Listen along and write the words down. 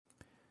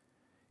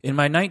In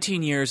my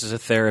 19 years as a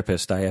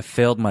therapist, I have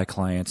failed my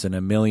clients in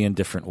a million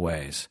different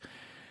ways.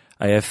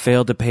 I have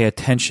failed to pay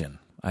attention.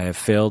 I have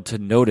failed to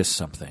notice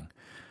something.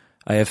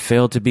 I have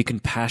failed to be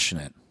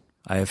compassionate.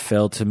 I have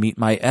failed to meet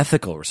my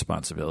ethical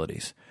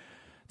responsibilities.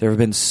 There have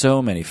been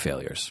so many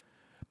failures.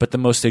 But the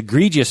most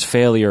egregious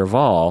failure of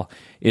all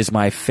is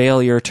my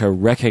failure to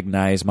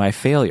recognize my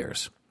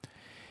failures.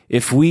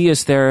 If we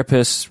as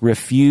therapists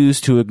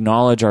refuse to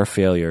acknowledge our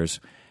failures,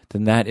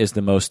 then that is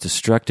the most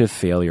destructive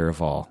failure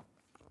of all.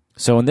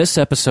 So in this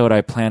episode,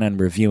 I plan on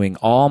reviewing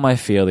all my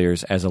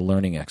failures as a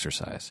learning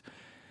exercise.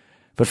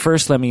 But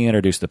first, let me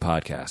introduce the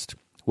podcast.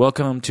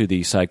 Welcome to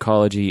the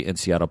Psychology in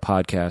Seattle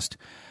podcast.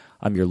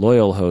 I'm your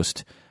loyal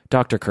host,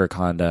 Dr. Kirk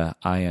Honda.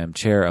 I am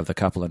chair of the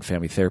Couple and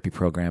Family Therapy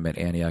program at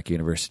Antioch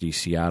University,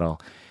 Seattle,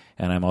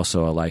 and I'm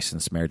also a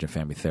licensed marriage and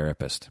family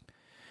therapist.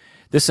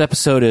 This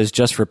episode is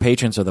just for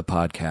patrons of the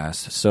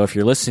podcast, so if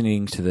you're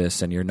listening to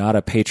this and you're not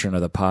a patron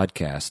of the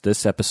podcast,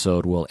 this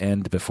episode will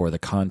end before the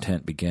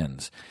content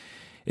begins.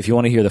 If you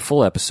want to hear the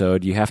full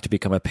episode, you have to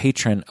become a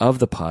patron of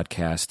the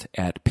podcast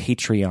at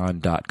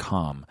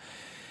patreon.com.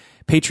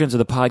 Patrons of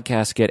the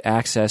podcast get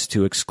access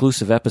to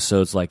exclusive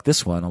episodes like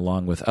this one,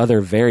 along with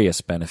other various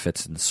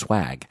benefits and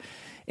swag.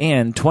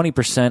 And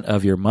 20%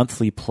 of your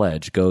monthly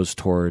pledge goes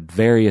toward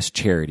various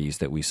charities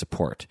that we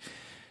support.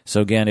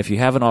 So again, if you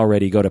haven't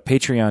already, go to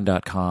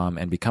patreon.com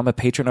and become a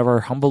patron of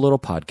our humble little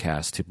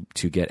podcast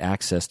to get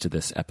access to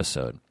this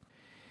episode.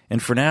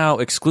 And for now,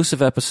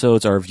 exclusive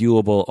episodes are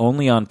viewable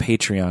only on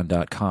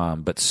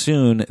patreon.com, but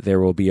soon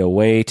there will be a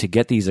way to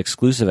get these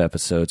exclusive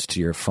episodes to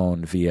your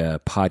phone via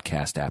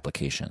podcast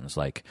applications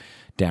like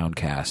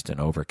Downcast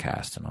and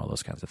Overcast and all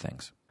those kinds of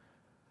things.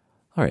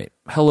 All right.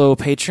 Hello,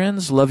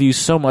 patrons. Love you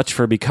so much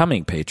for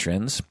becoming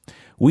patrons.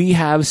 We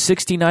have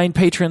 69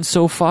 patrons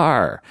so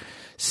far.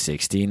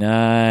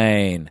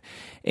 69.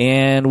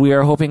 And we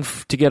are hoping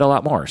to get a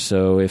lot more.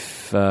 So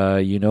if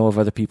you know of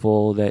other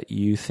people that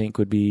you think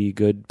would be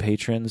good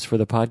patrons for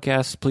the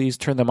podcast, please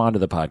turn them on to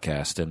the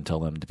podcast and tell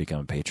them to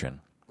become a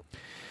patron.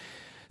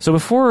 So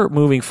before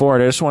moving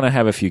forward, I just want to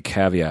have a few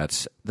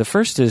caveats. The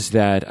first is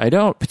that I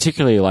don't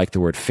particularly like the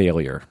word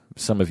failure.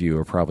 Some of you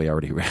are probably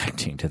already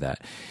reacting to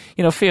that.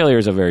 You know, failure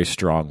is a very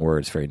strong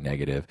word. It's very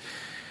negative.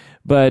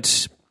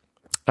 But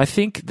I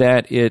think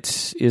that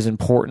it is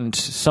important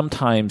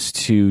sometimes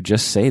to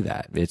just say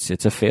that.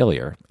 It's a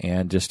failure,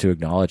 and just to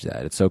acknowledge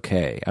that. It's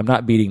okay. I'm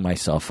not beating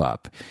myself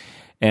up,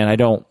 and I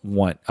don't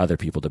want other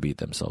people to beat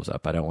themselves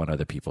up. I don't want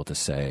other people to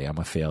say, I'm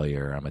a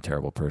failure, I'm a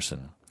terrible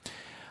person.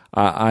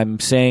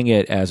 I'm saying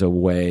it as a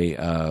way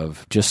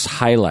of just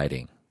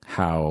highlighting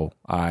how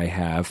I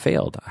have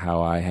failed,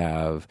 how I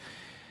have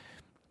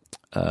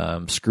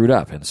screwed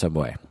up in some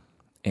way.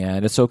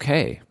 And it's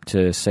okay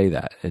to say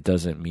that. It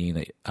doesn't mean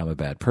that I'm a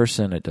bad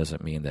person. It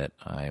doesn't mean that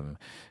I'm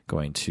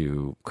going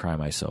to cry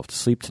myself to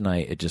sleep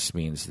tonight. It just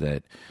means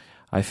that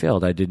I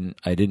failed. I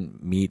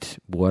didn't meet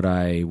what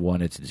I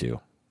wanted to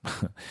do.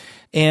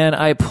 And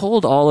I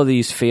pulled all of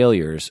these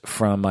failures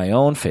from my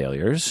own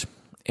failures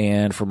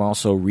and from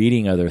also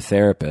reading other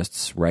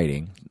therapists,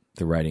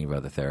 the writing of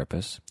other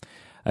therapists.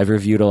 I've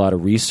reviewed a lot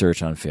of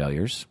research on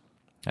failures.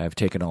 I've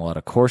taken a lot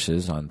of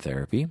courses on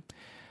therapy.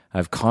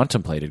 I've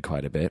contemplated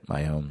quite a bit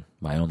my own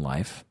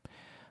life.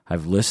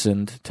 I've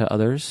listened to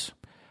others.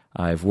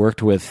 I've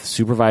worked with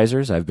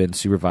supervisors. I've been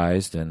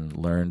supervised and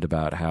learned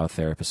about how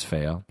therapists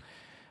fail.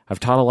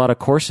 I've taught a lot of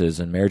courses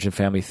in marriage and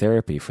family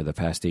therapy for the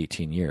past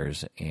 18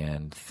 years,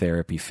 and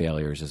therapy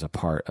failures is a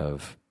part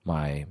of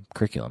my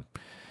curriculum.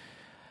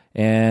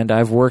 And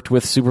I've worked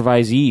with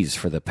supervisees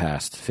for the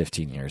past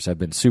 15 years. I've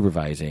been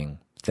supervising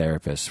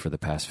therapists for the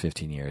past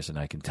 15 years, and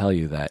I can tell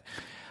you that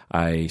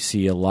I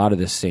see a lot of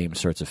the same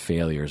sorts of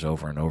failures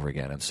over and over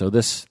again. And so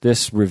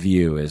this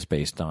review is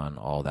based on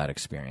all that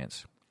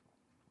experience.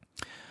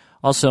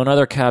 Also,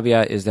 another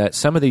caveat is that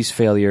some of these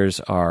failures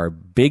are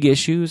big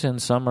issues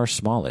and some are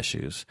small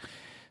issues.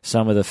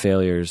 Some of the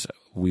failures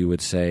we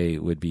would say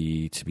would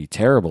be to be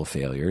terrible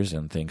failures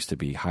and things to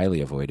be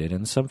highly avoided.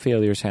 And some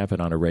failures happen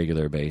on a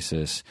regular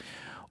basis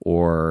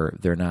or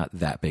they're not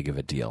that big of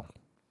a deal.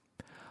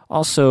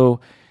 Also,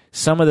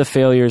 some of the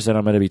failures that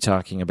I'm going to be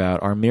talking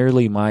about are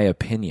merely my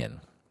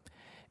opinion,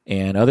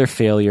 and other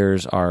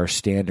failures are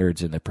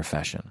standards in the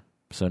profession.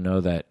 So know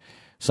that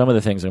some of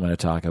the things I'm going to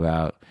talk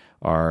about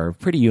are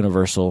pretty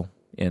universal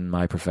in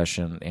my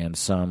profession, and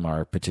some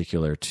are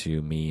particular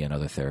to me and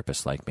other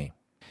therapists like me.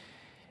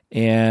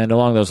 And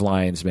along those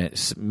lines,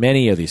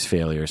 many of these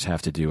failures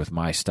have to do with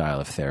my style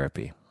of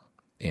therapy,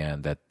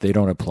 and that they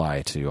don't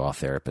apply to all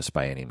therapists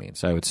by any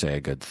means. I would say a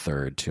good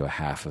third to a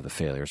half of the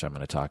failures I'm going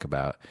to talk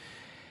about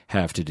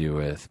have to do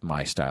with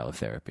my style of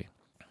therapy.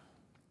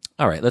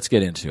 All right, let's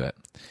get into it.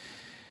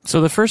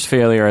 So the first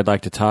failure I'd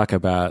like to talk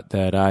about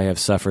that I have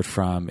suffered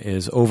from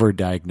is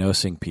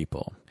overdiagnosing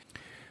people.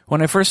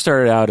 When I first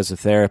started out as a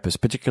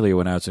therapist, particularly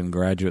when I was in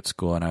graduate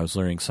school and I was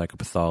learning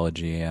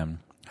psychopathology and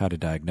how to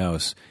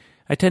diagnose,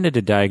 I tended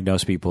to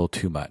diagnose people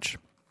too much.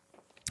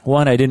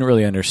 One, I didn't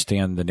really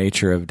understand the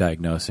nature of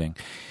diagnosing.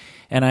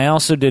 And I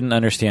also didn't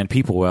understand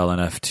people well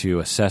enough to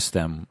assess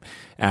them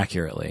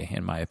accurately,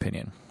 in my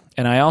opinion.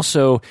 And I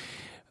also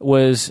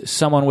was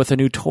someone with a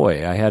new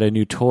toy. I had a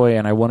new toy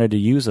and I wanted to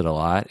use it a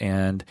lot.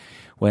 And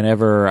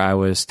whenever I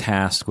was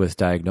tasked with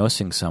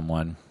diagnosing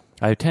someone,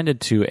 I tended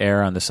to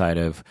err on the side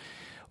of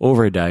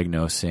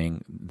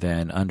overdiagnosing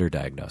than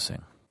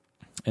underdiagnosing.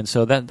 And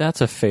so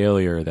that's a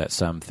failure that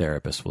some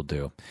therapists will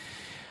do.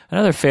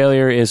 Another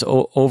failure is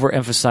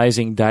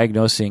overemphasizing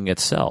diagnosing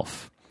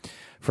itself.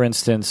 For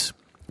instance,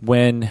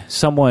 when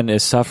someone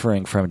is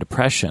suffering from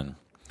depression,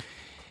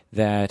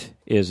 that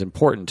is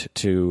important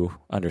to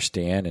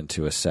understand and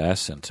to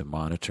assess and to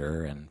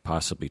monitor and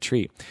possibly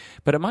treat.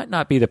 But it might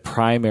not be the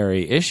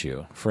primary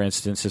issue. For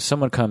instance, if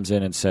someone comes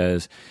in and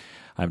says,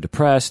 I'm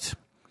depressed,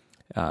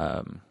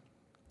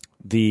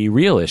 the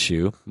real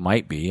issue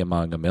might be,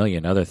 among a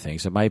million other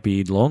things, it might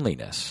be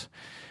loneliness.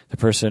 The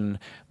person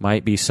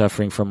might be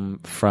suffering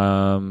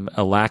from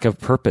a lack of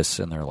purpose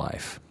in their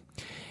life.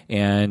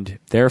 And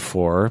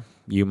therefore,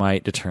 you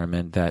might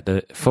determine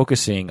that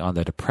focusing on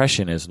the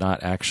depression is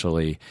not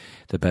actually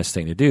the best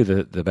thing to do.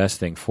 The best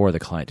thing for the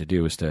client to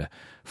do is to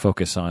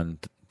focus on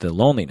the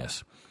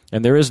loneliness.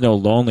 And there is no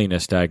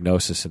loneliness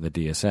diagnosis in the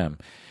DSM.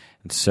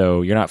 And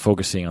so you're not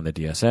focusing on the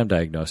DSM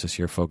diagnosis,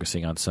 you're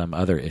focusing on some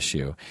other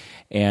issue.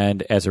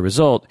 And as a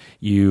result,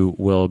 you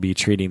will be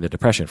treating the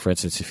depression. For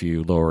instance, if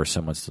you lower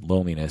someone's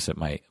loneliness, it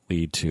might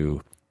lead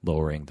to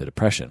lowering the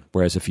depression.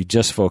 Whereas if you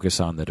just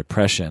focus on the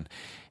depression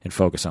and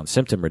focus on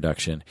symptom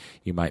reduction,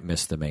 you might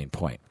miss the main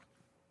point.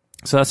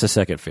 So that's the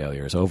second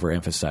failure, is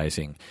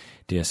overemphasizing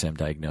DSM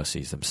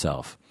diagnoses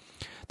themselves.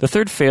 The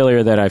third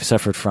failure that I've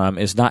suffered from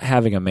is not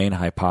having a main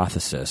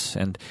hypothesis.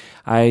 And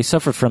I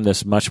suffered from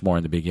this much more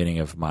in the beginning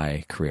of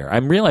my career.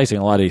 I'm realizing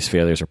a lot of these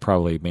failures are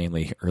probably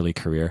mainly early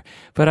career,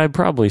 but I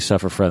probably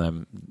suffer from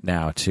them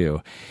now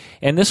too.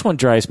 And this one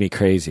drives me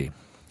crazy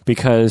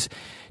because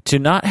to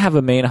not have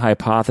a main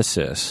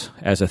hypothesis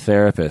as a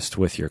therapist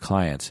with your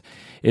clients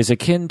is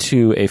akin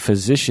to a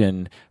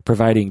physician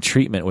providing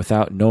treatment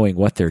without knowing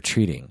what they're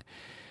treating.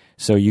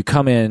 So you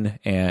come in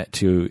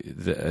to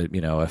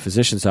a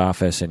physician's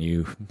office and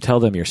you tell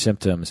them your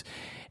symptoms,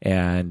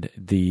 and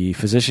the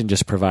physician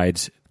just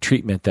provides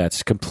treatment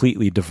that's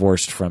completely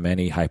divorced from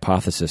any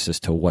hypothesis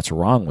as to what's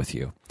wrong with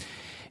you.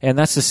 And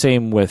that's the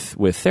same with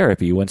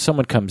therapy. When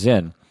someone comes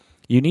in,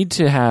 you need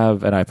to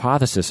have an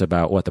hypothesis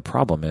about what the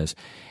problem is,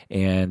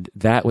 and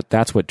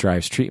that's what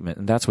drives treatment,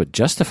 and that's what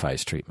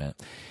justifies treatment.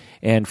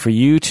 And for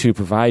you to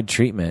provide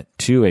treatment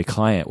to a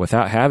client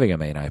without having a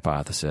main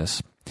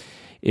hypothesis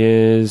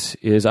is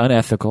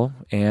unethical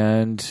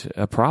and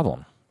a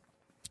problem.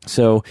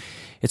 So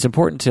it's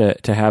important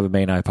to have a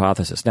main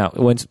hypothesis. Now,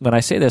 when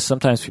I say this,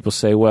 sometimes people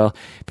say, well,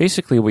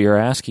 basically what you're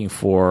asking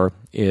for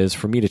is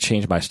for me to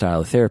change my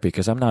style of therapy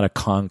because I'm not a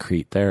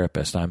concrete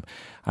therapist. I'm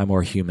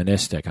more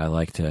humanistic. I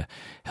like to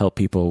help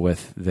people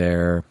with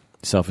their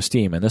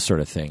self-esteem and this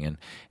sort of thing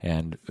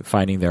and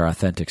finding their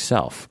authentic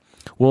self.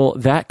 Well,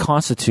 that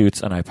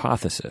constitutes an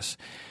hypothesis.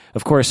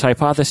 Of course,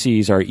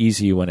 hypotheses are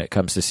easy when it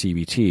comes to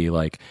CBT,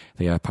 like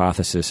the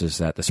hypothesis is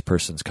that this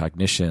person's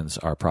cognitions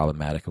are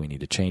problematic and we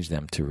need to change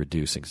them to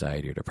reduce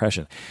anxiety or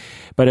depression.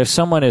 But if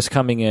someone is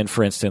coming in,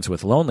 for instance,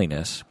 with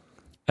loneliness,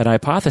 an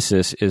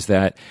hypothesis is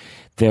that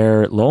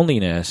their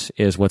loneliness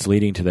is what's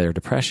leading to their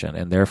depression,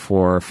 and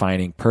therefore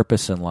finding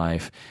purpose in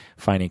life,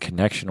 finding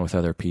connection with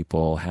other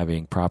people,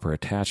 having proper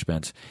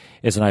attachments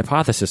is an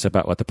hypothesis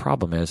about what the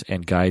problem is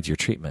and guides your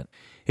treatment.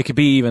 It could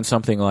be even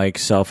something like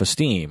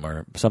self-esteem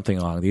or something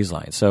along these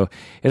lines. So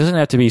it doesn't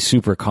have to be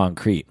super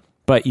concrete,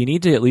 but you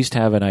need to at least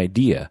have an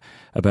idea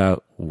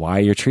about why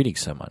you're treating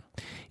someone.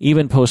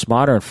 Even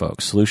postmodern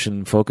folks,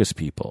 solution-focused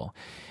people,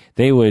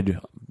 they would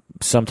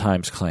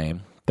sometimes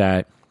claim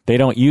that they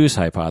don't use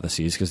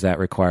hypotheses because that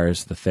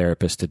requires the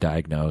therapist to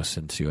diagnose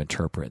and to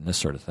interpret and this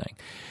sort of thing.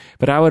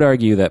 But I would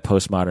argue that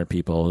postmodern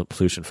people,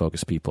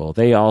 solution-focused people,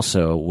 they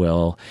also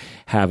will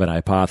have an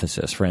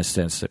hypothesis. For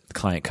instance, if the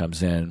client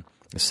comes in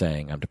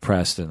saying, I'm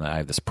depressed and I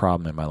have this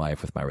problem in my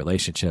life with my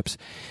relationships,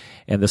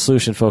 and the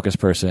solution-focused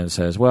person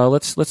says, well,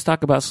 let's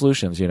talk about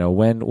solutions.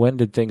 When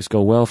did things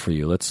go well for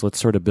you? Let's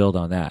sort of build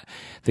on that.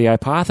 The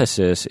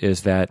hypothesis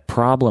is that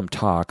problem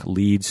talk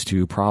leads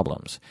to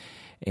problems.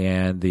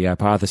 And the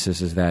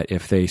hypothesis is that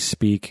if they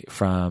speak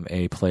from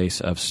a place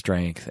of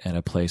strength and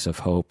a place of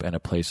hope and a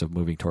place of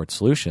moving towards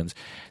solutions,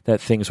 that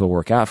things will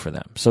work out for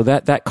them. So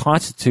that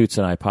constitutes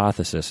an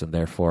hypothesis, and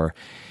therefore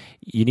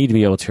you need to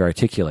be able to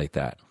articulate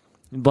that.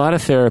 A lot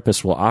of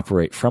therapists will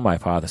operate from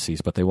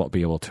hypotheses, but they won't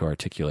be able to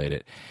articulate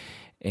it.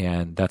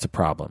 And that's a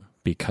problem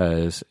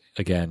because,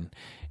 again,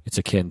 it's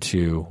akin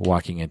to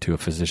walking into a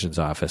physician's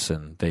office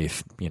and they,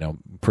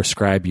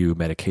 prescribe you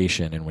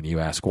medication. And when you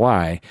ask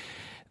why,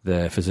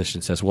 the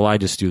physician says, well, I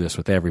just do this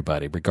with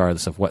everybody,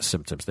 regardless of what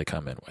symptoms they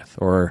come in with.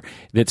 Or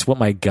it's what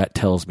my gut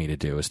tells me to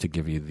do is to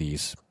give you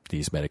these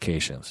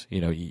medications.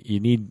 You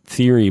need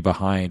theory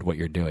behind what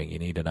you're doing. You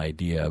need an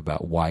idea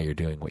about why you're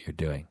doing what you're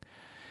doing.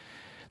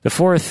 The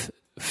fourth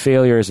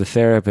failure as a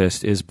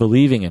therapist is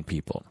believing in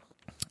people.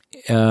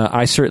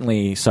 I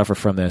certainly suffer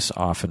from this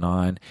off and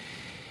on.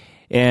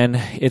 And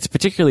it's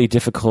particularly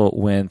difficult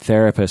when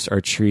therapists are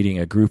treating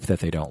a group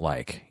that they don't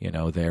like.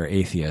 They're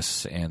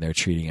atheists and they're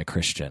treating a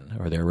Christian,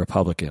 or they're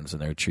Republicans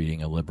and they're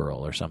treating a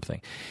liberal or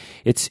something.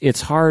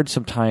 It's hard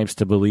sometimes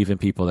to believe in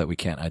people that we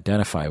can't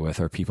identify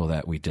with, or people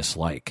that we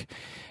dislike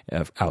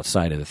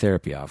outside of the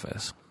therapy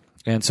office.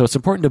 And so it's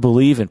important to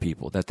believe in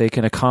people, that they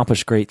can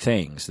accomplish great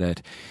things,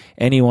 that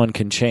anyone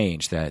can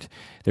change, that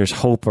there's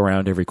hope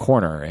around every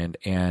corner,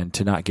 and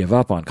to not give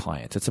up on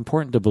clients. It's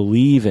important to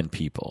believe in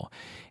people.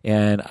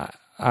 And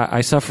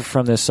I suffer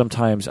from this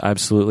sometimes,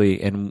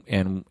 absolutely,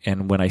 and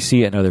when I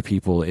see it in other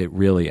people, it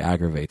really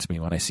aggravates me.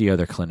 When I see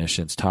other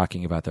clinicians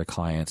talking about their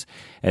clients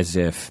as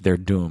if they're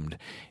doomed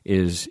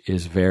is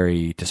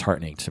very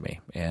disheartening to me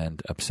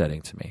and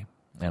upsetting to me.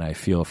 And I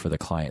feel for the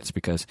clients,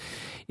 because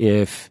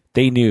if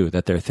they knew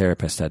that their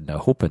therapist had no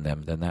hope in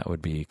them, then that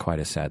would be quite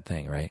a sad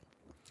thing, right?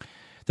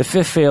 The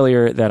fifth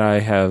failure that I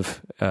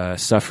have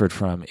suffered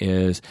from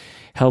is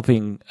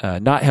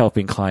not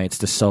helping clients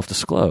to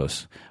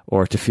self-disclose,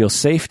 or to feel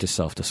safe to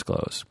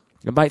self-disclose.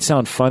 It might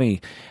sound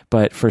funny,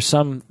 but for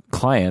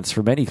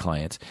many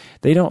clients,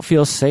 they don't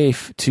feel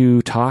safe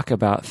to talk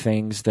about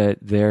things that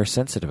they're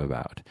sensitive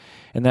about.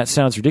 And that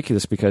sounds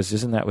ridiculous, because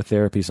isn't that what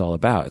therapy is all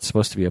about? It's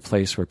supposed to be a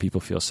place where people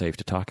feel safe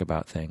to talk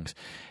about things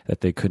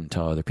that they couldn't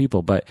tell other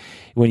people. But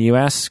when you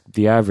ask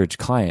the average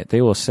client,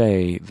 they will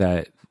say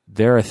that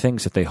there are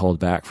things that they hold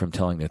back from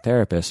telling their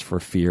therapist for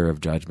fear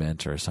of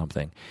judgment or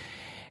something.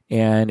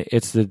 And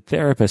it's the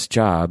therapist's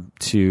job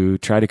to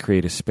try to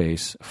create a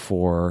space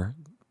for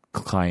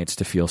clients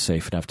to feel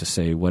safe enough to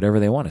say whatever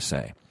they want to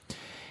say.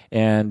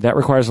 And that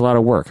requires a lot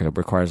of work. It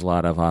requires a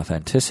lot of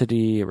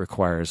authenticity. It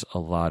requires a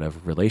lot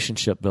of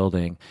relationship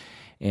building.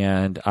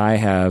 And I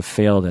have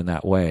failed in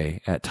that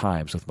way at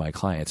times with my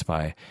clients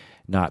by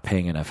not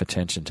paying enough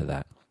attention to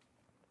that.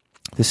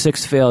 The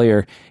sixth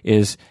failure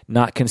is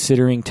not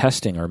considering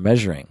testing or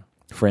measuring.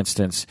 For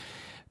instance,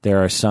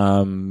 there are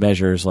some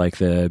measures like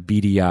the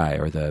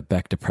BDI, or the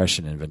Beck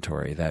Depression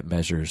Inventory, that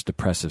measures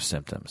depressive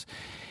symptoms.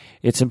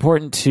 It's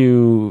important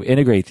to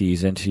integrate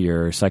these into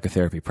your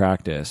psychotherapy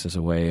practice as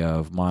a way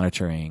of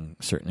monitoring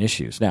certain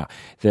issues. Now,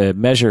 the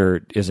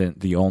measure isn't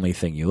the only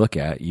thing you look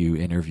at. You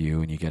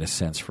interview and you get a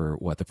sense for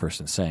what the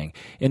person's saying.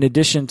 In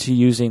addition to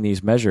using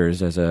these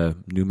measures as a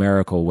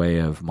numerical way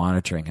of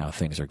monitoring how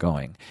things are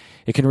going,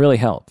 it can really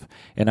help.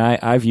 And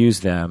I've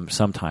used them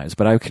sometimes,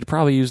 but I could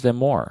probably use them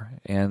more,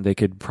 and they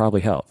could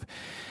probably help.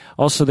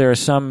 Also, there are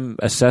some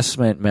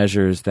assessment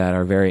measures that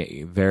are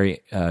very,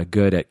 very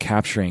good at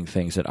capturing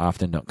things that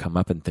often don't come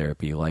up in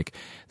therapy, like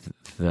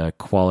the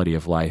quality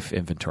of life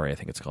inventory. I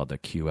think it's called the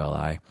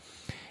QLI.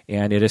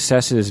 And it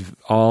assesses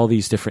all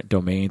these different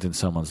domains in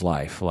someone's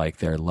life, like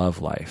their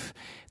love life,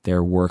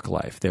 their work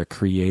life, their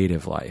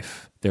creative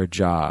life, their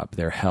job,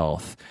 their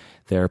health,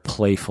 their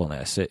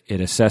playfulness. It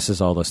assesses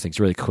all those things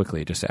really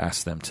quickly. It just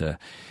asks them to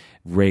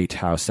rate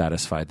how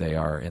satisfied they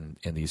are in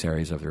these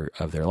areas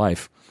of their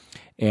life.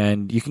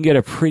 And you can get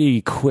a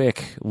pretty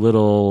quick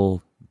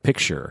little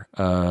picture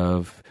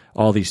of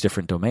all these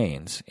different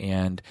domains.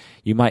 And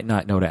you might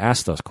not know to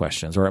ask those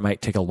questions, or it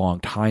might take a long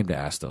time to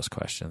ask those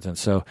questions. And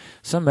so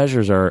some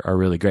measures are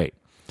really great.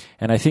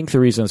 And I think the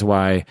reasons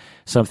why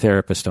some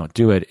therapists don't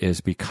do it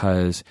is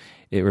because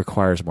it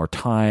requires more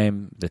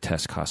time, the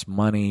test costs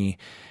money.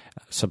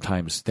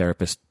 Sometimes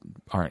therapists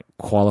aren't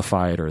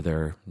qualified, or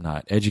they're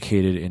not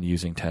educated in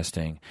using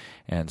testing.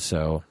 And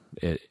so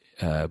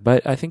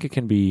but I think it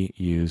can be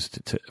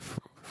used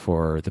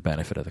for the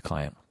benefit of the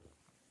client.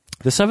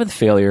 The seventh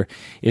failure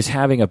is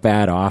having a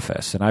bad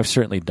office, and I've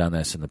certainly done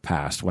this in the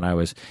past. When I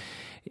was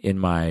in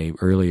my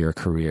earlier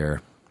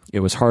career, it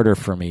was harder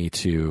for me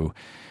to,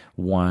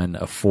 one,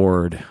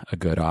 afford a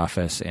good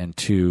office, and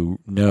two,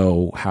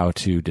 know how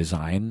to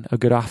design a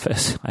good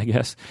office, I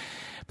guess.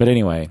 But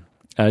anyway,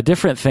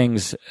 different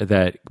things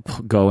that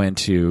go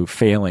into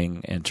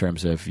failing in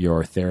terms of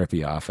your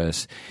therapy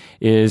office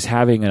is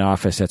having an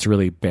office that's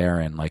really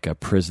barren, like a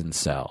prison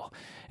cell.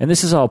 And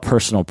this is all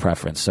personal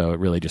preference, so it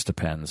really just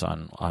depends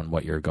on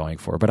what you're going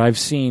for. But I've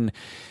seen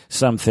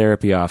some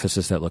therapy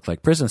offices that look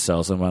like prison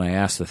cells, and when I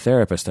ask the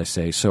therapist, I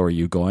say, so are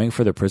you going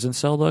for the prison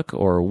cell look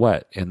or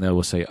what? And they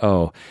will say,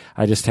 oh,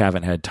 I just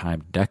haven't had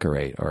time to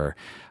decorate, or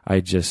I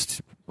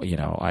just...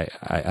 I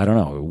don't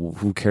know,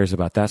 who cares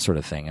about that sort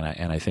of thing?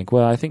 And I think,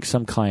 well, I think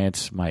some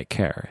clients might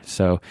care.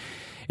 So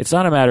it's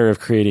not a matter of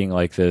creating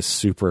like this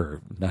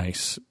super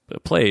nice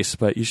place,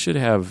 but you should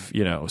have,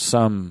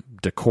 some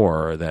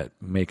decor that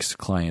makes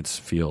clients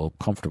feel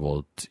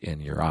comfortable in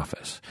your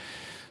office.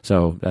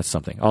 So that's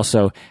something.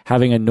 Also,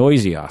 having a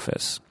noisy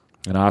office,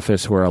 an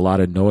office where a lot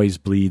of noise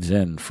bleeds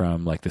in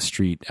from like the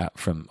street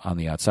from on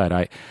the outside.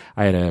 I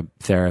had a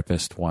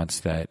therapist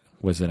once that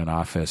was in an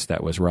office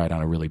that was right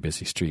on a really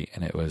busy street,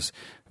 and it was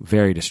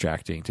very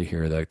distracting to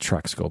hear the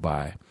trucks go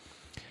by.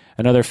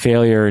 Another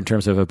failure in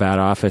terms of a bad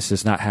office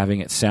is not having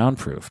it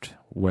soundproofed,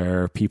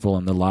 where people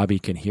in the lobby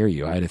can hear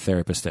you. I had a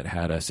therapist that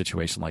had a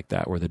situation like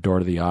that, where the door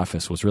to the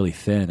office was really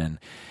thin,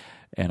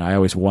 and I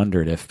always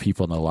wondered if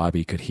people in the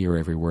lobby could hear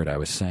every word I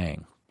was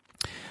saying.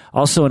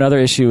 Also, another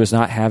issue is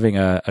not having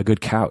a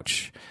good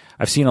couch.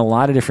 I've seen a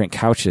lot of different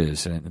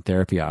couches in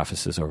therapy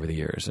offices over the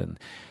years, and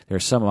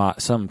there's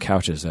some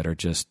couches that are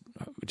just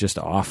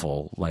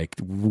awful, like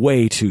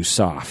way too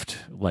soft,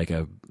 like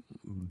a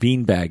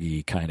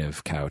beanbaggy kind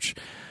of couch,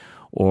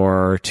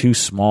 or too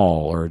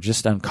small, or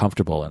just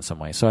uncomfortable in some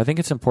way. So I think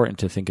it's important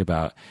to think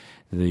about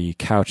the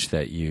couch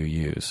that you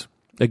use.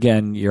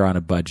 Again, you're on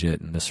a budget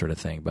and this sort of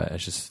thing, but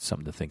it's just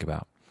something to think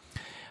about.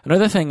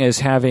 Another thing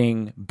is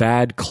having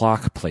bad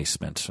clock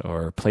placement,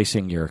 or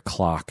placing your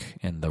clock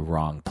in the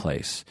wrong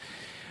place.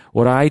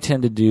 What I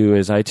tend to do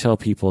is I tell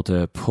people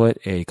to put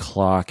a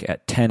clock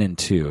at 10 and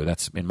 2.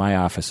 That's in my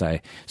office.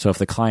 So if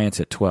the client's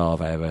at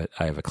 12, I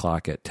have a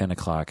clock at 10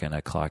 o'clock and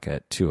a clock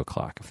at 2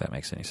 o'clock, if that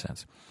makes any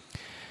sense.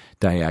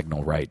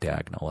 Diagonal right,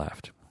 diagonal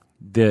left.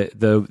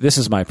 This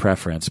is my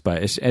preference,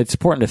 but it's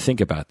important to think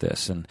about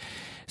this. And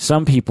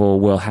some people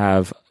will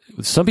have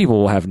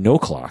no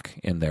clock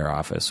in their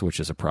office, which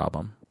is a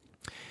problem.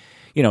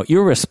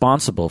 You're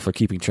responsible for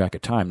keeping track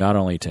of time, not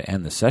only to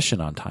end the session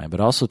on time,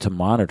 but also to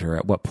monitor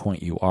at what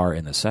point you are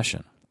in the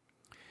session.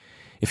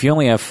 If you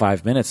only have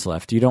 5 minutes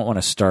left, you don't want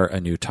to start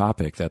a new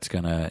topic that's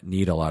going to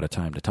need a lot of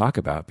time to talk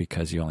about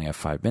because you only have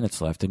 5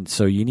 minutes left. And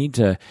so you need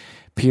to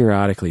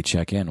periodically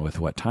check in with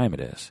what time it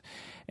is.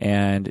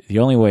 And the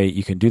only way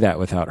you can do that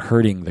without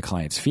hurting the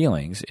client's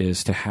feelings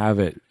is to have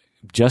it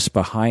just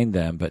behind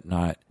them, but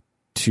not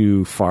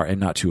too far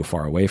and not too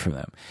far away from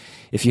them.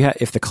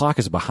 If the clock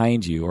is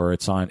behind you, or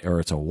it's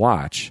a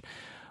watch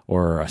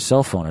or a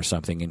cell phone or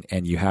something,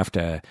 and you have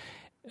to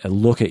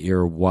look at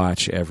your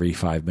watch every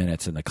 5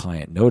 minutes and the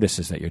client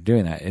notices that you're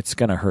doing that, it's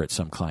going to hurt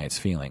some clients'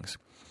 feelings.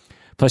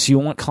 Plus, you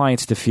want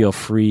clients to feel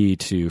free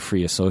to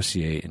free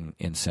associate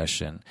in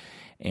session,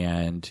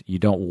 and you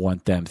don't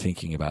want them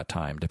thinking about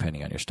time,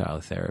 depending on your style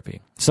of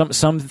therapy. Some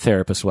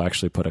therapists will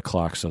actually put a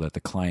clock so that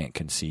the client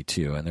can see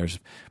too, and there's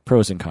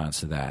pros and cons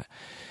to that.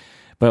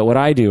 But what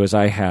I do is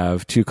I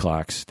have 2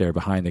 clocks. They're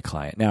behind the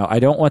client. Now, I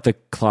don't want the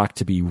clock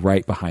to be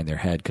right behind their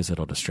head because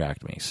it'll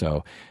distract me.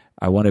 So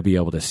I want to be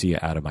able to see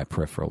it out of my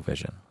peripheral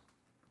vision.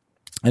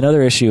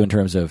 Another issue in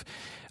terms of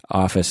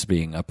office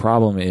being a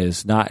problem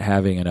is not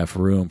having enough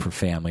room for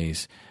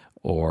families,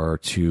 or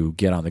to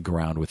get on the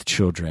ground with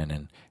children,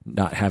 and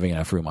not having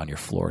enough room on your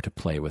floor to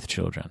play with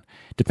children,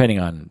 depending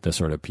on the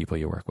sort of people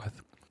you work with.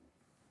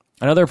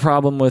 Another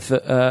problem with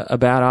a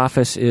bad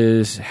office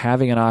is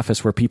having an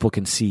office where people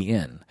can see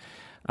in.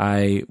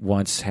 I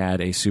once had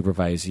a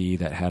supervisee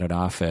that had an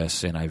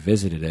office, and I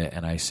visited it,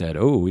 and I said,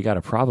 we got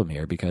a problem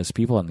here because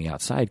people on the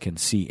outside can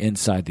see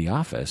inside the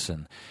office,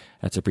 and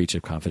that's a breach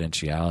of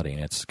confidentiality, and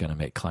it's going to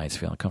make clients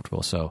feel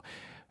uncomfortable. So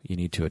you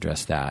need to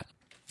address that.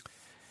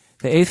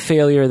 The 8th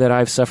failure that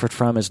I've suffered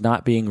from is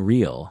not being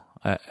real.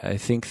 I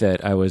think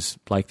that I was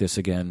like this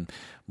again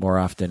more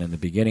often in the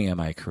beginning of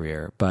my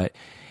career, but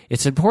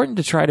it's important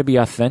to try to be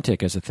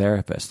authentic as a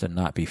therapist and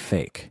not be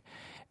fake.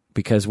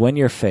 Because when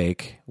you're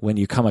fake, when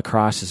you come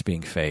across as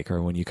being fake,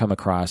 or when you come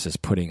across as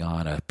putting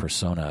on a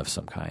persona of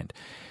some kind,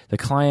 the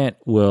client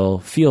will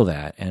feel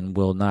that and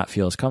will not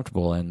feel as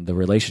comfortable, and the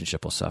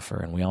relationship will suffer.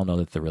 And we all know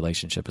that the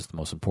relationship is the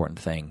most important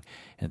thing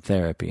in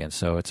therapy. And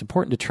so it's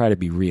important to try to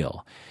be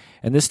real.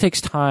 And this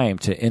takes time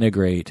to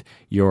integrate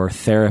your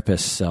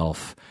therapist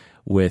self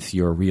with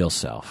your real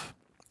self.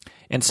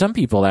 And some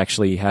people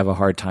actually have a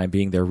hard time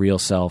being their real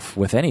self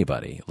with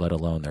anybody, let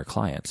alone their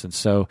clients. And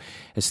so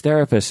as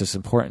therapists, it's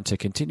important to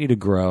continue to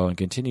grow and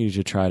continue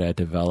to try to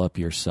develop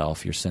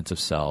yourself, your sense of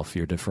self,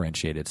 your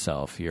differentiated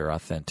self, your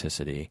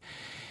authenticity,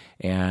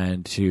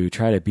 and to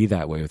try to be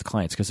that way with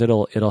clients, because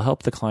it'll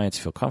help the clients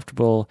feel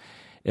comfortable.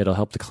 It'll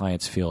help the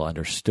clients feel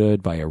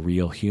understood by a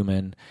real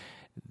human.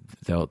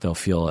 They'll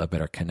feel a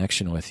better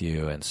connection with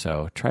you. And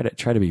so try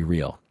to be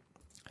real.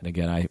 And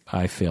again,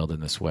 I failed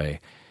in this way,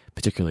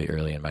 particularly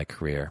early in my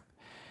career.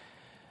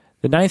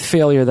 The 9th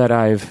failure that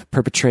I've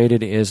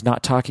perpetrated is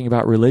not talking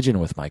about religion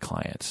with my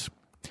clients.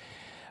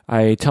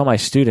 I tell my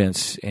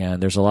students,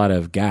 and there's a lot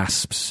of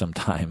gasps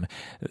sometimes,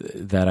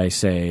 that I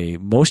say,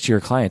 most of your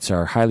clients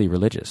are highly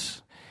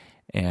religious,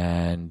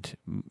 and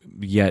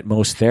yet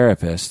most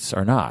therapists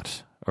are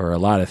not, or a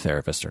lot of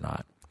therapists are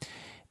not,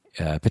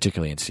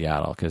 particularly in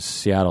Seattle, because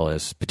Seattle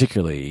is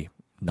particularly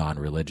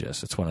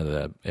non-religious. It's one of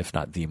the, if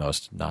not the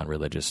most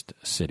non-religious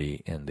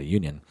city in the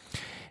Union.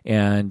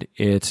 And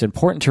it's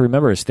important to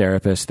remember as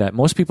therapists that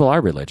most people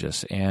are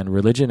religious, and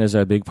religion is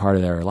a big part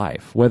of their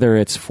life, whether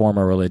it's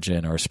formal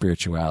religion or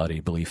spirituality,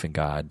 belief in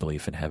God,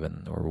 belief in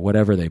heaven, or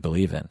whatever they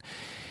believe in.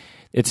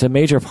 It's a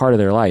major part of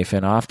their life,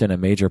 and often a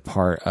major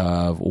part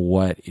of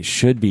what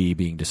should be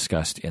being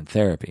discussed in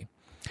therapy.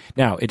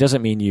 Now, it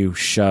doesn't mean you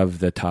shove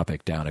the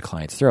topic down a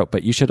client's throat,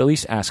 but you should at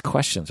least ask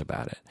questions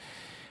about it.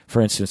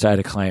 For instance, I had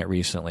a client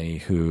recently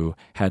who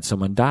had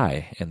someone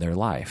die in their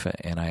life,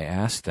 and I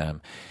asked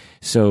them,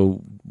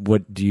 so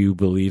what do you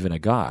believe in a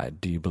God?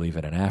 Do you believe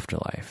in an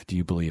afterlife? Do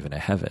you believe in a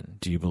heaven?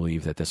 Do you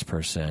believe that this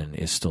person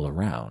is still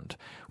around?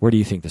 Where do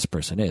you think this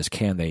person is?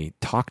 Can they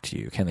talk to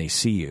you? Can they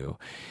see you?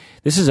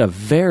 This is a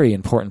very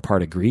important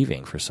part of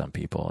grieving for some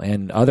people,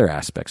 and other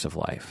aspects of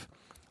life,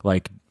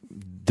 like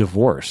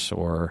divorce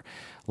or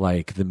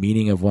like the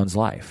meaning of one's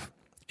life.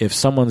 If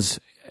someone's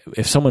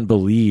if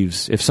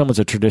someone's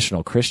a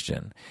traditional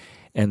Christian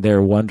and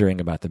they're wondering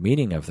about the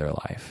meaning of their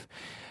life,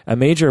 a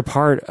major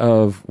part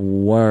of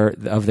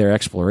their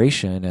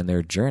exploration and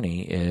their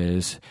journey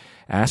is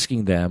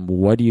asking them,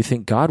 what do you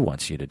think God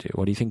wants you to do?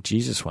 What do you think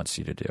Jesus wants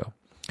you to do?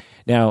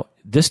 Now,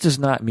 this does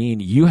not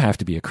mean you have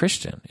to be a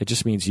Christian. It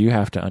just means you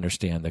have to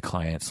understand the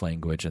client's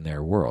language and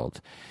their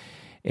world.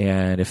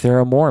 And if they're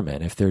a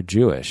Mormon, if they're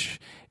Jewish,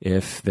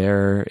 if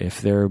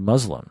they're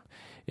Muslim,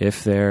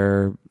 if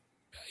they're,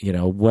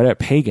 what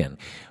pagan,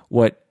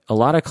 what a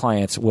lot of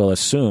clients will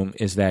assume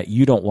is that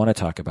you don't want to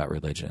talk about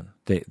religion.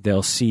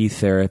 They'll see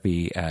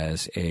therapy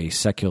as a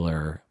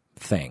secular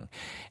thing,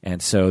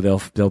 and so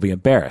they'll be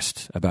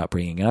embarrassed about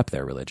bringing up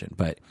their religion.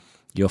 But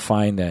you'll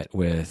find that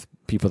with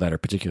people that are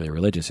particularly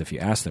religious, if you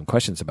ask them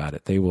questions about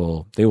it, they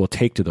will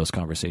take to those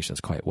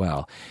conversations quite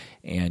well,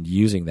 and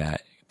using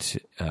that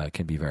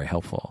can be very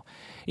helpful.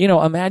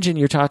 Imagine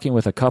you're talking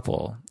with a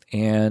couple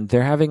and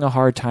they're having a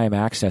hard time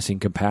accessing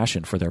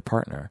compassion for their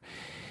partner.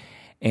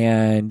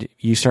 And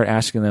you start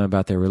asking them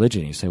about their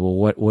religion. You say, well,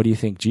 what do you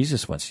think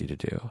Jesus wants you to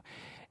do?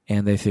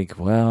 And they think,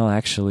 well,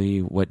 actually,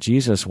 what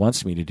Jesus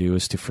wants me to do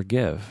is to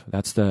forgive.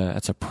 That's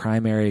a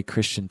primary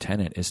Christian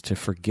tenet, is to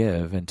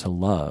forgive and to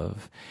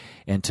love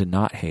and to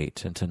not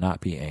hate and to not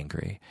be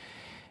angry.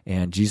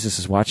 And Jesus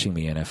is watching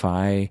me, and if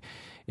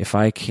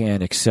I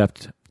can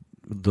accept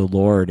the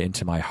Lord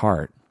into my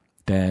heart,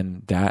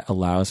 then that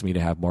allows me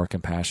to have more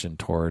compassion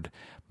toward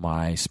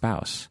my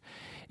spouse.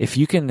 If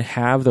you can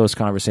have those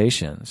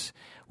conversations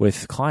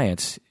with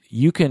clients,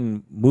 you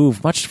can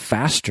move much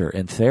faster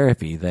in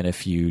therapy than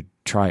if you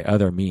try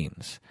other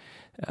means.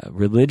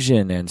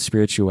 Religion and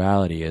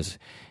spirituality is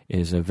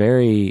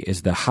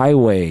the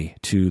highway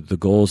to the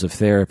goals of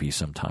therapy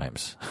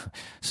sometimes.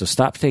 So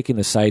stop taking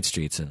the side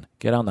streets and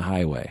get on the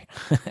highway.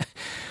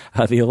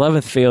 The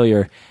 11th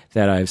failure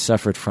that I've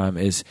suffered from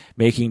is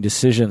making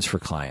decisions for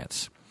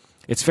clients.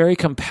 It's very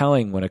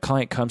compelling when a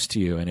client comes to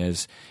you and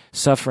is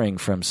suffering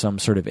from some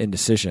sort of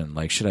indecision,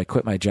 like, should I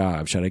quit my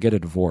job? Should I get a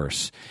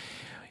divorce?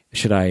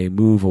 Should I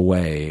move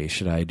away?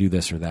 Should I do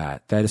this or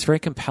that? That is very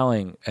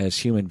compelling as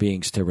human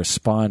beings to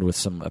respond with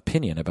some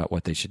opinion about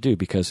what they should do,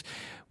 because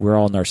we're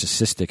all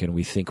narcissistic and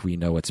we think we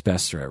know what's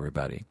best for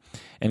everybody.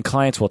 And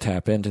clients will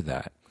tap into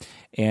that.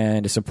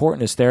 And it's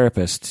important as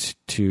therapists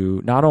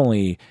to not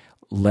only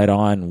let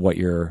on what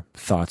your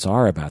thoughts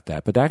are about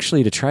that, but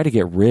actually to try to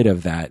get rid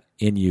of that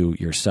in you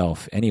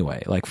yourself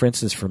anyway. Like, for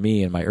instance, for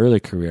me in my early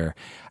career,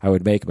 I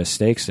would make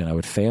mistakes and I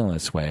would fail in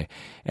this way.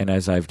 And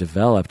as I've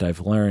developed,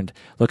 I've learned,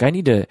 look, I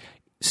need to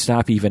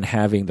stop even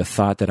having the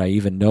thought that I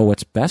even know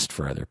what's best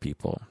for other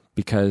people,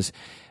 because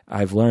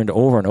I've learned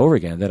over and over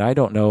again that I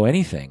don't know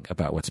anything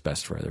about what's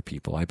best for other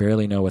people. I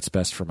barely know what's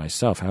best for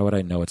myself. How would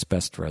I know what's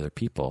best for other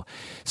people?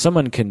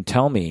 Someone can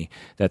tell me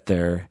that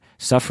they're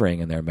suffering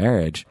in their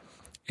marriage,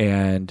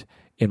 and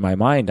in my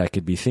mind, I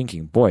could be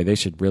thinking, boy, they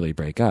should really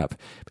break up.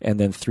 And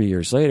then 3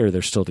 years later,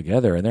 they're still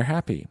together and they're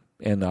happy.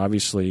 And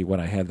obviously, when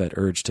I had that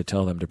urge to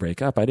tell them to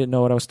break up, I didn't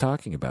know what I was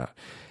talking about,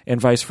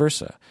 and vice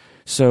versa.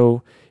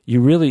 So you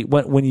really,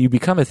 when you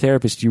become a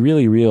therapist, you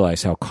really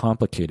realize how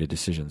complicated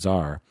decisions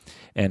are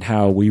and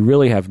how we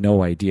really have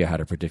no idea how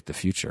to predict the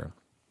future.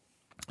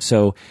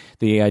 So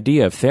the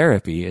idea of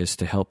therapy is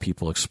to help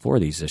people explore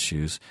these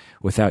issues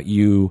without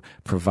you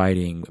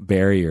providing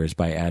barriers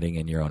by adding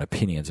in your own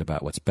opinions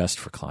about what's best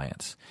for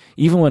clients.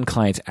 Even when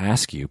clients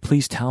ask you,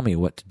 please tell me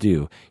what to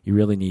do, you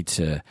really need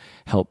to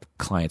help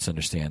clients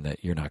understand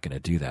that you're not going to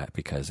do that,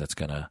 because that's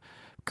going to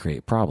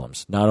create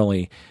problems. Not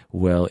only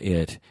will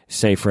it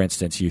say, for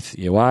instance,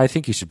 well, I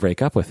think you should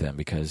break up with him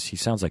because he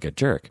sounds like a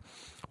jerk.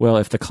 Well,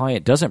 if the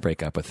client doesn't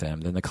break up with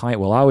him, then the client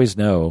will always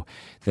know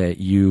that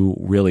you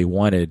really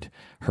wanted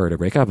her to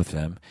break up with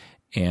him,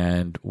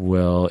 and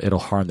it'll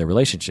harm the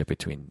relationship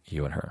between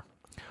you and her.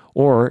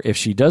 Or if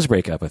she does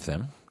break up with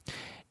him,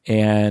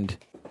 and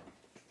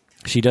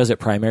she does it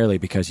primarily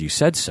because you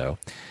said so,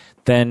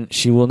 then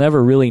she will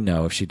never really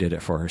know if she did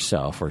it for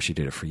herself or she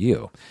did it for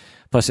you.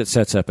 Plus, it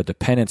sets up a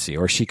dependency,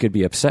 or she could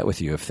be upset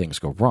with you if things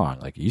go wrong.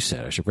 Like, you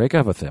said I should break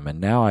up with him, and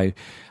now I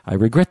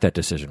regret that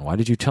decision. Why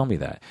did you tell me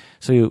that?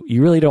 So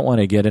you really don't want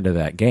to get into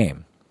that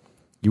game.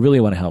 You really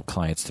want to help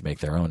clients to make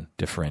their own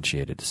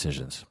differentiated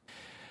decisions.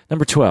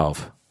 Number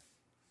 12,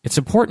 it's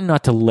important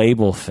not to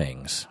label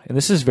things. And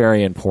this is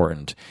very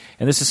important.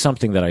 And this is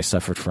something that I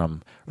suffered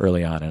from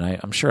early on, and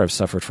I'm sure I've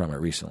suffered from it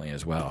recently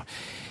as well.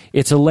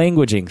 It's a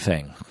languaging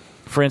thing.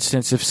 For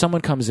instance, if someone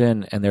comes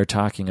in and they're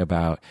talking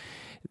about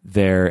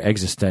their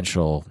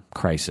existential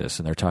crisis,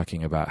 and they're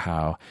talking about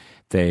how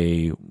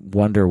they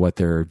wonder what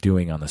they're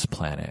doing on this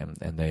planet,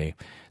 and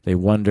they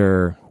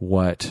wonder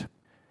what,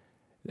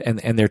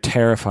 and they're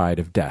terrified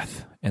of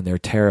death, and they're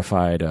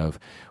terrified of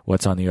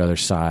what's on the other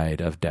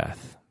side of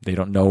death. They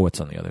don't know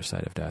what's on the other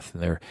side of death.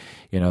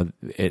 And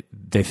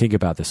they think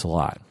about this a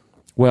lot.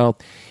 Well,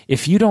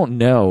 if you don't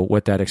know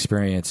what that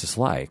experience is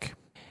like,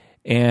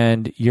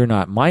 and you're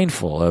not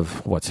mindful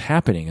of what's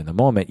happening in the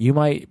moment, you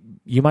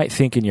might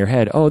think in your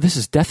head, oh, this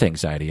is death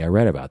anxiety. I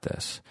read about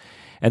this.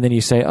 And then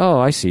you say, oh,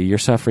 I see, you're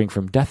suffering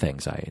from death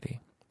anxiety.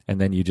 And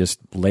then you just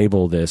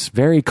label this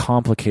very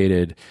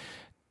complicated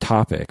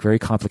topic, very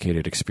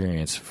complicated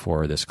experience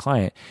for this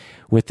client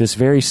with this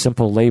very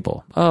simple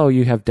label. Oh,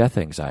 you have death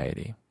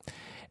anxiety.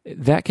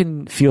 That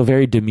can feel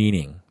very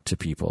demeaning to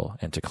people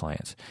and to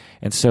clients.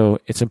 And so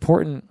it's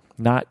important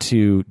not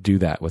to do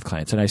that with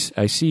clients. And I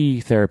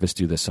see therapists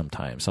do this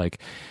sometimes. Like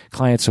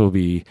clients will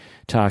be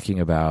talking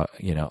about,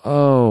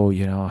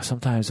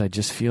 sometimes I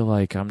just feel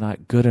like I'm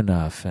not good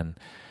enough, and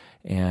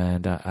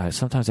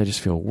sometimes I just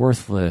feel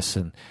worthless.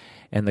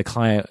 And the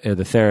client,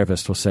 the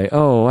therapist will say,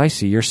 oh, I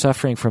see, you're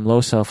suffering from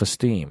low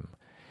self-esteem.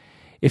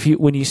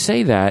 When you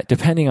say that,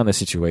 depending on the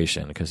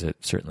situation, because it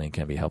certainly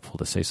can be helpful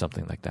to say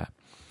something like that.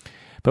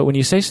 But when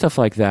you say stuff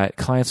like that,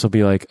 clients will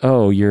be like,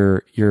 "Oh,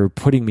 you're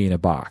putting me in a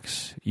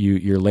box.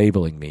 You're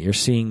labeling me. You're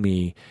seeing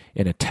me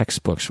in a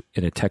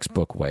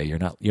textbook way. You're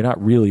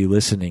not really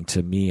listening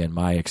to me and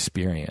my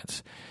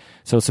experience."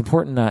 So it's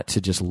important not to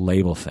just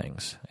label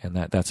things, and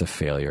that's a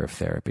failure of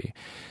therapy.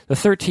 The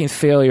 13th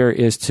failure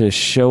is to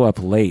show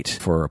up late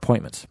for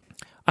appointments.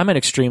 I'm an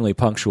extremely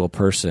punctual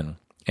person,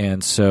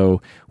 and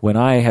so when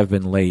I have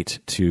been late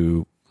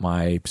to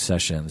my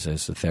sessions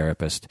as a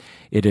therapist,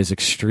 it is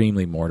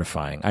extremely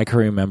mortifying. I can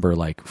remember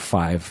like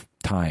 5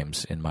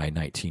 times in my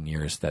 19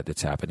 years that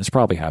it's happened. It's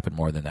probably happened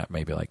more than that,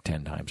 maybe like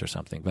 10 times or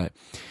something. But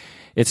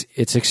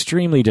it's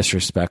extremely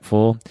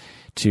disrespectful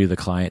to the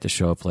client to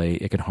show up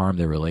late. It can harm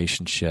their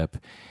relationship.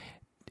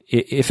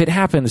 If it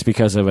happens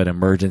because of an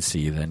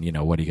emergency, then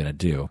what are you going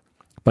to do?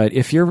 But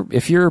if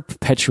you're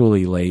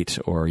perpetually late,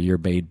 or you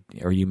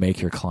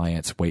make your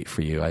clients wait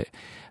for you,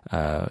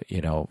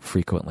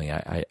 frequently,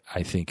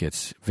 I think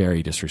it's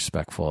very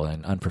disrespectful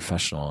and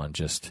unprofessional and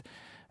just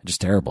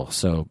terrible.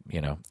 So,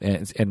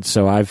 and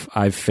so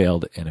I've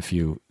failed in a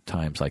few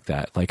times like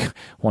that. Like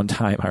one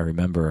time I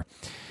remember,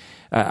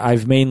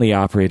 I've mainly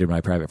operated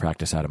my private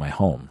practice out of my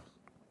home.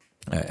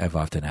 I've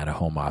often had a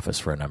home office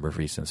for a number of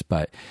reasons,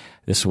 but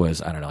this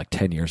was, like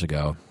 10 years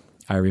ago.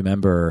 I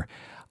remember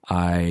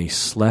I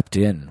slept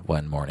in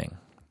one morning,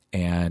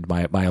 and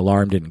my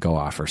alarm didn't go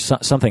off, or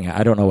something.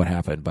 I don't know what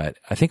happened, but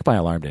I think my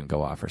alarm didn't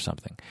go off or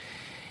something.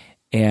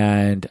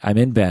 And I'm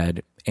in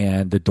bed,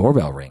 and the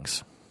doorbell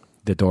rings.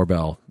 The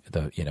doorbell,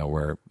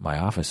 where my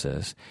office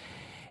is.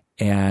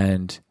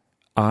 And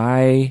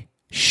I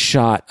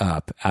shot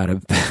up out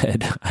of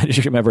bed. I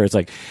just remember it's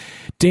like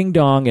ding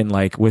dong, and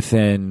like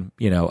within,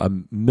 a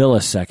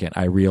millisecond,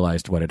 I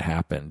realized what had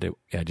happened.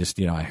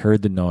 I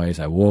heard the noise.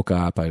 I woke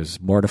up. I was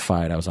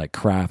mortified. I was like,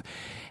 crap.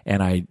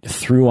 And I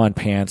threw on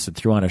pants and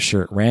threw on a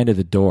shirt, ran to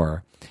the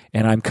door,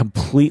 and I'm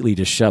completely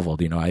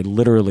disheveled. I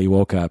literally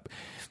woke up,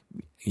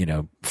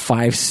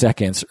 5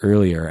 seconds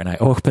earlier, and I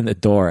open the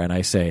door and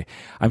I say,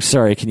 "I'm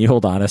sorry, can you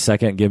hold on a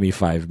second? Give me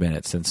 5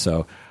 minutes." And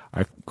so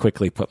I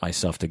quickly put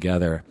myself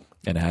together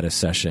and had a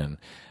session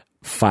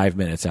 5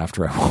 minutes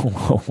after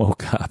I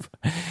woke up.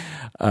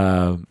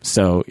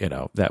 So,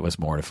 that was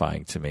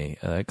mortifying to me.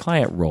 The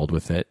client rolled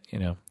with it,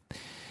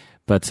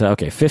 But,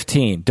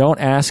 15, don't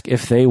ask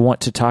if they want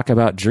to talk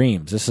about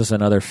dreams. This is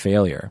another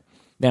failure.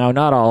 Now,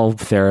 not all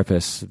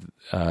therapists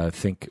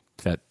think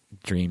that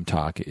dream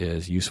talk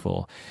is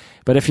useful.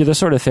 But if you're the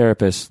sort of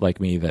therapist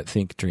like me that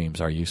think dreams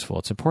are useful,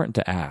 it's important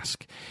to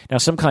ask. Now,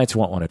 some clients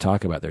won't want to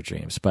talk about their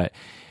dreams, but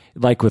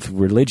like with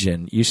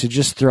religion, you should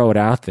just throw it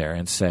out there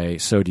and say,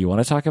 "So, do you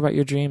want to talk about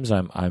your dreams?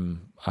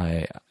 I'm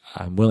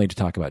willing to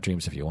talk about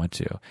dreams if you want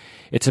to."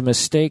 It's a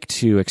mistake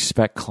to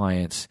expect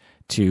clients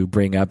to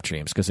bring up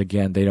dreams, because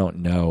again, they don't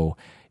know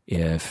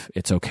if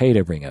it's okay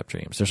to bring up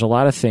dreams. There's a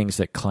lot of things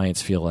that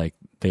clients feel like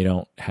they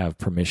don't have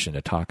permission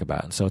to talk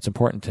about, and so it's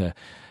important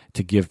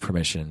to give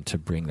permission to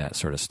bring that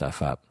sort of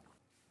stuff up.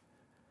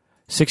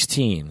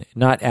 16,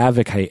 not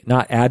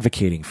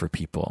advocating for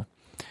people.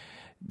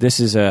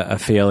 This is a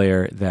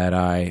failure that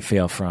I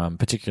fail from,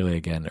 particularly,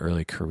 again,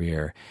 early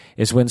career,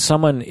 is when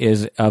someone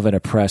is of an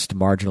oppressed,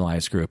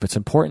 marginalized group, it's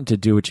important to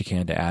do what you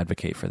can to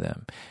advocate for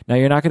them. Now,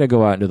 you're not going to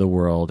go out into the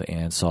world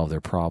and solve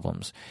their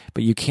problems,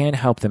 but you can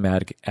help them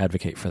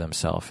advocate for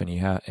themselves,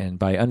 and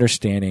by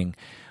understanding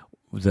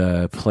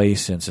the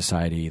place in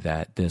society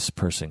that this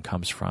person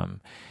comes from,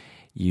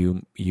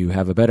 you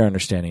have a better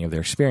understanding of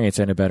their experience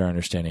and a better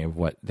understanding of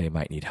what they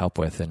might need help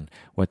with and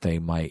what they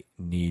might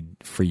need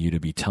for you to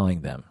be telling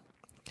them.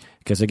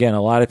 Because again,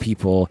 a lot of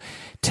people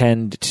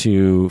tend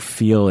to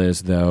feel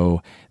as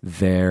though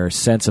their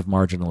sense of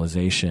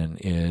marginalization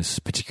is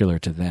particular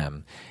to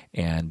them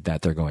and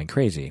that they're going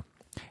crazy.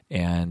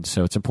 And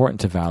so it's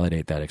important to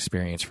validate that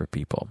experience for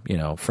people.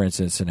 For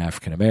instance, an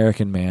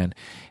African-American man,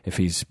 if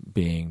he's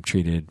being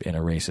treated in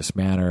a racist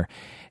manner,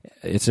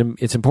 it's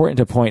important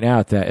to point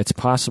out that it's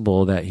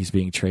possible that he's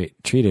being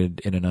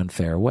treated in an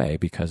unfair way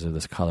because of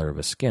the color of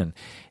his skin,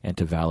 and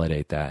to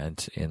validate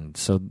that. And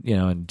so,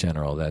 in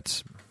general,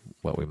 that's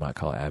what we might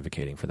call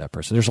advocating for that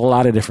person. There's a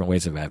lot of different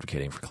ways of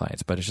advocating for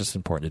clients, but it's just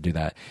important to do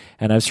that.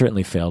 And I've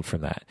certainly failed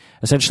from that.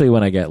 Essentially,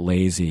 when I get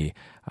lazy,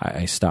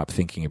 I stop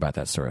thinking about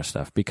that sort of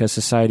stuff because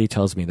society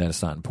tells me that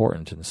it's not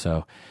important, and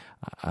so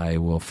I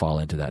will fall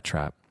into that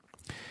trap.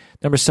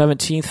 Number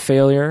 17th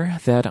failure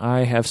that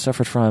I have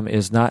suffered from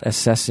is not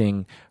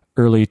assessing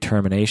early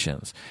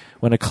terminations.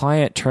 When a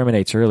client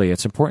terminates early,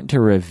 it's important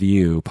to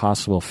review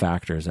possible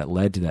factors that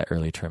led to that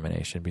early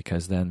termination,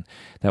 because then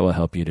that will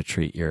help you to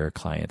treat your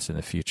clients in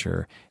the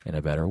future in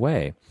a better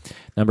way.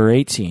 Number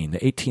 18, the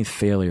 18th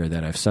failure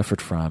that I've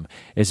suffered from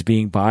is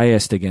being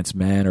biased against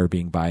men or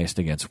being biased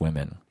against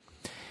women.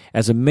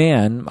 As a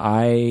man,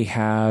 I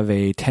have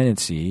a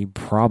tendency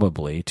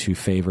probably to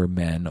favor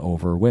men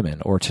over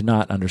women, or to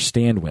not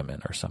understand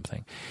women or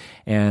something.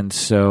 And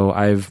so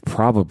I've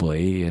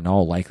probably, in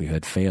all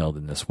likelihood, failed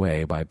in this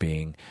way by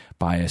being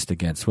biased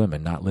against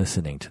women, not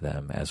listening to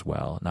them as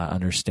well, not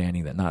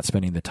understanding that, not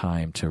spending the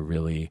time to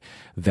really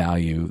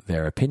value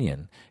their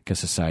opinion, because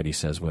society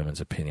says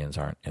women's opinions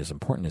aren't as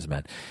important as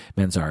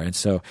men's are. And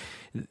so,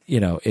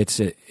 it's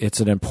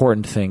an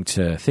important thing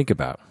to think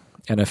about,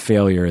 and a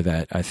failure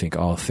that I think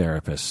all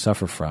therapists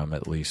suffer from,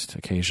 at least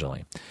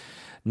occasionally.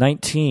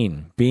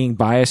 19, being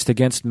biased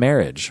against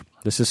marriage.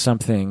 This is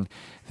something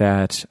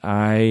that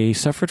I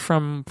suffered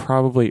from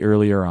probably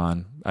earlier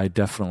on. I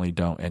definitely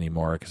don't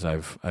anymore, because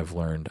I've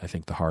learned, I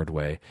think, the hard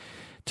way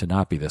to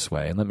not be this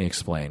way. And let me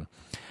explain.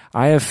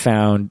 I have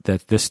found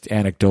that this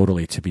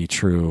anecdotally to be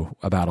true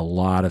about a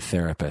lot of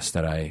therapists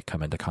that I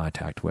come into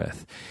contact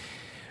with.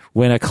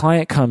 When a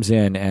client comes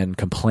in and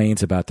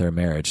complains about their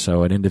marriage,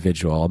 so an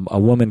individual, a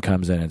woman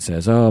comes in and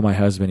says, "Oh, my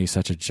husband, he's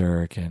such a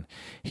jerk, and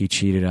he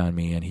cheated on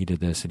me, and he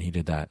did this, and he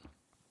did that."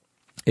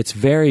 It's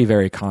very,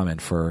 very common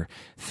for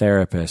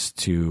therapists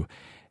to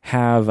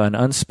have an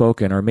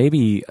unspoken, or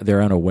maybe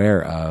they're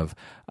unaware of,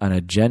 an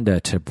agenda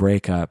to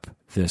break up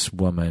this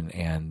woman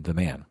and the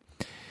man.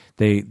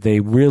 They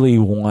really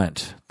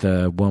want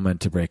the woman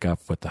to break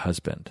up with the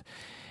husband.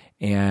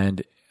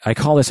 And I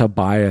call this a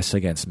bias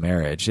against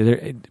marriage,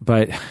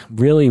 but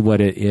really what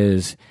it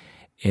is,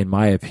 in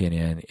my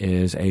opinion,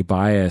 is a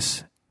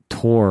bias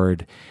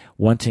toward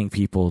wanting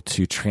people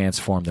to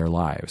transform their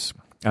lives.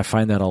 I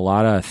find that a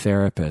lot of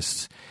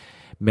therapists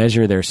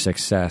measure their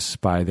success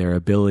by their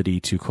ability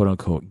to, quote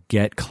unquote,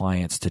 get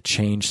clients to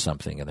change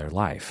something in their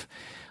life.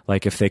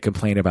 Like if they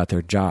complain about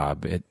their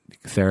job,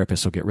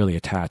 therapists will get really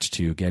attached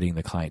to getting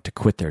the client to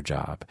quit their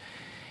job.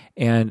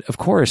 And of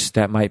course,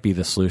 that might be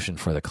the solution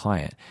for the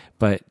client.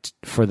 But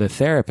for the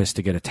therapist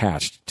to get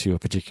attached to a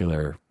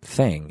particular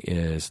thing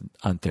is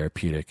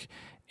untherapeutic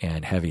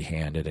and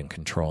heavy-handed and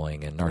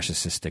controlling and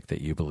narcissistic,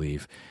 that you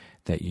believe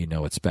that you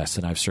know it's best.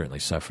 And I've certainly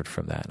suffered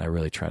from that, and I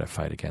really try to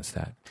fight against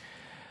that.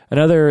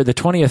 The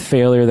 20th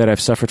failure that I've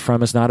suffered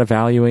from is not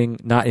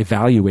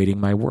evaluating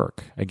my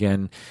work.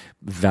 Again,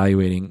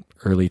 evaluating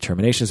early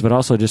terminations, but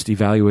also just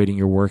evaluating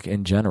your work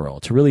in general,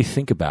 to really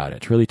think about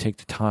it, to really take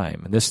the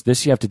time. And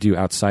this you have to do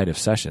outside of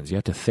sessions. You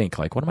have to think,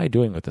 like, what am I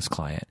doing with this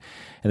client?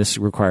 And this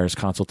requires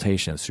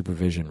consultation,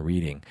 supervision,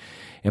 reading.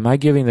 Am I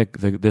giving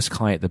this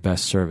client the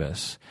best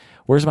service?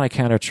 Where's my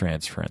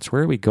countertransference?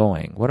 Where are we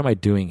going? What am I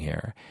doing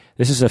here?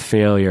 This is a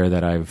failure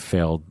that I've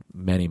failed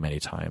many, many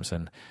times,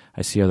 and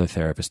I see other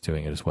therapists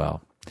doing it as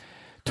well.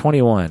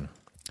 21,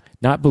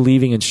 not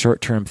believing in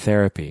short-term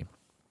therapy.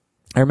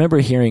 I remember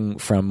hearing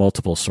from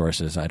multiple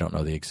sources, I don't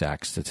know the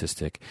exact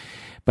statistic,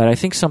 but I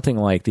think something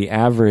like the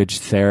average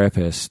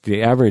therapist,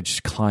 the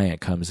average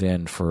client comes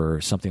in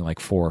for something like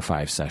 4 or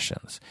 5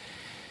 sessions.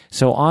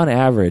 So on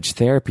average,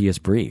 therapy is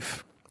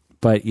brief.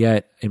 But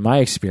yet, in my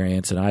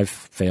experience, and I've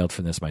failed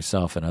from this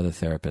myself and other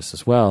therapists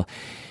as well,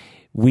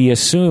 we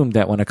assume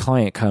that when a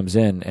client comes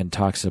in and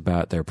talks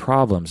about their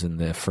problems in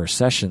the first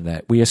session,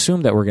 that we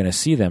assume that we're going to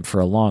see them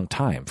for a long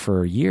time,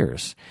 for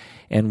years.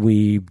 And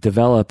we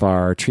develop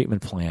our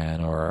treatment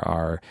plan or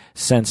our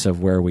sense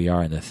of where we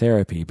are in the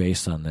therapy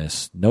based on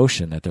this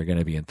notion that they're going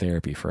to be in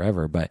therapy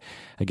forever. But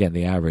again,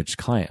 the average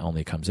client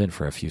only comes in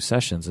for a few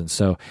sessions. And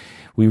so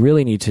we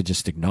really need to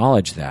just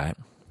acknowledge that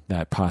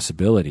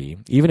possibility.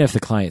 Even if the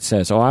client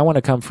says, "Oh, I want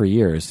to come for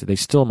years," they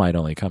still might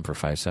only come for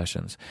 5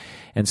 sessions.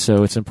 And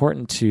so it's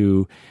important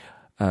to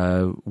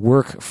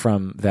work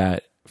from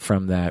that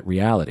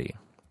reality.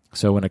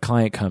 So when a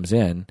client comes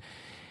in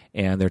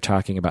and they're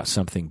talking about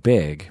something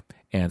big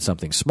and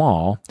something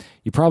small,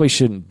 you probably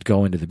shouldn't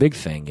go into the big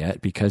thing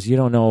yet, because you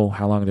don't know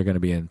how long they're going to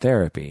be in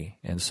therapy.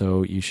 And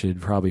so you should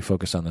probably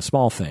focus on the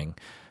small thing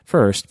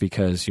first,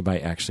 because you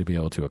might actually be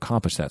able to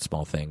accomplish that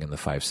small thing in the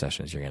 5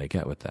 sessions you're going to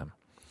get with them.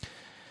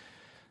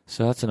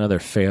 So that's another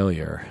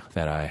failure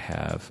that I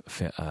have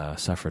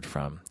suffered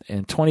from.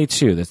 And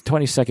 22, the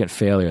 22nd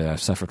failure that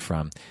I've suffered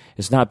from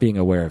is not being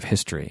aware of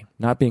history,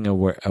 not being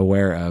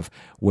aware of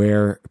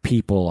where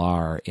people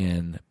are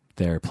in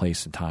their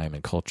place and time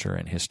and culture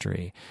and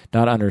history,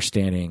 not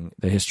understanding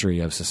the history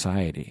of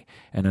society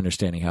and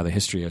understanding how the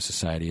history of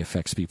society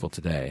affects people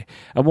today.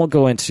 I won't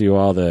go into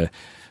all the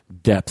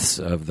depths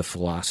of the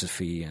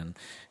philosophy and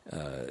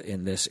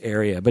in this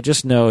area, but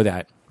just know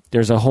that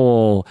there's a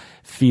whole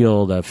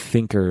field of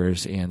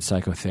thinkers in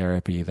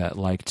psychotherapy that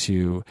like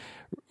to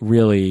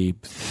really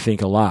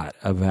think a lot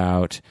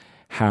about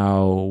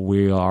how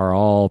we are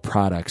all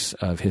products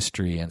of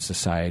history and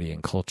society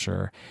and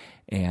culture.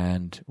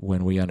 And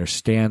when we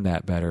understand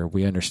that better,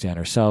 we understand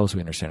ourselves,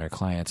 we understand our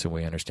clients, and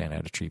we understand how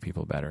to treat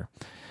people better.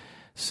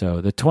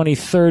 So the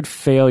 23rd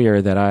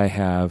failure that I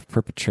have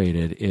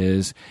perpetrated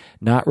is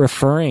not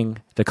referring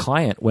the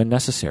client when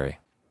necessary.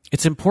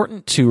 It's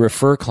important to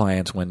refer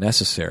clients when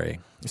necessary.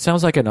 It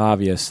sounds like an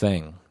obvious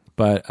thing,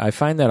 but I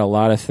find that a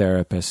lot of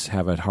therapists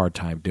have a hard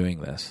time doing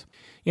this.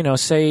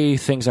 Say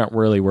things aren't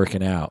really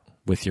working out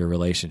with your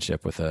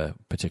relationship with a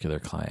particular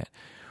client.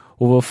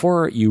 Well,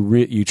 before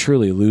you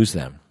truly lose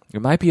them,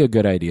 it might be a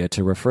good idea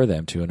to refer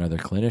them to another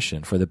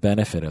clinician for the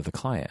benefit of the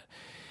client.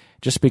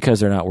 Just because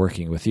they're not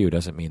working with you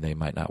doesn't mean they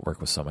might not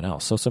work with someone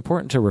else. So it's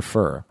important to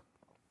refer.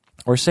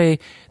 Or say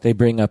they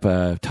bring up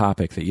a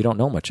topic that you don't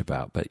know much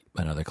about, but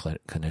another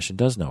clinician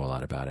does know a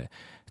lot about it.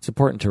 It's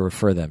important to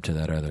refer them to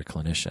that other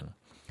clinician.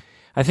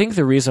 I think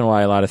the reason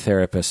why a lot of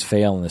therapists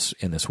fail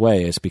in this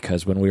way is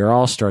because when we are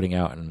all starting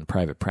out in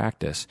private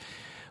practice,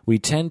 we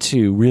tend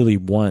to really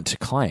want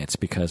clients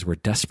because we're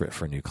desperate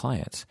for new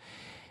clients.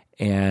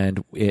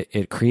 And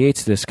it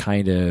creates this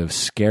kind of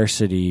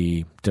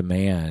scarcity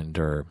demand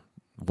or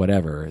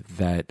whatever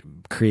that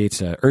creates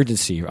an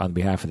urgency on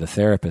behalf of the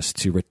therapist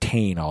to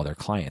retain all their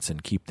clients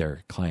and keep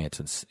their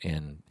clients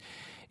in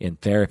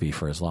therapy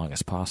for as long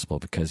as possible,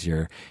 because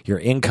your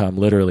income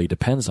literally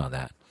depends on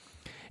that.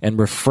 And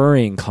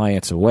referring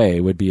clients away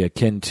would be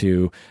akin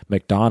to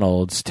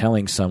McDonald's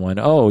telling someone,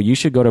 "Oh, you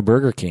should go to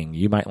Burger King.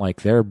 You might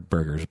like their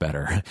burgers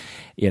better."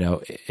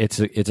 It's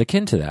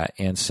akin to that.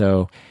 And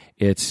so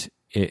there's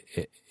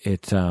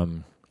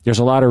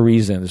a lot of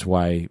reasons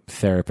why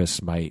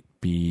therapists might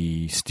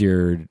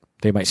steer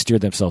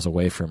themselves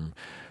away from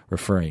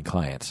referring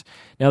clients.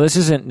 Now, this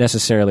isn't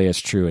necessarily as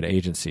true at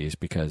agencies,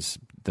 because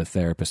the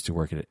therapists who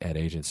work at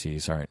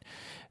agencies aren't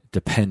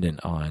dependent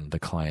on the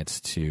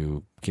clients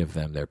to give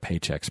them their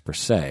paychecks per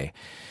se.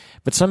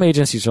 But some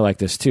agencies are like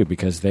this too,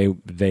 because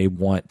they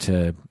want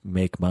to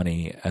make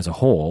money as a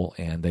whole,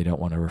 and they don't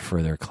want to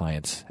refer their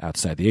clients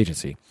outside the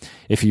agency.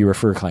 If you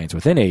refer clients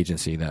within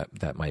agency,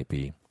 that might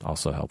be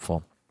also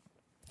helpful,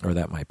 or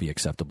that might be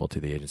acceptable to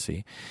the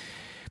agency.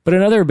 But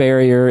another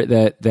barrier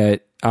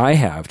that I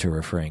have to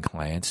referring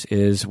clients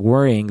is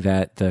worrying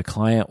that the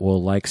client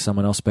will like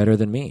someone else better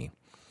than me.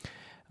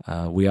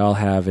 We all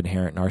have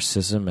inherent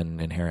narcissism and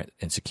inherent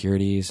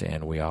insecurities,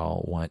 and we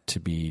all want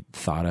to be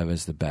thought of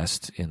as the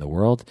best in the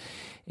world.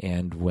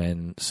 And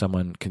when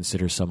someone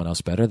considers someone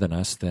else better than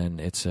us, then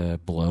it's a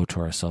blow to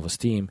our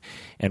self-esteem.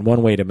 And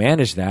one way to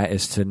manage that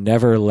is to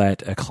never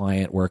let a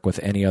client work with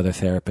any other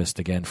therapist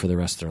again for the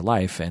rest of their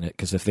life. And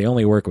because if they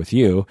only work with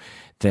you,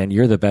 then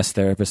you're the best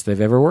therapist they've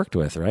ever worked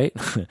with, right?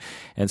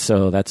 And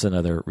so that's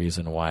another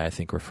reason why I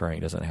think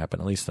referring doesn't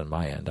happen, at least on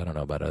my end. I don't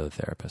know about other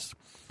therapists.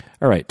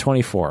 All right,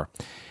 24.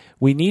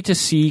 We need to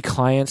see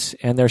clients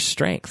and their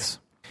strengths.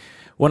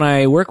 When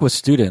I work with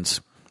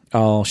students,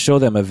 I'll show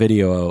them a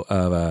video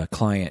of a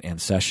client in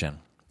session,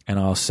 and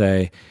I'll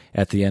say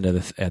at the end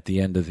of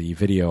the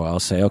video, I'll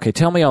say, "Okay,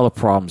 tell me all the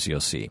problems you'll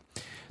see."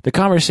 The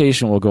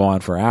conversation will go on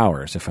for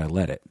hours if I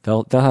let it.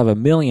 They'll have a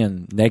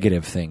million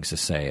negative things to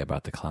say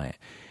about the client.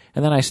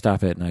 And then I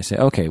stop it and I say,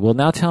 "Okay, well,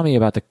 now tell me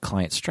about the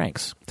client's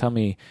strengths. Tell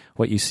me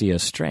what you see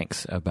as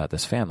strengths about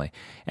this family."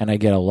 And I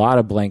get a lot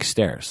of blank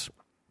stares.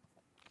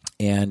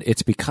 And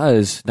it's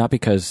not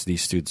because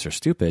these students are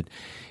stupid,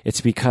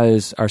 it's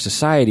because our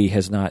society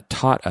has not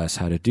taught us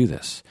how to do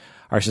this.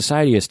 Our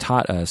society has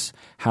taught us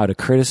how to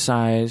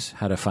criticize,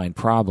 how to find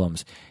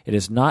problems. It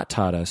has not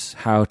taught us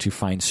how to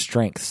find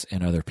strengths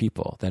in other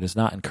people. That is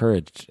not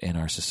encouraged in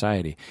our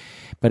society.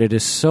 But it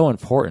is so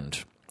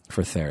important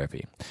for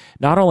therapy,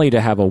 not only to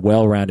have a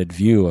well-rounded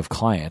view of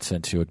clients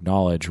and to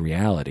acknowledge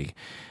reality,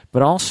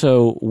 but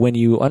also when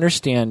you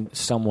understand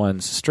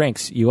someone's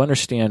strengths, you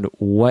understand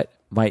what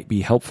might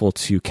be helpful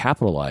to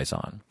capitalize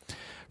on.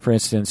 For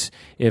instance,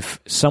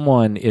 if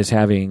someone is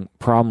having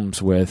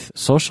problems with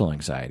social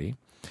anxiety,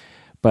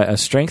 but a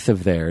strength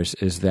of theirs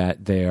is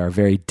that they are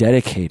very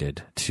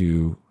dedicated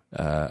to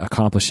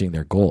accomplishing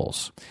their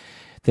goals,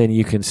 then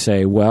you can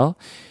say, "Well,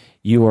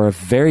 you are a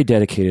very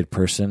dedicated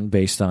person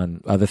based on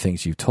other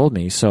things you've told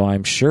me, so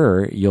I'm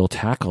sure you'll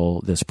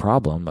tackle this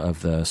problem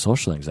of the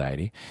social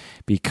anxiety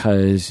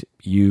because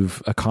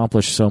you've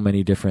accomplished so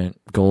many different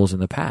goals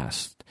in the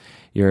past.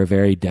 You're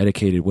very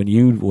dedicated. When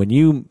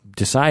you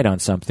decide on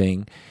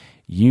something,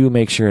 you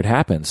make sure it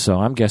happens. So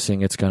I'm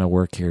guessing it's going to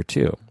work here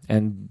too."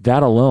 And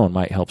that alone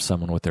might help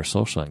someone with their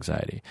social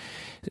anxiety.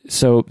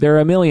 So there are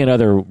a million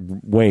other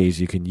ways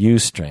you can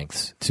use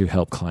strengths to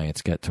help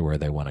clients get to where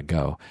they want to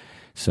go.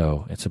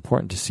 So it's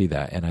important to see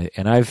that.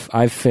 And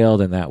I've failed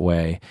in that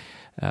way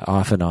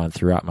off and on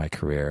throughout my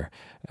career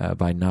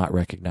by not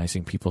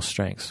recognizing people's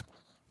strengths.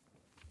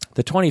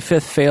 The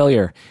 25th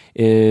failure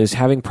is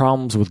having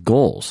problems with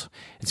goals.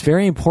 It's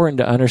very important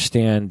to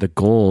understand the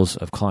goals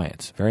of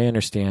clients. Very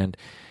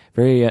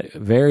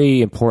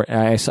important.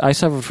 I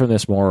suffered from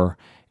this more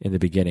in the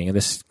beginning, and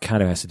this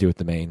kind of has to do with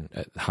the main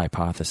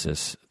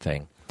hypothesis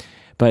thing.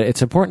 But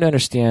it's important to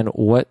understand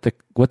what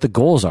the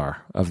goals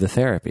are of the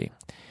therapy.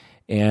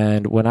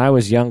 And when I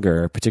was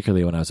younger,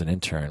 particularly when I was an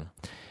intern,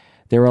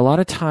 there were a lot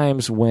of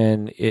times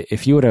when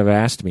if you would have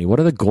asked me, "What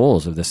are the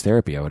goals of this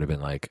therapy?" I would have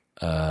been like,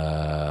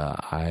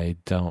 I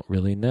don't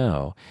really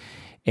know.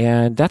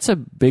 And that's a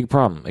big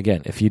problem.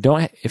 Again, if you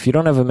don't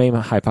have a main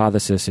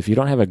hypothesis, if you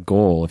don't have a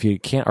goal, if you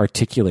can't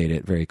articulate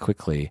it very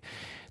quickly,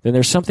 then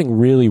there's something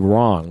really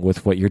wrong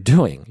with what you're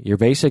doing. You're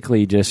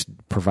basically just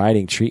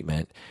providing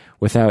treatment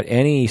without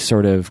any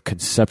sort of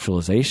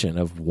conceptualization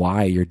of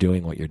why you're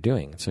doing what you're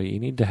doing. So you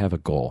need to have a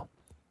goal.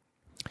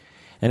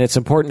 And it's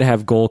important to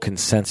have goal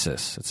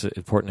consensus. It's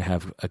important to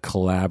have a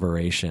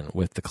collaboration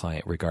with the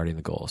client regarding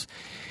the goals.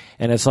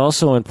 And it's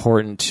also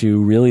important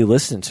to really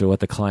listen to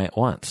what the client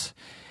wants.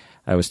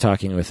 I was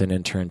talking with an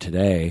intern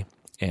today,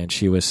 and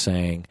she was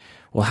saying,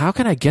 well, how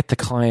can I get the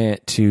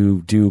client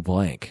to do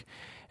blank?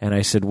 And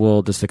I said,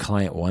 well, does the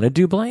client want to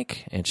do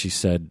blank? And she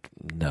said,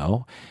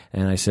 no.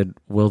 And I said,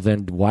 well,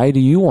 then why do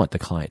you want the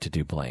client to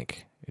do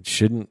blank? It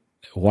shouldn't.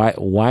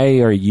 Why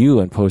are you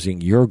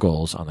imposing your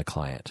goals on the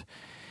client?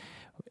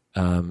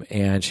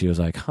 And she was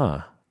like,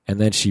 huh.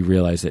 And then she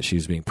realized that she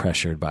was being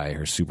pressured by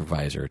her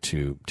supervisor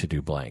to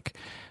do blank.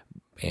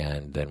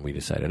 And then we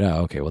decided,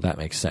 oh, okay, well, that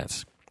makes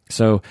sense.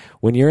 So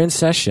when you're in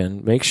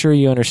session, make sure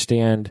you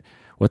understand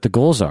what the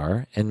goals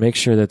are and make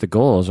sure that the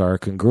goals are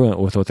congruent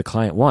with what the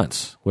client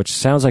wants, which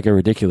sounds like a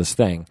ridiculous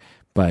thing,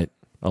 but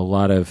a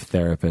lot of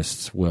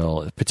therapists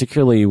will,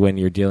 particularly when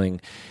you're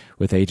dealing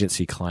with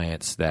agency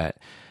clients that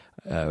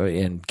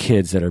and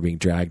kids that are being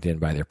dragged in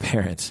by their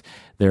parents,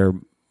 there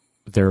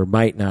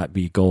might not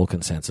be goal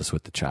consensus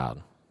with the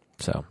child.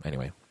 So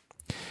anyway,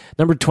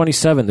 number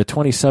 27, the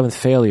 27th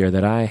failure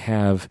that I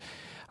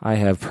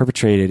have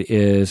perpetrated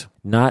is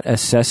not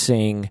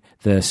assessing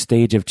the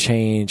stage of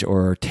change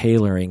or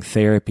tailoring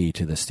therapy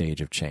to the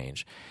stage of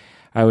change.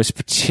 I was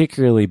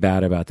particularly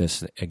bad about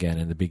this, again,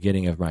 in the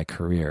beginning of my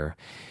career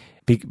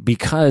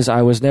because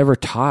I was never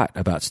taught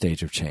about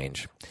stage of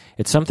change.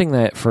 It's something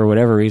that, for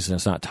whatever reason,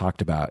 is not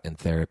talked about in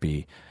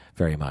therapy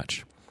very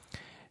much.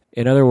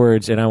 In other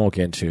words, and I won't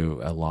get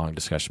into a long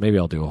discussion, maybe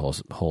I'll do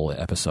a whole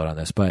episode on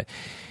this, but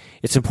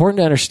it's important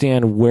to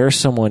understand where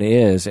someone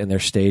is in their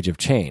stage of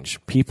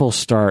change. People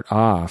start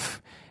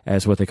off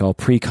as what they call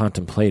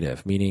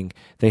pre-contemplative, meaning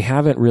they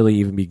haven't really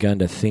even begun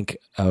to think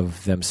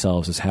of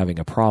themselves as having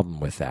a problem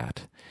with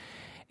that.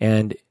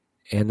 And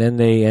then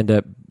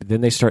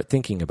they start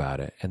thinking about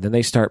it, and then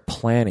they start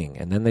planning,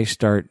 and then they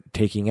start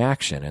taking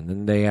action, and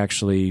then they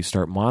actually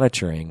start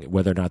monitoring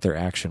whether or not their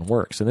action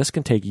works. And this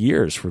can take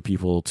years for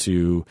people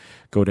to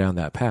go down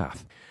that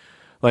path.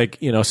 Like,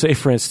 say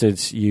for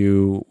instance,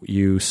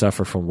 you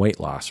suffer from weight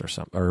loss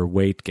or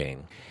weight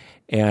gain,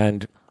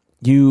 and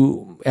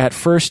at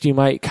first you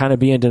might kind of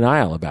be in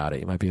denial about it.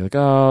 You might be like,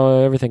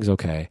 oh, everything's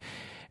okay.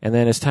 And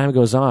then as time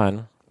goes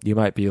on, you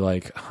might be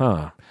like,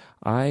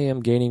 I am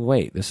gaining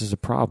weight. This is a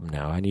problem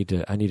now. I need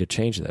to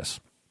change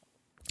this.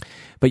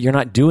 But you're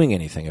not doing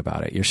anything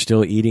about it. You're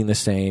still eating the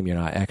same. You're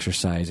not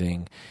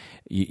exercising.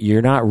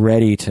 You're not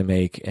ready to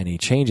make any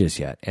changes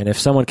yet. And if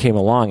someone came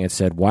along and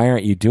said, why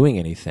aren't you doing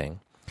anything?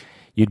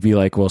 You'd be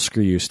like, well,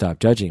 screw you, stop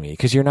judging me,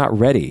 because you're not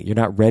ready. You're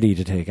not ready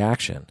to take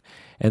action.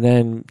 And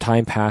then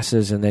time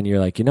passes, and then you're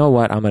like, you know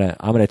what? I'm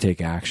gonna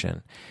take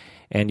action.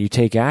 And you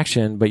take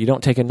action, but you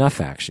don't take enough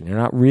action. You're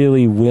not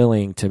really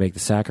willing to make the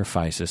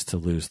sacrifices to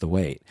lose the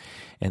weight.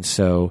 And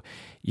so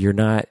you're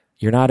not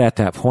at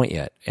that point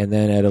yet. And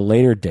then at a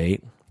later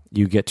date,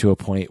 you get to a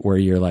point where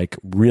you're like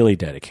really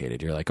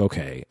dedicated. You're like,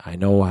 okay, I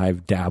know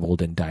I've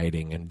dabbled in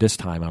dieting, and this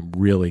time I'm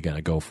really going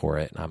to go for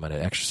it. And I'm going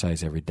to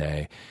exercise every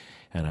day,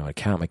 and I'm going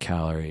to count my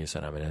calories,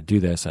 and I'm going to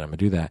do this, and I'm going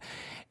to do that.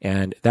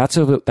 And that's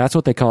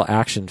what they call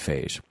action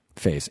phase.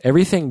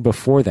 Everything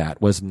before that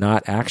was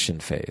not action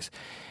phase.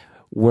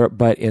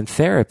 But in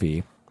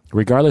therapy,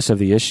 regardless of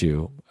the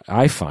issue,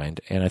 I find,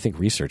 and I think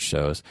research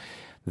shows,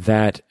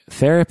 that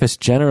therapists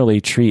generally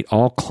treat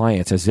all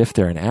clients as if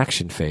they're in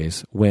action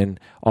phase when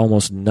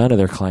almost none of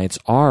their clients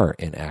are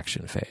in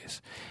action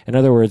phase. In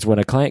other words, when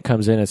a client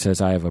comes in and says,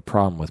 I have a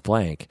problem with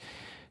blank,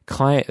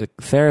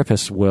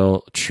 therapists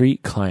will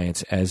treat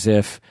clients as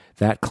if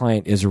that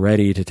client is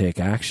ready to take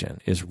action,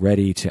 is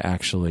ready to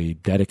actually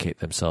dedicate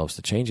themselves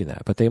to changing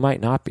that, but they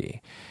might not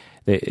be.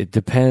 It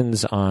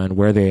depends on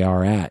where they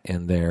are at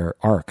in their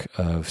arc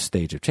of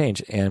stage of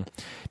change. And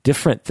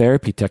different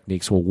therapy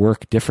techniques will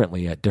work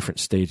differently at different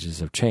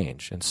stages of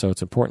change. And so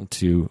it's important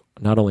to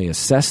not only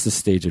assess the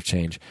stage of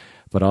change,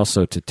 but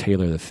also to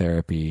tailor the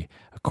therapy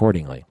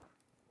accordingly.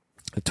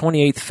 The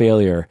 28th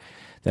failure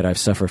that I've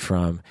suffered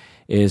from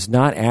is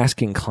not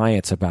asking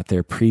clients about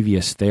their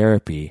previous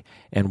therapy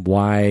and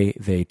why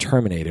they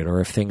terminated or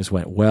if things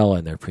went well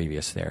in their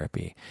previous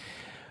therapy.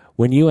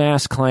 When you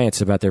ask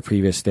clients about their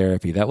previous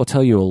therapy, that will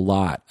tell you a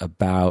lot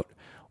about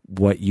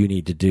what you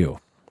need to do,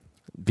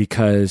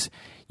 because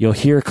you'll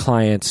hear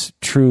clients'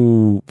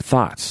 true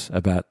thoughts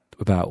about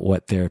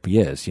what therapy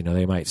is.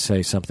 They might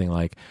say something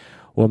like,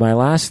 well, my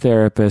last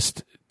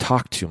therapist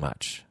talked too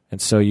much.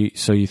 And so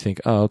you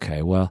think, oh,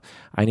 okay, well,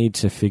 I need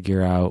to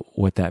figure out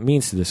what that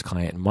means to this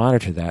client and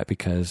monitor that,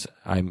 because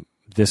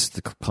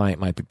the client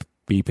might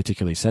be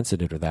particularly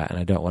sensitive to that, and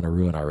I don't want to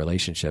ruin our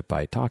relationship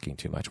by talking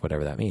too much,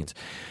 whatever that means.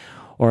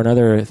 Or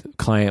another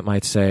client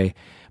might say,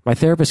 my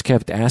therapist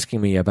kept asking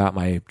me about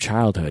my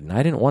childhood, and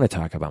I didn't want to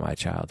talk about my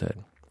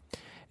childhood.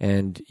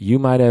 And you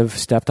might have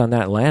stepped on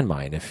that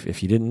landmine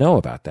if you didn't know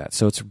about that.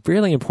 So it's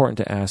really important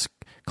to ask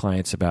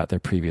clients about their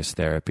previous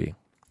therapy.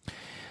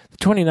 The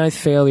 29th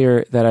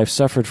failure that I've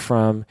suffered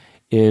from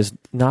is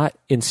not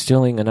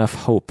instilling enough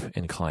hope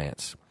in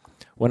clients.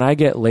 When I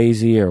get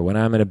lazy or when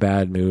I'm in a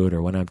bad mood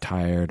or when I'm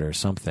tired or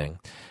something,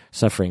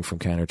 suffering from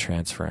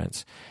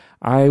countertransference,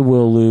 I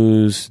will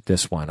lose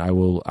this one. I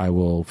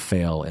will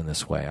fail in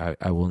this way.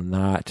 I will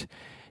not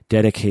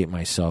dedicate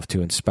myself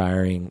to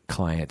inspiring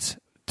clients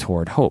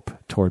toward hope,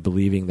 toward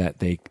believing that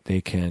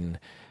they can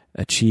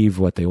achieve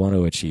what they want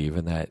to achieve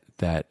and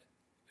that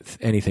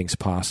anything's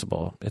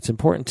possible. It's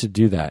important to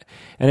do that.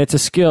 And it's a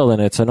skill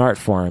and it's an art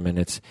form and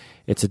it's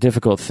a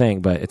difficult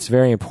thing, but it's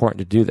very important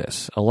to do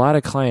this. A lot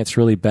of clients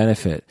really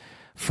benefit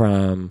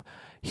from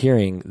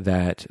hearing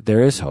that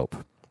there is hope.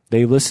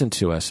 They listen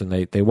to us and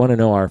they want to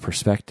know our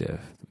perspective.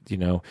 You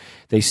know,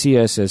 they see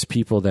us as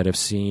people that have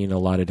seen a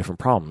lot of different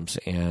problems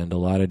and a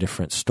lot of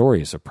different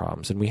stories of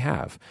problems, and we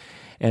have.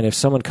 And if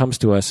someone comes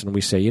to us and we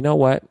say, you know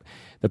what,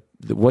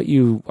 what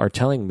you are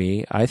telling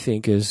me, I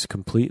think is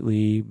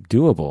completely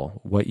doable.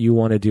 What you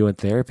want to do in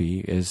therapy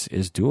is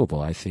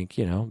doable. I think,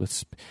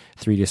 it's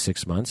 3 to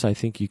 6 months. I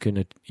think you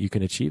can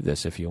achieve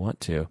this if you want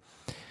to.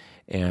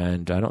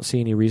 And I don't see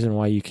any reason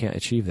why you can't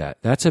achieve that.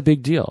 That's a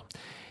big deal.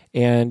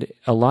 And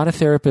a lot of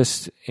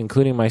therapists,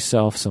 including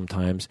myself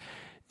sometimes,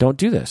 don't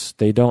do this.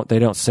 They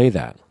don't say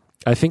that.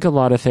 I think a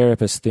lot of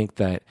therapists think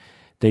that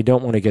they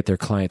don't want to get their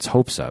clients'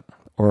 hopes up,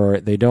 or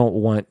they don't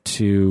want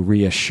to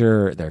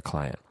reassure their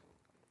client.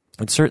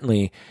 And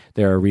certainly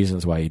there are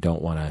reasons why you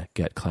don't want to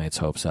get clients'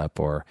 hopes up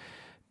or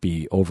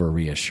be over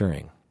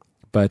reassuring.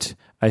 But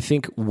I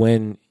think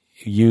when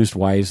used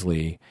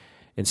wisely,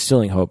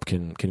 instilling hope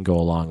can go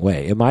a long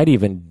way. It might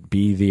even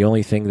be the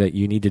only thing that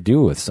you need to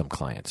do with some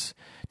clients.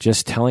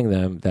 Just telling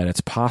them that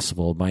it's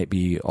possible might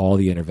be all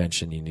the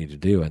intervention you need to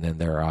do, and then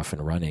they're off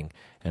and running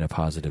in a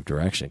positive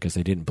direction because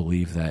they didn't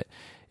believe that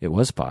it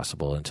was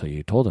possible until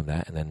you told them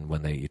that. And then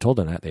when you told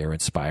them that, they were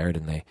inspired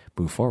and they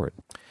move forward.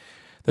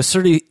 The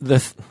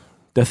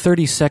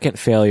 32nd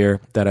failure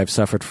that I've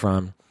suffered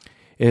from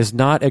is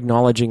not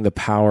acknowledging the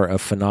power of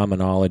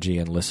phenomenology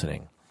and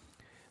listening.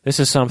 This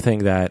is something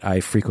that I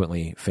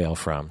frequently fail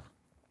from,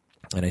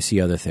 and I see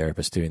other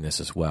therapists doing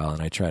this as well,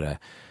 and I try to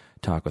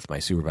talk with my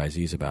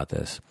supervisees about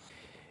this.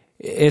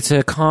 It's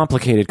a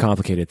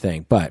complicated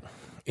thing, but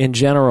in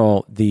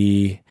general,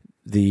 the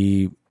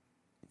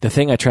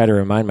thing I try to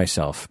remind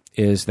myself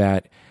is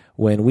that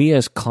when we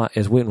as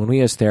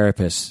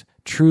therapists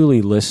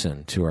truly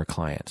listen to our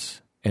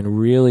clients and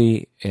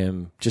really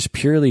am just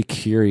purely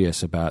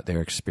curious about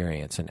their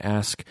experience and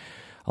ask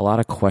a lot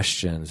of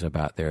questions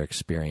about their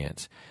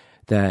experience,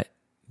 that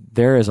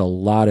there is a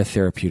lot of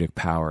therapeutic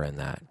power in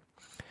that.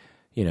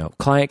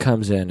 Client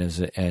comes in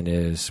and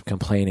is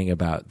complaining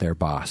about their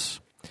boss.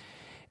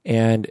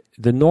 And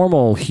the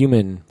normal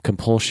human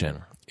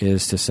compulsion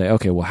is to say,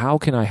 okay, well, how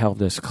can I help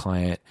this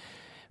client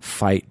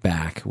fight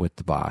back with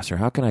the boss? Or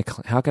how can I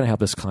help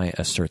this client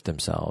assert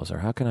themselves? Or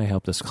how can I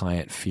help this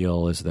client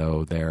feel as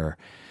though they're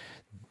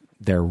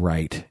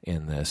right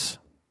in this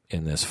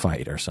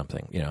fight or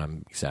something?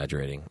 I'm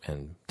exaggerating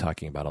and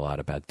talking about a lot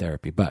of bad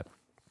therapy, but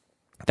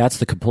that's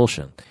the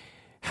compulsion.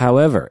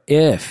 However,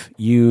 if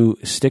you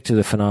stick to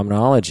the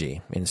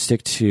phenomenology and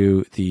stick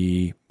to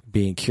the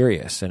being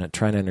curious and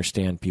trying to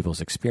understand people's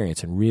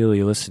experience and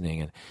really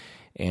listening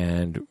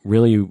and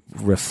really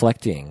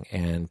reflecting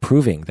and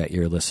proving that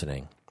you're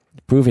listening,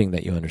 proving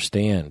that you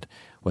understand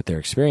what their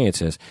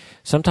experience is,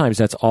 sometimes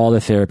that's all the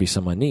therapy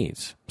someone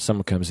needs.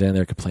 Someone comes in,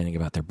 they're complaining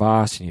about their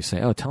boss, and you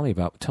say, oh, tell me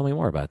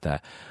more about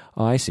that.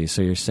 Oh, I see.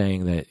 So you're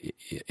saying that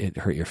it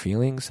hurt your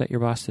feelings that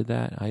your boss did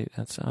that?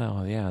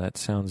 That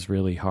sounds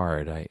really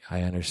hard.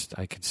 I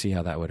understand. I could see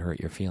how that would hurt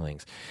your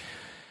feelings.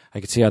 I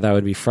could see how that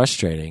would be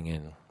frustrating.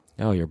 And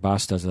your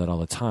boss does that all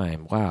the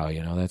time. Wow,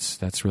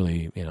 that's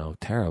really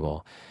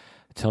terrible.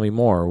 Tell me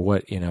more.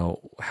 What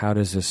how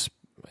does this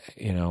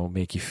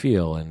make you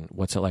feel, and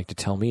what's it like to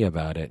tell me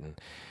about it,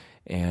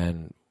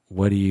 and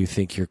what do you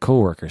think your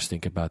coworkers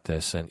think about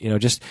this? And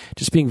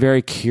just being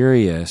very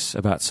curious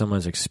about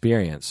someone's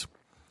experience.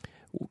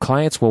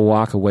 Clients will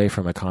walk away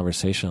from a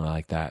conversation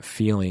like that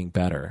feeling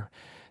better.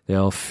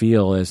 They'll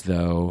feel as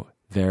though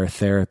their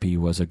therapy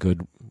was a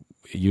good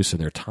use of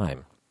their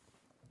time.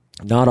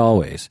 Not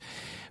always.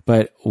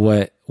 But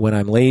when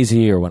I'm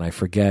lazy or when I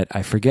forget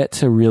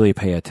to really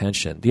pay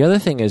attention. The other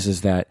thing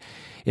is that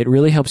it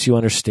really helps you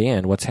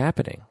understand what's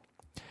happening.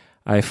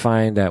 I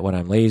find that when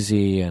I'm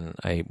lazy and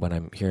when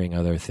I'm hearing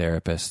other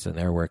therapists and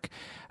their work,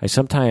 I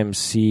sometimes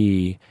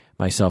see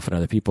myself and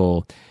other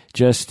people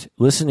just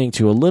listening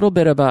to a little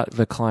bit about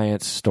the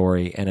client's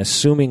story and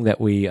assuming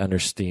that we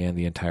understand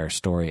the entire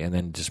story and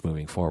then just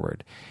moving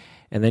forward.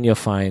 And then you'll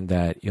find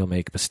that you'll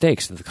make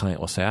mistakes that the client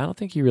will say, I don't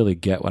think you really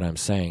get what I'm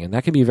saying. And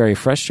that can be very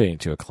frustrating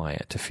to a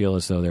client to feel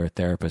as though their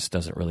therapist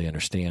doesn't really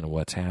understand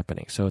what's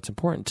happening. So it's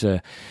important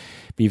to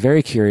be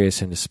very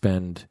curious and to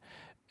spend,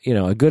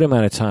 a good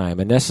amount of time,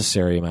 a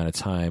necessary amount of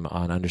time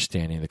on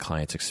understanding the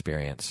client's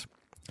experience.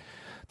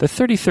 The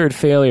 33rd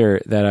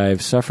failure that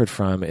I've suffered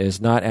from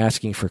is not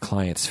asking for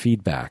clients'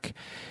 feedback.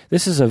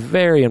 This is a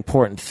very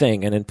important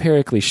thing and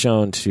empirically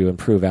shown to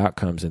improve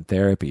outcomes in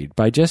therapy.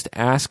 By just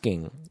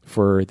asking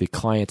for the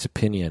client's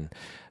opinion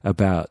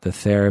about the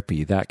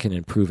therapy, that can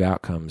improve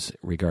outcomes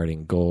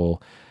regarding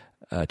goal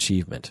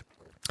achievement.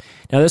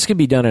 Now, this can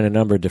be done in a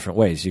number of different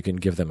ways. You can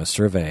give them a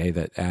survey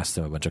that asks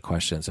them a bunch of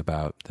questions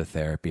about the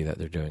therapy that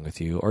they're doing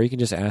with you, or you can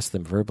just ask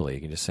them verbally.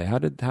 You can just say,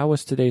 how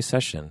was today's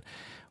session?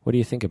 What do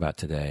you think about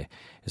today?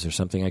 Is there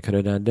something I could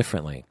have done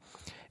differently?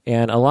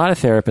 And a lot of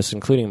therapists,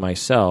 including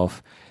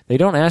myself, they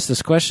don't ask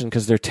this question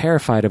because they're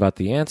terrified about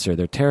the answer.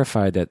 They're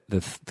terrified that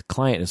the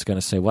client is going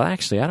to say, well,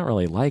 actually, I don't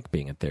really like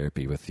being in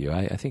therapy with you.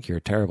 I think you're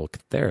a terrible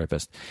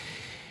therapist.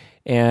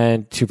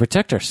 And to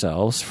protect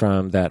ourselves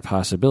from that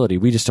possibility,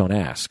 we just don't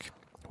ask.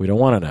 We don't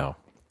want to know.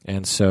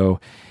 And so,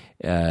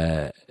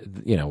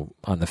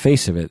 on the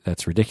face of it,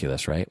 that's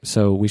ridiculous, right?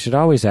 So we should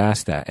always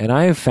ask that. And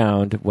I have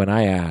found when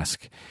I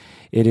ask,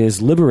 it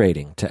is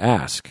liberating to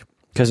ask.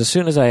 Because as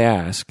soon as I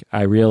ask,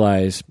 I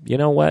realize, you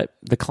know what?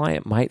 The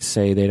client might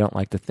say they don't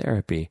like the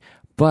therapy,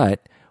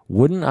 but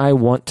wouldn't I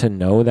want to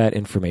know that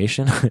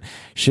information?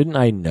 Shouldn't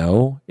I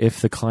know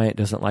if the client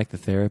doesn't like the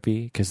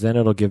therapy? Because then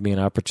it'll give me an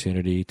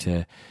opportunity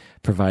to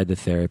provide the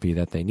therapy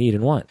that they need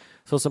and want.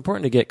 So it's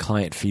important to get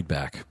client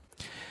feedback.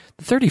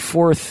 The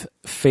 34th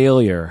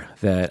failure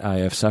that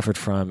I have suffered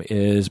from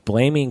is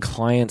blaming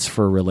clients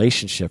for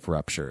relationship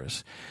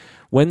ruptures.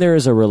 When there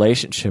is a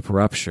relationship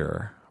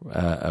rupture,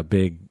 a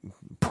big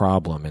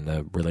problem in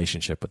the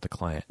relationship with the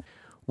client,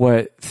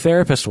 what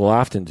therapists will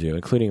often do,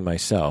 including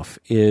myself,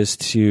 is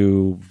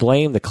to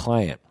blame the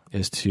client,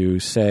 is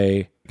to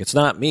say, it's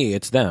not me,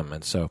 it's them.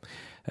 And so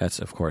that's,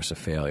 of course, a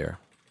failure.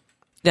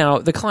 Now,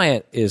 the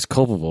client is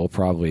culpable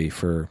probably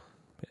for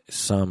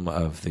some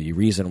of the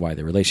reason why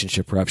the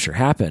relationship rupture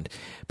happened,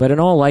 but in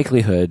all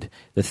likelihood,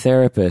 the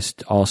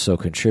therapist also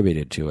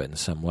contributed to it in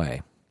some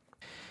way.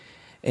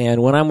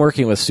 And when I'm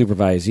working with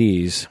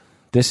supervisees,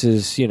 this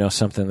is,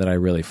 something that I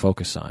really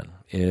focus on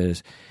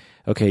is,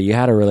 okay, you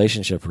had a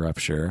relationship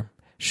rupture.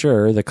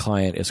 Sure, the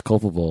client is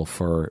culpable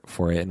for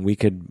it, and we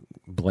could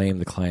blame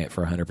the client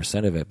for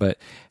 100% of it, but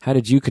how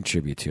did you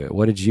contribute to it?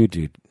 What did you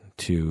do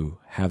to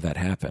have that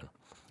happen?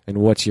 And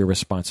what's your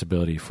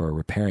responsibility for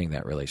repairing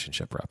that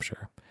relationship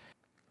rupture?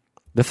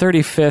 The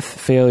 35th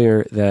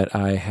failure that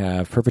I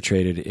have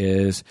perpetrated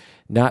is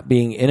not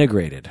being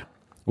integrated.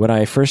 When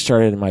I first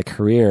started in my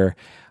career,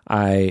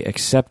 I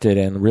accepted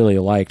and really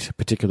liked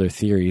particular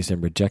theories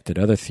and rejected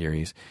other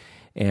theories.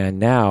 And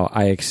now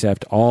I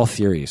accept all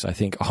theories. I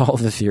think all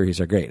the theories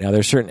are great. Now,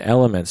 there's certain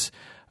elements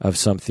of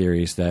some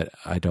theories that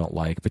I don't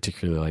like,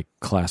 particularly like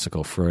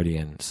classical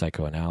Freudian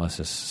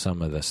psychoanalysis.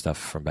 Some of the stuff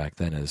from back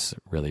then is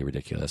really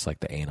ridiculous, like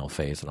the anal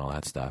phase and all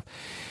that stuff.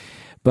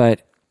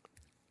 But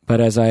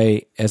as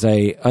I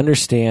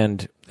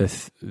understand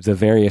the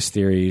various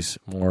theories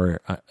more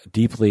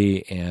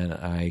deeply and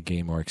I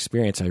gain more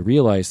experience, I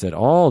realize that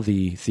all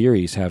the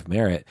theories have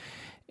merit.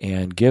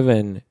 And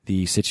given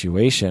the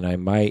situation, I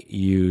might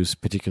use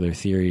particular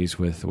theories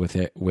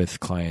with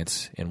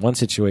clients in one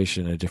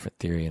situation, a different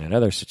theory in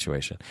another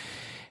situation.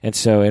 And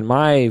so in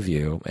my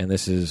view, and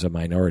this is a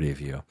minority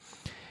view,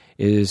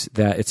 is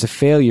that it's a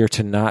failure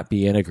to not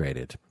be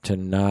integrated, to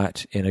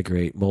not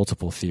integrate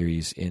multiple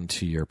theories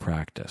into your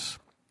practice.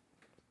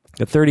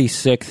 The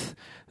 36th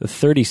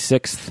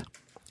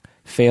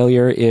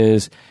failure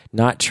is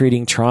not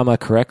treating trauma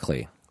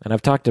correctly. And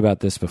I've talked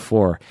about this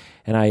before,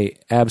 and I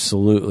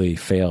absolutely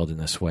failed in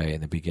this way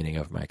in the beginning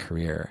of my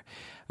career.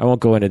 I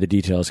won't go into the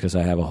details because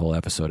I have a whole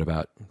episode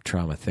about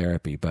trauma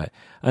therapy, but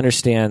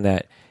understand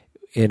that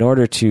in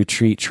order to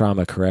treat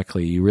trauma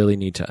correctly, you really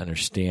need to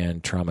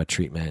understand trauma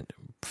treatment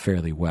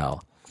fairly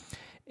well.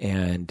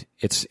 And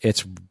it's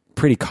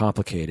pretty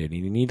complicated,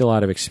 and you need a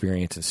lot of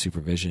experience and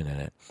supervision in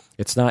it.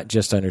 It's not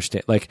just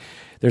understand, like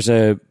there's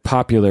a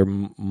popular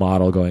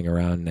model going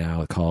around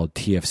now called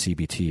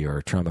TFCBT,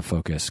 or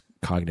trauma-focused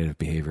cognitive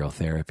behavioral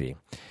therapy.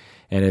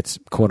 And it's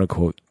quote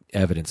unquote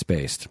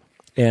evidence-based.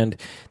 And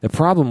the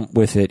problem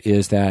with it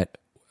is that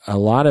a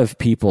lot of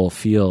people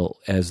feel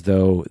as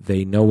though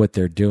they know what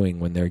they're doing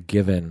when they're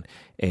given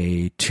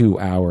a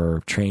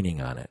 2-hour training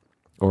on it,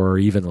 or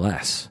even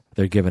less.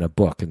 They're given a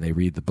book and they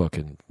read the book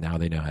and now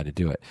they know how to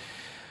do it.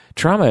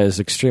 Trauma is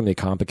extremely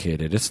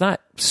complicated. It's not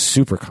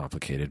super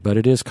complicated, but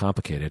it is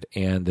complicated.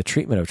 And the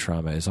treatment of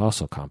trauma is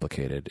also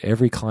complicated.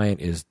 Every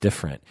client is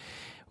different.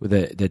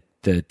 The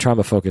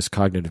trauma-focused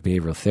cognitive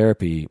behavioral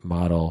therapy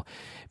model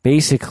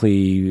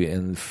basically,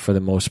 and for the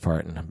most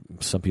part, and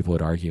some people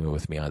would argue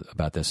with me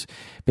about this,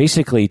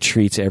 basically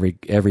treats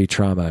every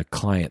trauma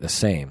client the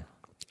same.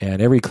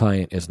 And every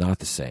client is not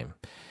the same.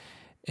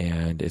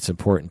 And it's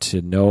important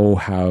to know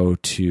how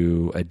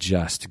to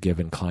adjust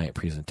given client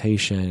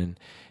presentation,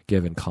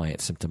 given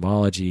client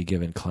symptomology,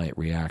 given client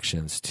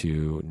reactions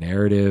to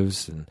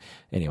narratives. And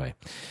anyway,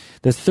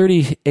 the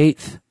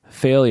 38th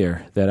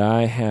failure that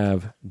I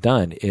have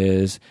done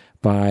is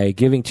by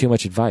giving too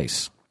much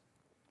advice.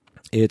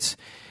 It's,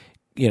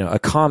 a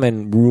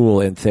common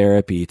rule in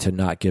therapy to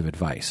not give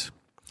advice.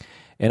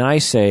 And I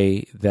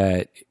say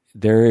that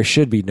there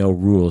should be no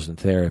rules in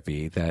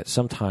therapy, that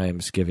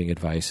sometimes giving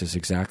advice is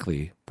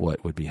exactly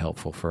what would be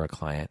helpful for a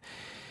client.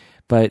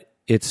 But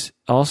it's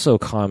also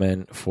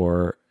common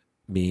for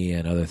me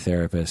and other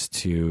therapists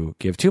to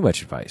give too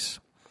much advice.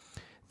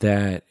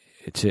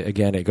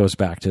 Again, it goes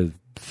back to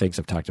things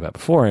I've talked about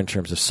before in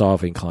terms of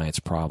solving clients'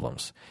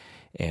 problems.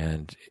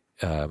 And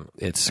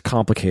it's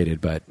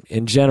complicated, but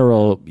in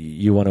general,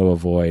 you want to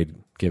avoid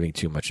giving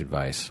too much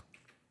advice.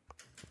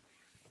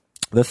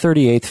 The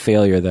 38th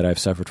failure that I've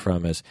suffered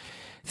from is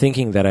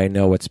thinking that I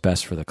know what's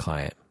best for the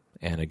client.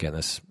 And again,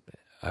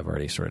 I've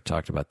already sort of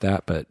talked about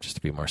that, but just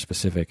to be more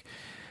specific,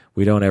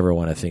 we don't ever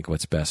want to think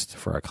what's best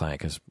for our client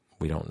because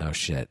we don't know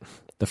shit.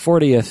 The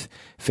 40th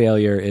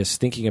failure is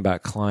thinking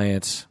about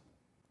clients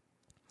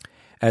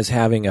as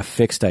having a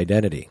fixed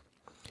identity.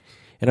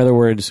 In other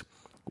words,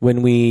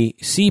 when we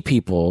see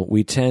people,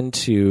 we tend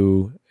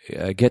to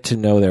get to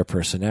know their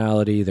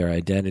personality, their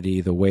identity,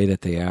 the way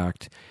that they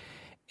act.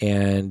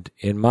 And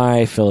in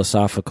my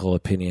philosophical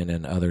opinion,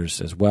 and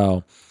others as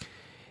well,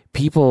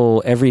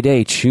 people every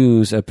day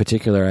choose a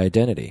particular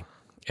identity.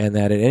 And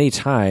that at any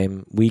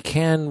time, we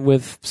can,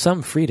 with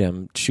some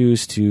freedom,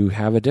 choose to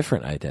have a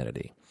different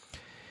identity.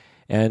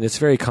 And it's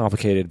very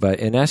complicated, but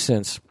in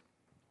essence,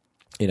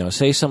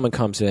 say someone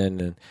comes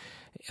in and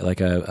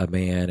like a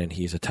man and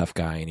he's a tough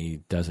guy and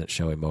he doesn't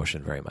show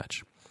emotion very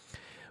much.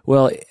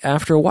 Well,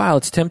 after a while,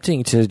 it's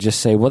tempting to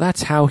just say, well,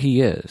 that's how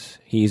he is.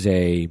 He's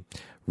a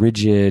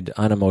rigid,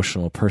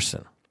 unemotional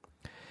person.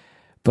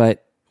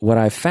 But what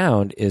I've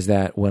found is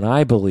that when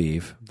I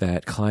believe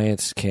that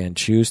clients can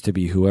choose to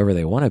be whoever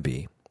they want to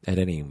be at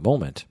any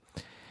moment,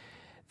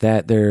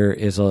 that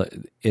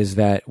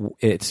that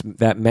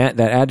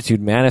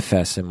attitude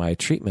manifests in my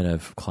treatment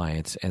of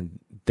clients, and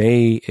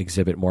they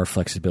exhibit more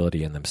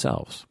flexibility in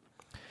themselves.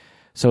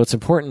 So it's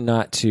important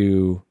not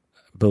to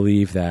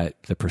believe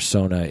that the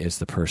persona is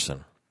the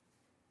person.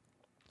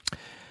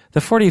 The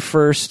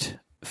 41st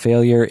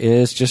failure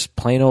is just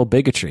plain old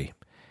bigotry.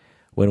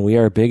 When we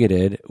are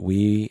bigoted,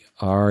 we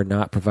are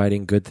not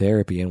providing good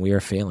therapy and we are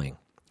failing.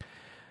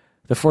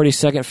 The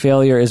 42nd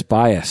failure is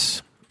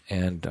bias.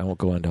 And I won't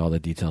go into all the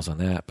details on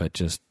that, but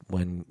just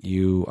when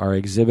you are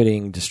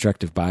exhibiting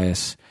destructive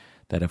bias,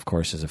 that of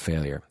course is a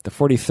failure. The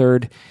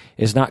 43rd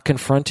is not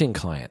confronting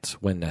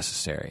clients when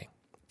necessary.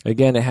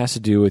 Again, it has to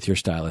do with your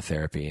style of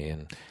therapy,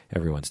 and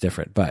everyone's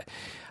different. But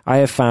I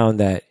have found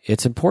that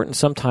it's important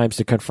sometimes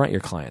to confront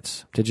your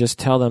clients, to just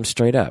tell them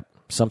straight up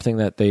something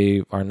that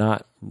they are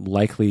not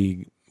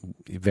likely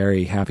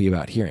very happy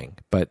about hearing,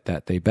 but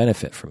that they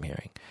benefit from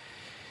hearing.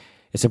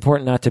 It's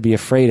important not to be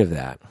afraid of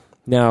that.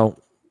 Now,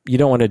 you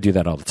don't want to do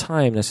that all the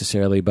time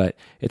necessarily, but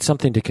it's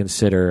something to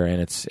consider,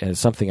 and it's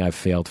something I've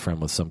failed from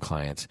with some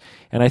clients.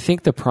 And I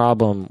think the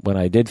problem when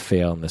I did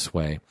fail in this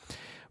way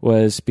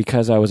was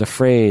because I was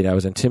afraid, I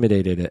was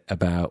intimidated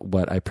about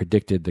what I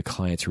predicted the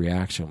client's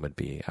reaction would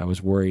be. I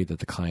was worried that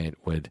the client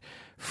would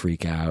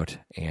freak out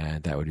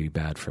and that would be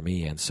bad for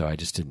me, and so I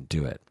just didn't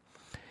do it.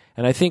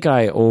 And I think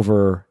I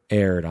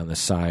over-erred on the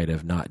side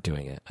of not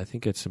doing it. I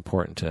think it's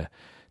important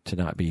to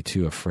not be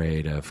too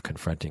afraid of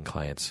confronting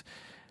clients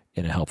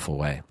in a helpful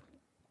way.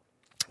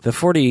 The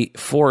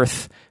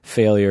 44th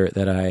failure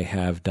that I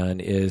have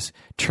done is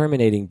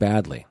terminating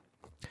badly.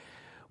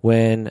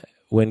 When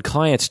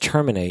clients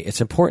terminate, it's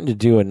important to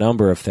do a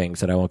number of things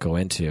that I won't go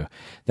into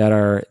that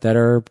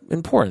are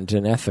important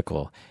and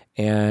ethical.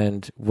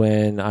 And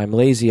when I'm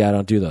lazy, I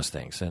don't do those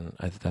things, and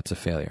that's a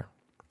failure.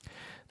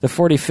 The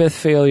 45th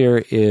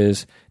failure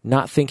is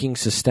not thinking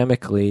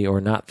systemically or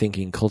not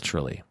thinking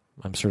culturally.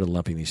 I'm sort of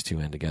lumping these two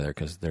in together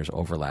because there's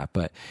overlap.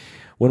 But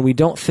when we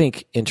don't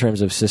think in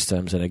terms of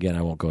systems, and again,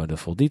 I won't go into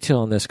full detail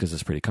on this because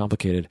it's pretty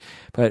complicated,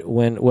 but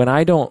when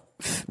I don't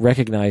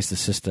recognize the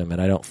system and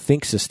I don't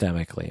think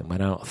systemically and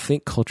when I don't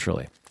think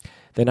culturally,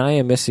 then I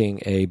am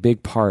missing a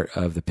big part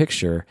of the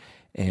picture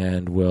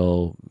and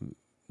will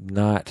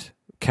not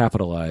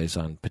capitalize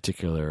on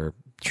particular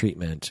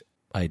treatment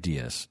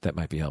ideas that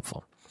might be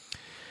helpful.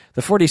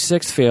 The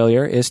 46th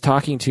failure is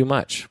talking too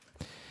much.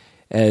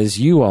 As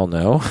you all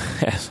know,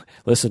 as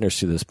listeners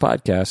to this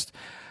podcast,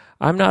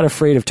 I'm not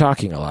afraid of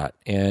talking a lot,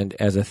 and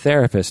as a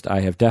therapist, I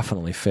have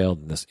definitely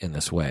failed in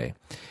this way.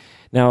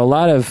 Now, a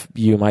lot of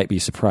you might be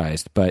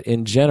surprised, but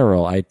in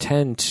general, I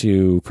tend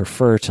to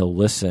prefer to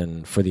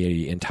listen for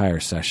the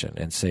entire session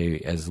and say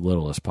as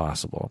little as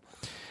possible.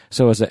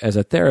 So, as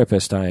a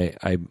therapist,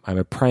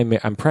 I'm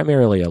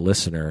primarily a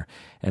listener,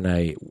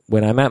 and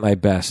when I'm at my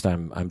best,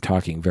 I'm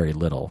talking very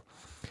little.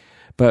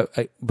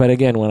 But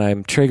again, when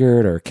I'm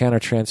triggered or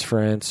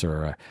countertransference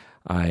or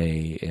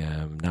I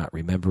am not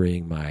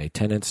remembering my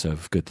tenets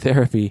of good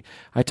therapy,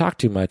 I talk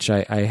too much.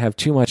 I have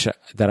too much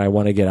that I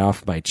want to get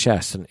off my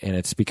chest, and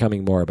it's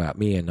becoming more about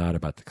me and not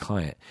about the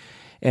client.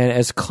 And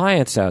as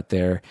clients out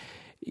there,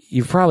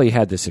 you've probably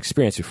had this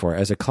experience before.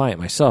 As a client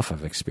myself,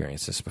 I've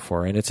experienced this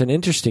before, and it's an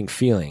interesting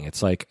feeling.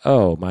 It's like,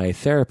 oh, my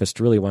therapist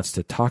really wants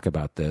to talk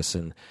about this,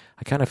 and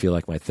I kind of feel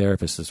like my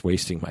therapist is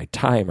wasting my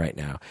time right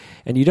now.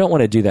 And you don't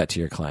want to do that to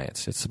your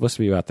clients. It's supposed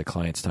to be about the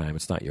client's time.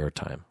 It's not your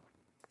time.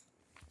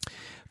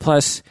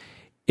 Plus,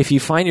 if you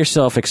find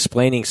yourself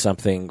explaining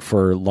something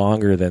for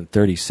longer than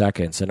 30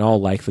 seconds, in all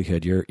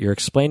likelihood, you're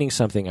explaining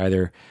something,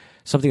 either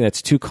something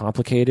that's too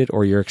complicated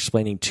or you're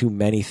explaining too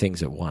many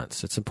things at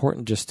once. It's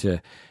important just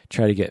to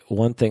try to get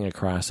one thing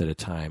across at a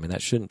time, and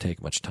that shouldn't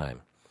take much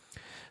time.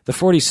 The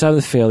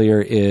 47th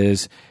failure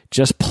is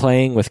just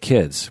playing with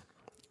kids.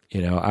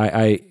 You know,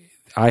 I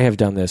have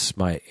done this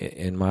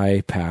in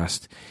my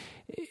past.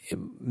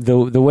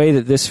 The way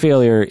that this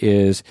failure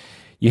is,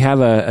 you have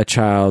a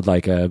child,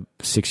 like a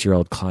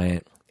 6-year-old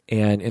client,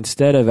 and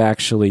instead of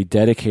actually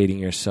dedicating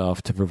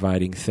yourself to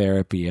providing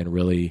therapy and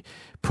really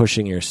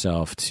pushing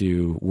yourself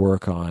to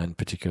work on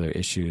particular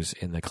issues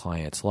in the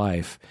client's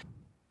life,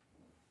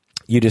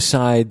 you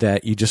decide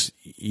that you just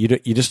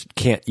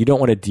can't, you don't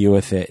want to deal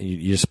with it.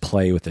 You just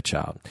play with the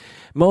child.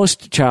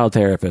 Most child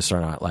therapists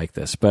are not like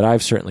this, but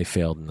I've certainly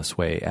failed in this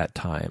way at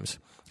times.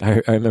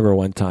 I remember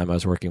one time I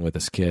was working with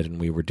this kid and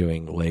we were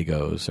doing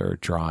Legos or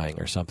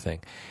drawing or something,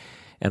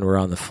 and we're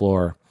on the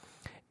floor,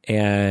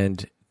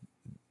 and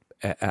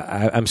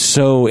I'm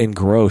so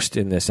engrossed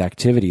in this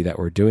activity that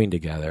we're doing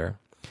together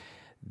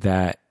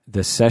that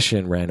the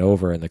session ran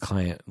over, and the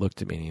client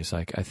looked at me and he was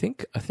like, I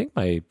think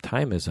my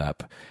time is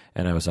up.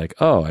 And I was like,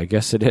 oh, I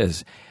guess it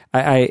is.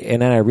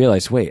 And then I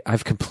realized, wait,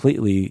 I've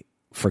completely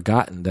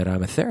forgotten that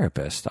I'm a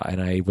therapist, and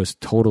I was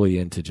totally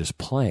into just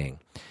playing.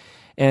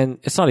 And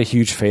it's not a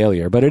huge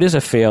failure, but it is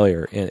a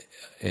failure,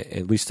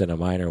 at least in a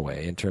minor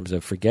way, in terms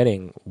of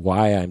forgetting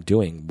why I'm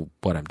doing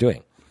what I'm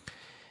doing.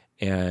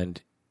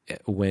 And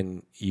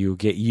when you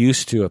get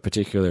used to a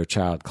particular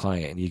child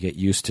client and you get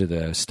used to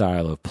the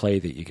style of play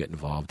that you get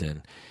involved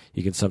in,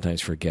 you can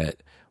sometimes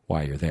forget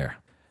why you're there.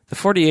 The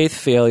 48th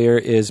failure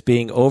is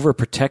being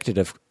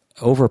overprotective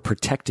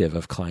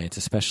of clients,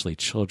 especially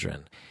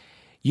children.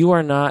 You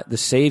are not the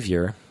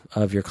savior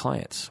of your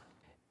clients.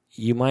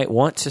 You might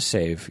want to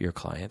save your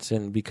clients,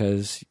 and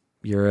because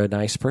you're a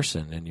nice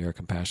person and you're a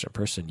compassionate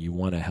person, you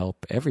want to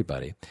help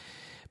everybody.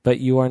 But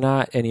you are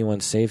not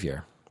anyone's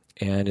savior,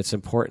 and it's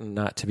important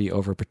not to be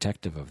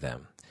overprotective of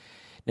them.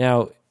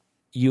 Now,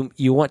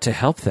 you want to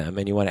help them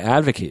and you want to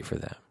advocate for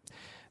them,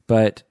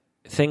 but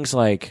things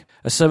like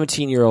a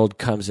 17-year-old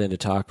comes in to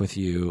talk with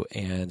you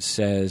and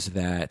says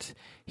that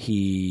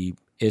he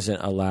isn't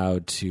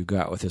allowed to go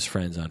out with his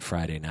friends on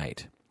Friday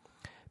night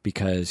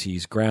because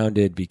he's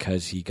grounded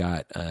because he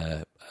got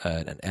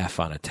an F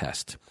on a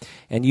test.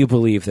 And you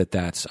believe that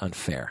that's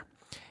unfair.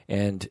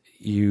 And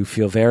you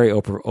feel very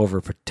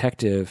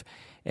overprotective,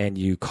 and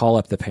you call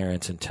up the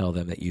parents and tell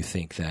them that you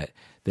think that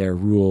their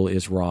rule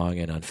is wrong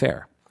and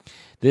unfair.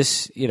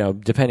 This,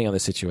 depending on the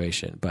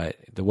situation, but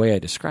the way I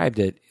described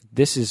it,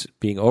 this is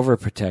being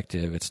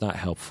overprotective. It's not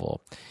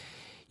helpful.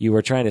 You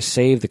are trying to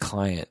save the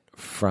client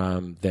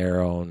from their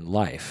own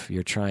life.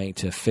 You're trying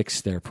to fix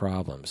their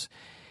problems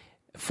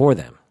for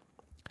them.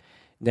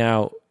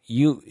 Now,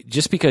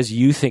 just because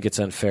you think it's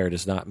unfair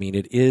does not mean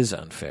it is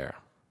unfair.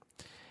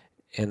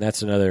 And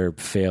that's another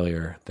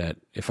failure that,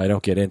 if I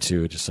don't get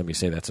into, just let me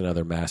say that's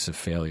another massive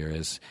failure,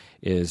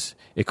 is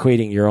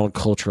equating your own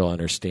cultural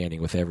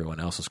understanding with everyone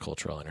else's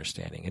cultural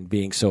understanding, and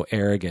being so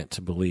arrogant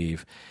to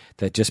believe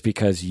that just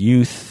because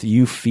you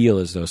feel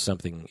as though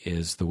something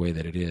is the way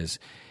that it is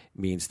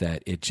means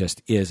that it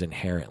just is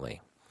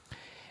inherently.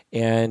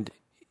 And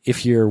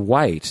if you're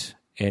white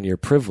and you're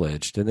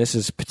privileged, and this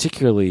is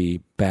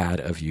particularly bad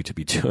of you to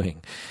be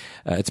doing,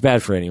 it's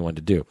bad for anyone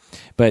to do.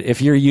 But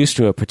if you're used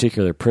to a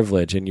particular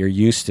privilege and you're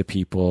used to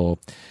people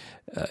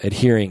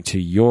adhering to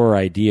your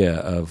idea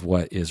of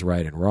what is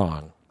right and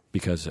wrong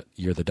because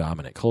you're the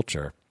dominant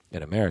culture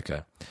in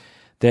America,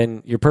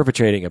 then you're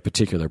perpetrating a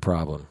particular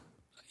problem.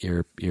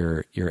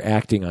 You're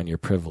acting on your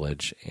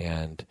privilege,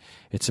 and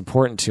it's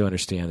important to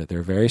understand that there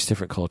are various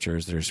different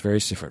cultures, there's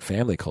various different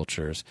family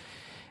cultures,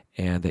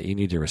 and that you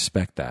need to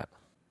respect that.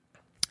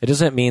 It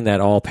doesn't mean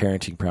that all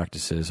parenting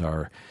practices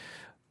are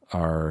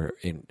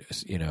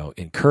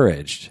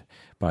encouraged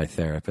by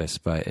therapists,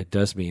 but it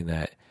does mean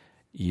that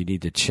you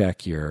need to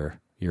check your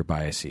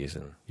biases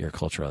and your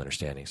cultural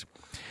understandings.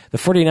 The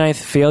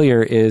 49th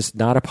failure is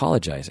not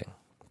apologizing.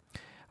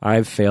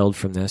 I've failed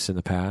from this in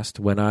the past.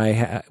 When I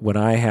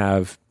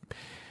have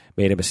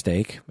made a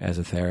mistake as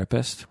a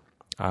therapist,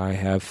 I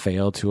have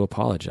failed to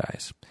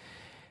apologize.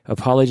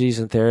 Apologies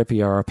in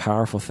therapy are a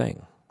powerful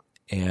thing,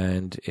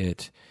 and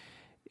it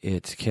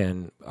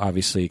can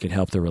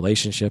help the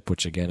relationship,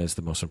 which again is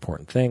the most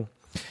important thing.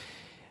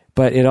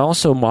 But it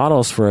also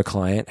models for a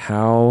client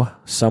how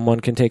someone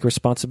can take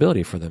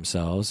responsibility for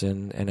themselves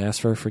and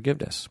ask for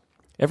forgiveness.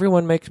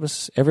 Everyone makes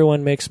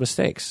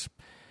mistakes.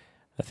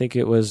 I think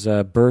it was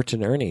Bert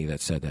and Ernie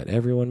that said that.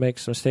 Everyone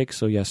makes mistakes,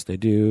 so yes, they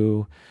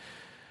do.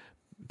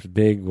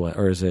 Big one,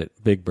 or is it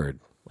Big Bird?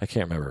 I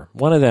can't remember.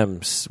 One of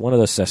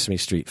those Sesame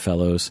Street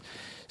fellows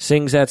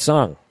sings that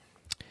song.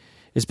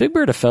 Is Big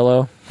Bird a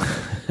fellow?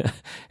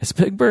 Is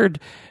Big Bird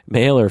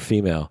male or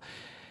female?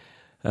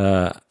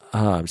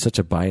 I'm such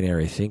a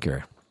binary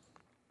thinker.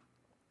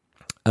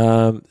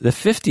 The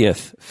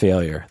 50th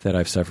failure that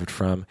I've suffered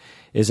from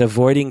is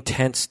avoiding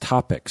tense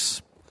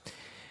topics.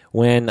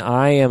 When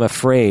I am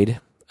afraid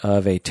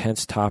of a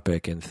tense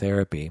topic in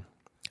therapy,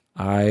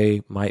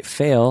 I might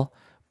fail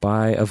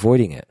by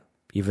avoiding it,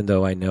 even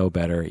though I know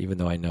better, even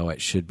though I know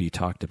it should be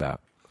talked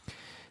about.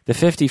 The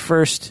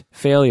 51st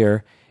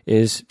failure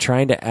is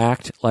trying to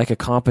act like a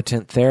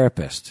competent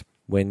therapist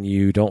when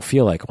you don't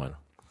feel like one.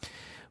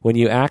 When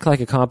you act like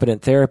a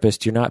competent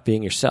therapist, you're not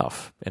being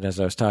yourself. And as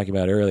I was talking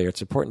about earlier,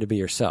 it's important to be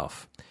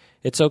yourself.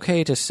 It's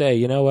okay to say,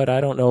 you know what,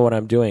 I don't know what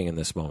I'm doing in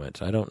this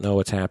moment. I don't know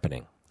what's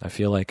happening. I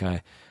feel like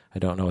I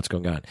don't know what's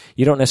going on.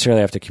 You don't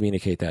necessarily have to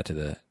communicate that to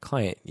the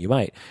client. You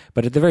might.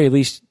 But at the very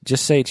least,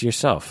 just say to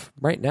yourself,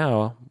 right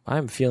now,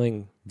 I'm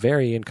feeling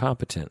very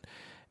incompetent,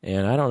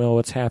 and I don't know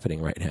what's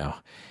happening right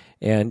now.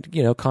 And,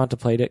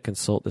 contemplate it,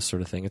 consult, this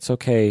sort of thing. It's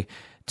okay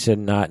to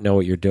not know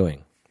what you're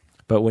doing.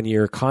 But when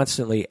you're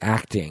constantly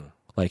acting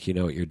like you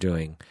know what you're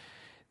doing,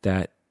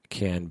 that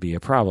can be a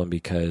problem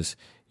because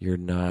you're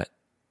not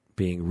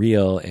being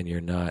real and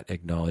you're not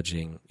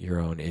acknowledging your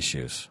own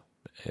issues.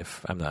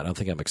 I don't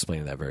think I'm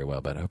explaining that very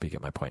well, but I hope you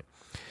get my point.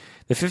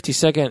 The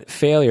 52nd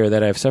failure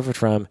that I've suffered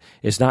from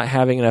is not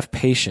having enough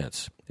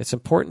patience. It's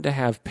important to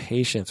have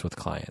patience with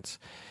clients.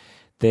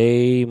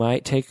 They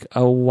might take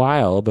a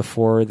while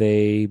before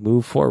they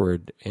move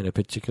forward in a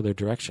particular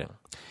direction.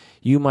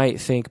 You might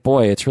think,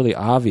 boy, it's really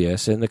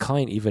obvious, and the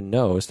client even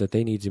knows that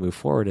they need to move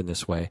forward in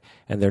this way,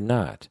 and they're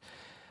not.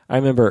 I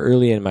remember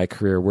early in my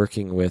career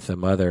working with a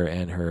mother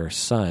and her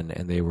son,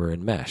 and they were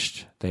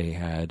enmeshed. They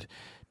had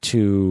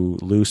two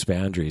loose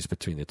boundaries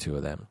between the two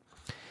of them.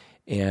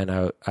 And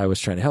I was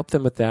trying to help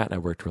them with that, and I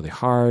worked really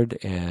hard,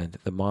 and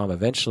the mom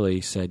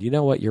eventually said, you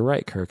know what, you're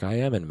right, Kirk, I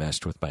am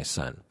enmeshed with my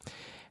son.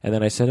 And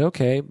then I said,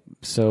 okay,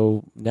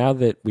 so now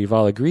that we've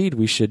all agreed,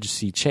 we should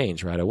see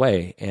change right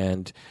away.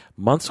 And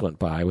months went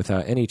by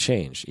without any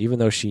change. Even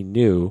though she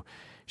knew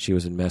she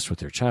was enmeshed with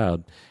her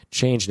child,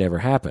 change never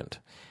happened.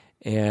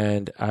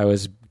 And I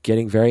was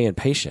getting very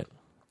impatient.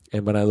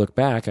 And when I look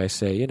back, I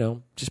say,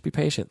 just be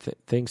patient.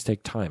 Things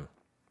take time.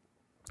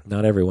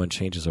 Not everyone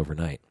changes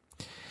overnight.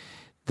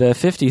 The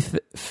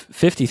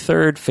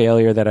 53rd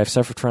failure that I've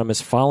suffered from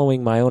is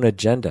following my own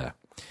agenda.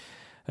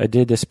 I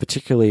did this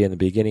particularly in the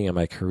beginning of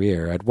my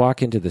career. I'd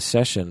walk into the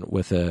session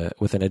with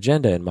an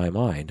agenda in my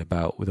mind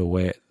about the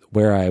way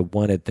where I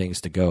wanted things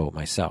to go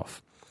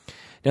myself.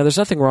 Now, there's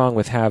nothing wrong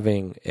with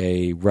having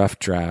a rough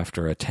draft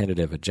or a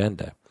tentative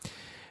agenda,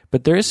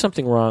 but there is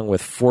something wrong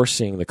with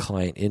forcing the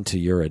client into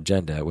your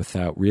agenda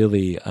without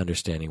really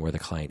understanding where the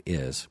client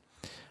is.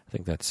 I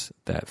think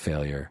that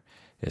failure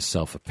is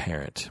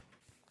self-apparent.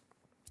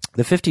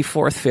 The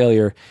 54th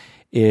failure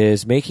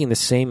is making the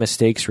same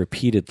mistakes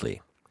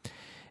repeatedly.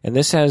 And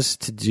this has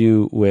to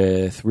do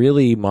with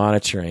really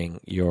monitoring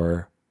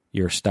your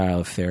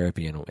style of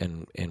therapy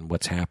and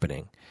what's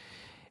happening.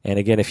 And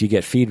again, if you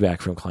get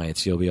feedback from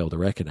clients, you'll be able to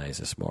recognize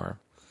this more.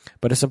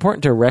 But it's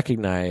important to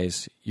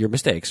recognize your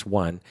mistakes,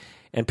 one,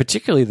 and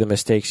particularly the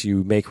mistakes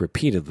you make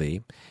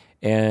repeatedly.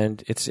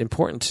 And it's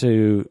important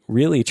to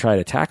really try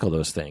to tackle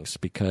those things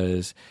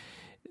because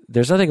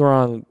there's nothing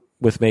wrong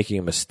with making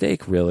a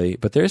mistake, really,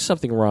 but there is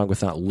something wrong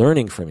with not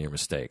learning from your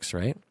mistakes,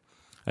 right?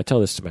 I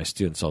tell this to my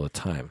students all the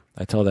time.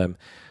 I tell them,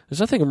 there's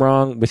nothing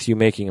wrong with you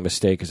making a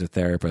mistake as a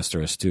therapist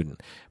or a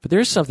student, but there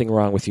is something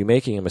wrong with you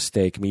making a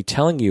mistake, me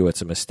telling you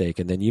it's a mistake,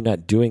 and then you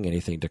not doing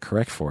anything to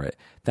correct for it.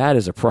 That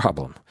is a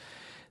problem.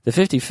 The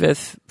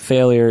 55th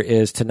failure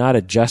is to not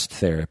adjust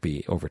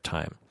therapy over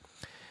time.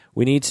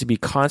 We need to be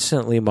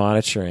constantly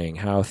monitoring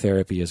how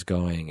therapy is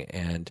going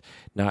and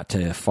not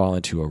to fall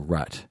into a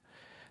rut.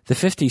 The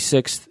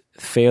 56th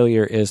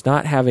failure is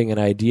not having an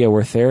idea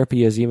where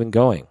therapy is even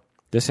going.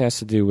 This has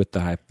to do with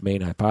the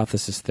main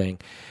hypothesis thing.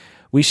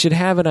 We should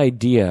have an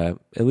idea,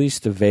 at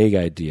least a vague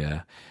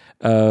idea,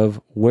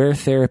 of where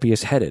therapy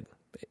is headed.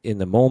 In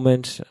the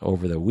moment,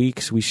 over the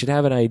weeks, we should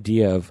have an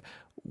idea of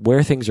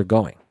where things are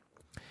going.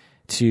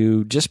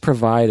 To just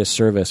provide a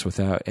service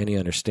without any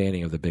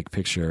understanding of the big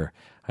picture,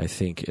 I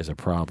think, is a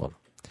problem.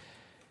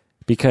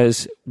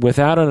 Because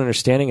without an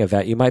understanding of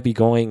that, you might be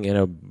going in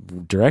a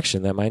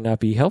direction that might not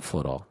be helpful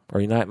at all,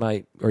 or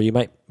you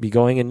might be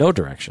going in no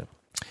direction.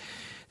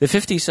 The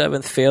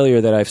 57th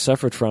failure that I've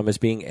suffered from is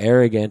being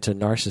arrogant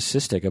and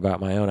narcissistic about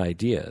my own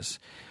ideas.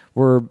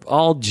 We're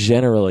all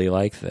generally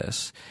like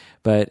this,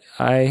 but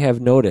I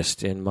have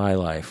noticed in my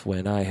life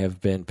when I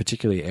have been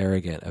particularly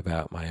arrogant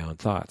about my own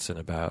thoughts and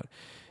about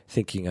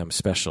thinking I'm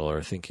special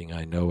or thinking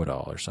I know it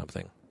all or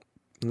something.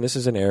 And this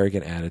is an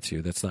arrogant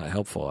attitude that's not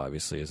helpful,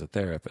 obviously, as a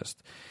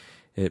therapist.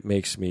 It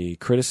makes me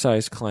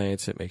criticize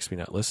clients. It makes me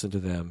not listen to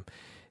them.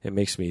 It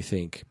makes me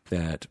think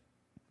that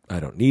I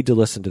don't need to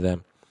listen to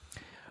them.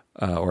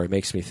 Or it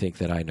makes me think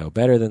that I know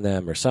better than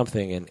them or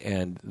something,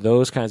 and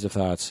those kinds of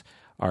thoughts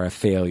are a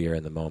failure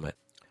in the moment.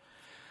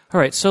 All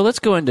right, so let's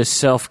go into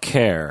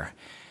self-care.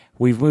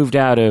 We've moved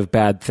out of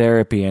bad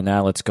therapy, and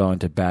now let's go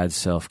into bad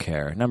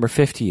self-care. Number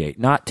 58,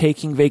 not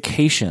taking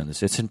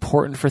vacations. It's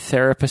important for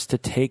therapists to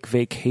take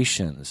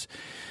vacations.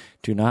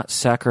 Do not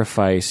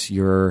sacrifice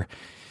your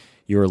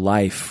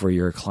life for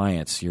your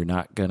clients. You're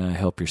not going to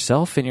help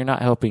yourself, and you're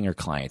not helping your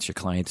clients. Your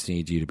clients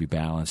need you to be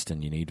balanced,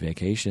 and you need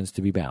vacations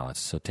to be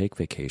balanced, so take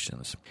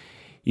vacations.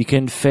 You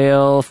can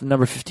fail,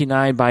 number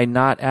 59, by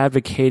not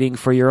advocating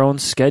for your own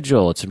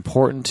schedule. It's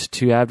important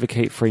to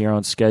advocate for your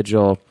own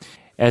schedule.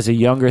 As a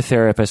younger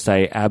therapist,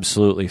 I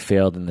absolutely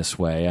failed in this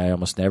way. I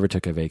almost never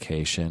took a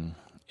vacation,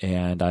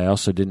 and I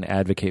also didn't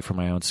advocate for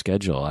my own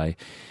schedule. I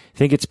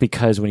think it's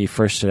because when you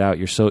first start out,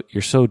 you're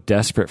so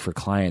desperate for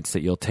clients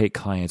that you'll take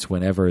clients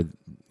whenever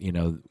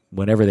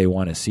they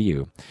want to see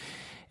you.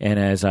 And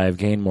as I've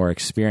gained more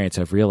experience,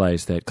 I've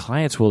realized that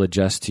clients will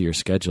adjust to your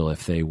schedule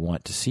if they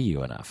want to see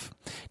you enough.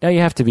 Now,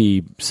 you have to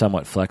be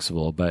somewhat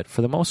flexible, but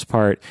for the most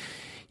part,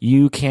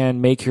 you can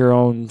make your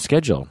own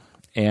schedule.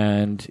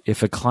 And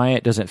if a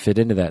client doesn't fit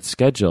into that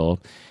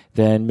schedule,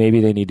 then maybe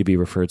they need to be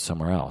referred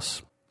somewhere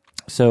else.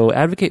 So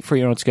advocate for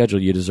your own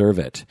schedule. You deserve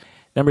it.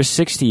 Number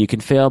 60, you can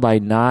fail by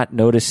not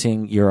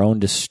noticing your own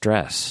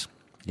distress.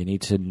 You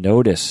need to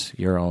notice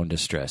your own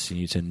distress. You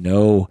need to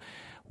know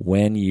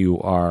when you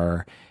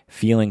are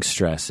feeling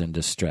stress and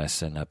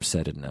distress and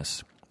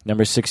upsettedness.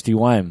 Number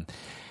 61,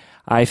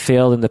 I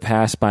failed in the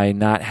past by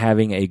not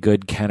having a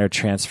good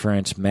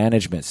countertransference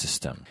management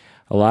system.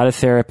 A lot of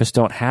therapists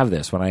don't have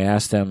this. When I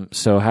ask them,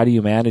 so how do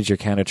you manage your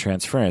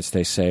countertransference?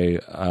 They say,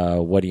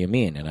 what do you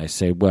mean? And I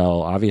say,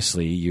 well,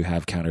 obviously you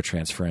have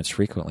countertransference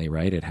frequently,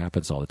 right? It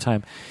happens all the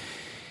time.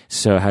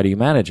 So how do you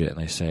manage it? And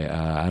they say,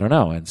 I don't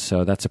know. And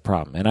so that's a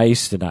problem. And I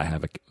used to not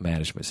have a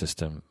management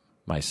system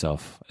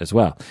myself as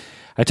well.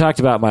 I talked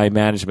about my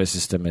management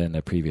system in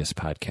a previous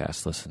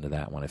podcast. Listen to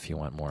that one if you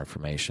want more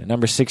information.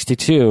 Number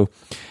 62,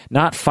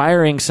 not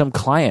firing some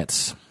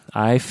clients.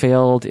 I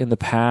failed in the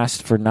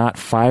past for not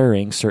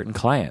firing certain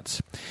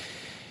clients.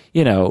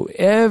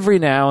 Every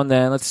now and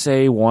then, let's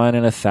say 1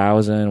 in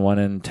 1,000, 1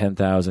 in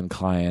 10,000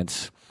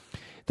 clients,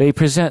 they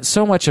present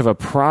so much of a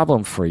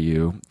problem for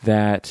you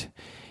that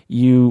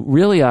you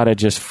really ought to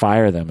just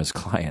fire them as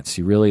clients.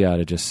 You really ought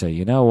to just say,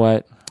 you know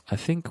what? I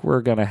think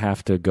we're going to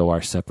have to go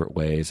our separate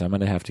ways. I'm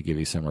going to have to give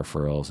you some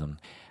referrals, and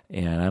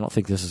I don't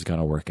think this is going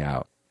to work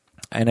out.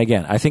 And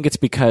again, I think it's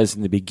because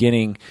in the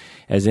beginning,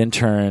 as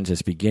interns,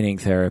 as beginning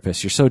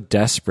therapists, you're so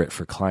desperate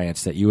for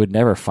clients that you would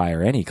never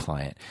fire any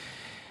client.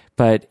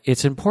 But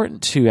it's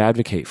important to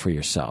advocate for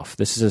yourself.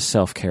 This is a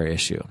self-care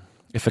issue.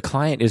 If a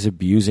client is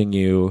abusing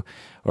you,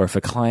 or if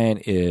a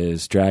client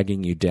is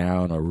dragging you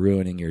down or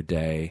ruining your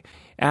day,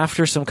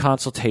 after some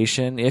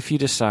consultation, if you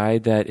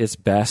decide that it's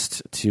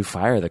best to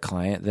fire the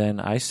client, then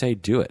I say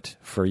do it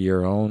for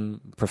your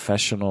own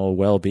professional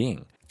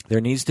well-being.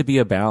 There needs to be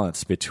a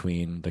balance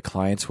between the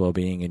client's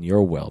well-being and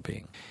your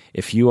well-being.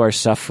 If you are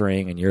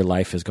suffering and your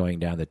life is going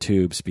down the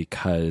tubes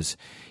because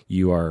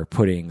you are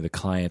putting the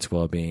client's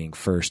well-being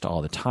first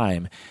all the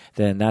time,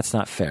 then that's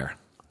not fair.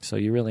 So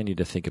you really need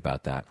to think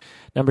about that.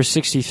 Number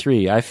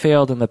 63, I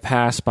failed in the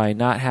past by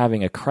not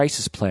having a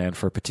crisis plan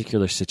for a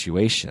particular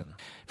situation.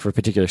 For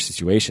particular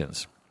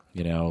situations,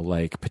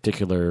 like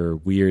particular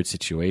weird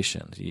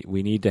situations.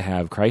 We need to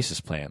have crisis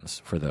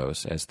plans for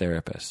those as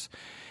therapists.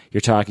 You're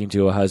talking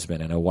to a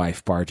husband and a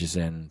wife barges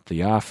in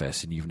the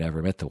office and you've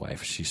never met the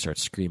wife. She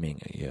starts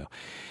screaming at you.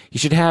 You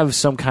should have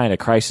some kind of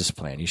crisis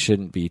plan. You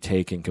shouldn't be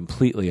taken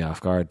completely off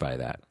guard by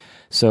that.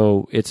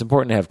 So it's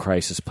important to have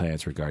crisis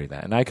plans regarding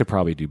that. And I could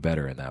probably do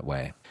better in that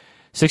way.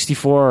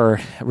 64,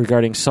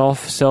 regarding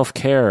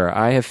self-care,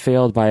 I have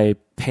failed by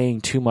paying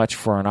too much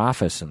for an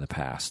office in the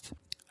past.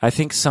 I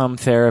think some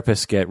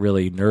therapists get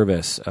really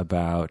nervous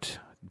about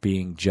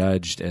being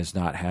judged as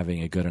not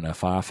having a good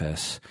enough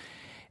office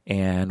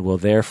and will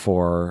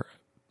therefore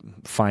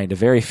find a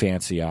very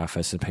fancy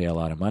office and pay a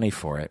lot of money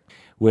for it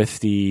with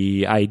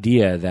the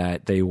idea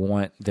that they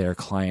want their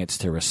clients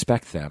to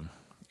respect them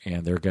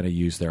and they're going to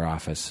use their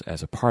office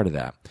as a part of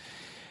that.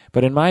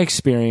 But in my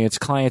experience,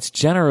 clients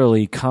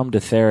generally come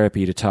to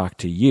therapy to talk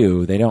to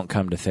you. They don't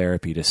come to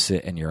therapy to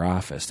sit in your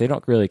office. They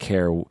don't really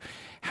care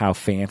how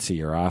fancy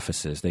your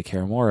office is. They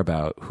care more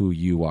about who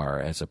you are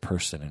as a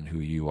person and who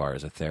you are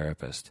as a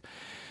therapist.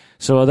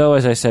 So although,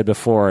 as I said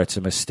before, it's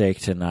a mistake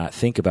to not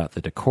think about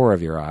the decor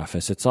of your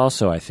office, it's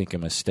also, I think, a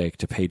mistake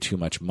to pay too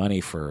much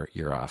money for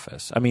your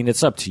office. I mean,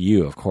 it's up to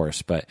you, of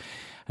course, but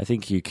I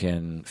think you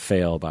can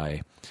fail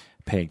by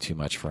paying too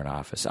much for an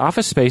office.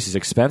 Office space is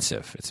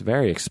expensive. It's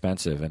very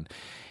expensive,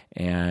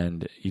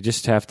 and you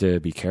just have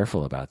to be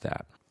careful about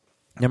that.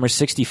 Number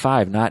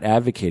 65, not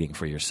advocating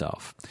for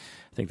yourself.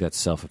 I think that's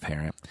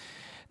self-apparent.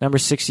 Number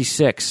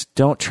 66,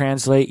 don't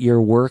translate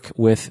your work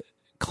with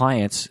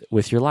clients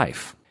with your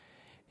life.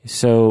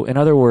 So, in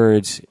other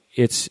words,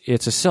 it's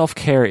a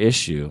self-care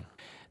issue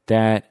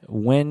that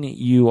when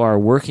you are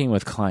working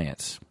with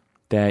clients,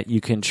 that you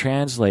can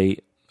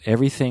translate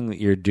everything that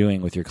you're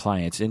doing with your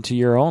clients into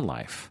your own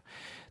life.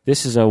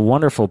 This is a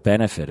wonderful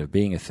benefit of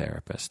being a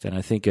therapist, and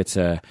I think it's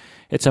a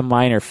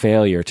minor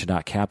failure to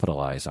not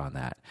capitalize on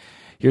that.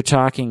 You're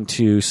talking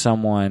to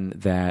someone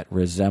that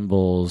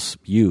resembles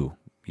you.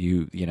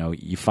 You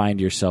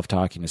find yourself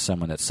talking to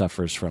someone that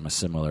suffers from a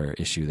similar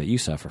issue that you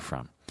suffer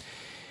from.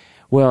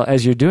 Well,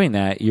 as you're doing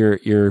that,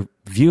 you're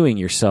viewing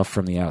yourself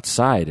from the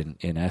outside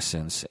in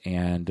essence,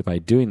 and by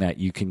doing that,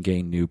 you can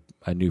gain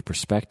a new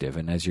perspective.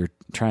 And as you're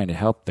trying to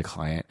help the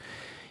client,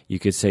 you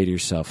could say to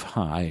yourself,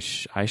 I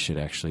should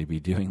actually be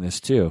doing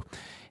this too.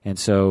 And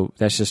so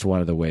that's just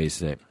one of the ways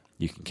that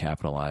you can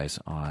capitalize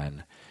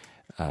on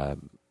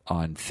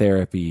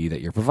therapy that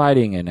you're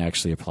providing and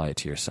actually apply it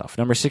to yourself.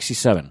 Number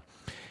 67,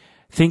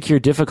 think your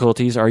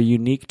difficulties are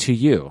unique to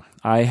you.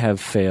 I have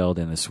failed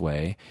in this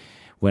way.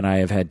 When I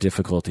have had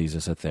difficulties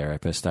as a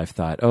therapist, I've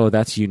thought, oh,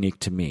 that's unique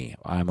to me.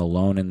 I'm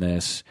alone in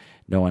this.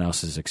 No one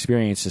else has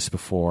experienced this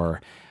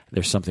before.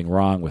 There's something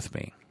wrong with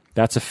me.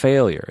 That's a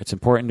failure. It's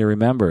important to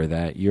remember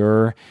that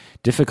your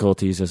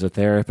difficulties as a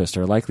therapist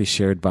are likely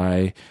shared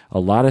by a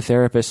lot of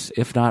therapists,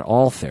 if not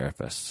all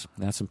therapists.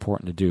 That's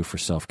important to do for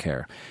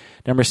self-care.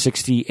 Number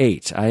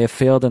 68, I have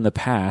failed in the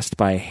past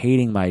by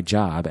hating my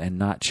job and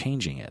not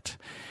changing it.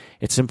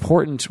 It's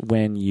important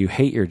when you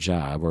hate your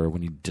job or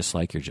when you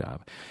dislike your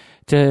job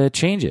to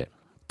change it,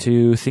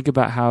 to think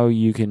about how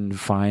you can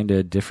find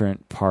a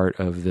different part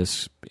of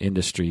this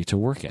industry to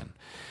work in.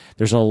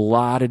 There's a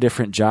lot of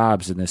different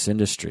jobs in this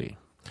industry.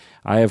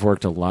 I have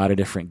worked a lot of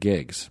different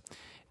gigs,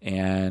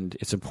 and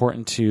it's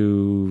important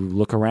to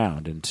look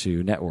around and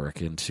to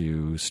network and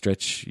to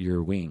stretch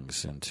your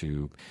wings and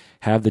to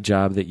have the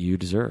job that you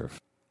deserve.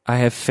 I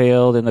have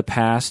failed in the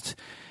past,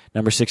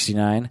 number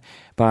 69,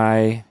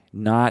 by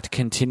not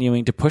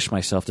continuing to push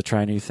myself to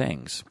try new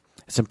things.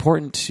 It's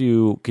important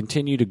to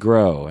continue to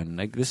grow, and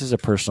this is a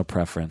personal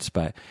preference,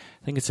 but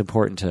I think it's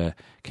important to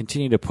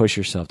continue to push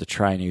yourself to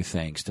try new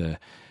things, to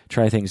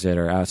try things that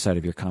are outside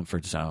of your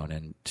comfort zone,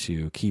 and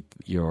to keep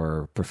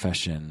your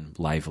profession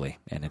lively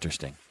and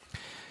interesting.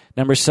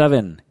 Number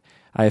 7,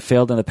 I have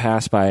failed in the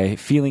past by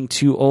feeling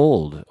too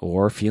old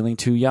or feeling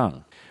too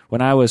young.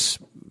 When I was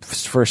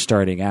first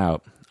starting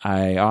out,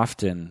 I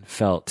often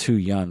felt too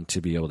young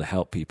to be able to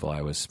help people.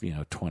 I was,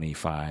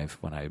 25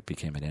 when I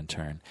became an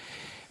intern.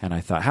 And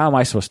I thought, how am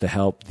I supposed to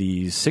help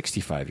these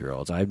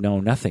 65-year-olds? I know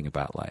nothing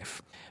about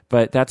life.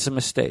 But that's a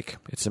mistake.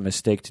 It's a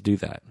mistake to do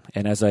that.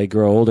 And as I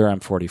grow older, I'm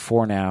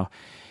 44 now,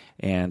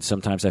 and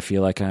sometimes I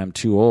feel like I'm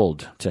too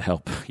old to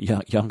help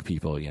young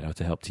people,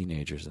 to help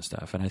teenagers and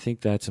stuff. And I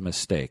think that's a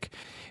mistake.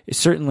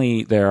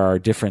 Certainly, there are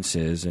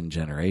differences in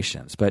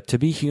generations, but to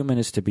be human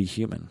is to be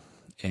human.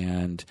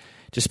 And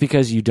just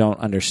because you don't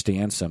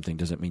understand something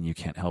doesn't mean you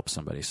can't help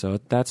somebody. So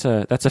that's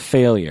a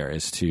failure,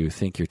 is to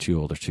think you're too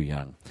old or too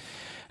young.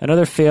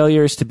 Another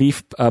failure is to be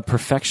a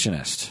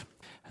perfectionist.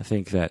 I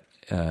think that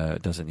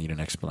doesn't need an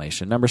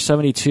explanation. Number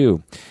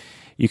 72,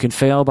 you can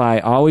fail by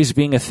always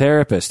being a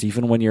therapist,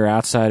 even when you're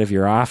outside of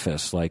your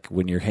office, like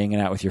when you're hanging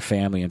out with your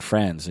family and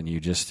friends, and you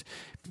just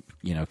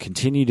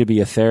continue to be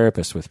a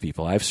therapist with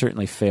people. I've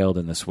certainly failed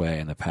in this way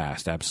in the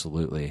past,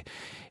 absolutely.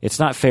 It's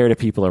not fair to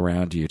people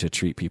around you to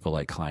treat people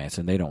like clients,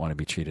 and they don't want to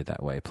be treated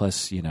that way.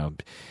 Plus,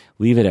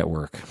 leave it at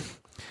work.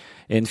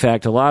 In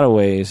fact, a lot of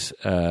ways,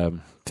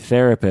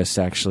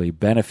 therapists actually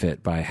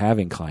benefit by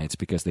having clients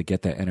because they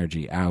get that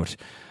energy out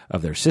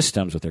of their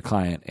systems with their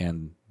client,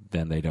 and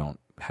then they don't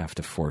have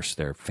to force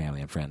their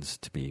family and friends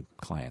to be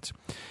clients.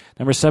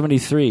 Number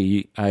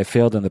 73, I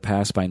failed in the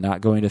past by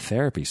not going to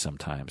therapy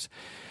sometimes.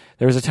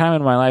 There was a time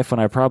in my life when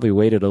I probably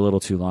waited a little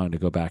too long to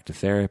go back to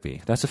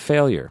therapy. That's a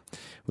failure.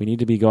 We need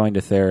to be going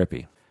to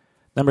therapy.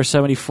 Number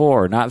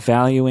 74, not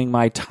valuing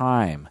my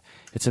time.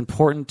 It's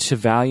important to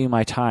value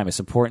my time. It's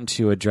important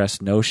to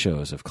address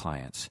no-shows of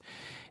clients.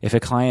 If a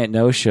client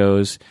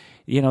no-shows,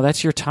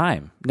 that's your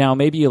time. Now,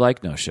 maybe you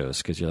like no-shows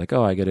because you're like,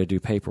 oh, I got to do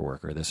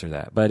paperwork or this or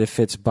that. But if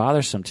it's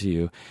bothersome to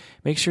you,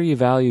 make sure you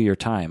value your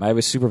time. I have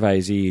a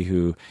supervisee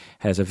who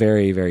has a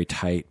very, very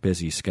tight,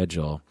 busy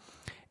schedule.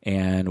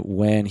 And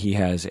when he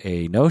has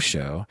a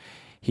no-show,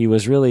 he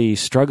was really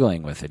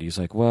struggling with it. He's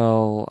like,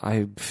 well,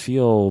 I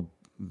feel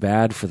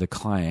bad for the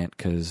client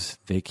because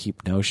they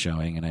keep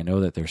no-showing, and I know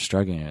that they're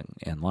struggling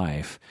in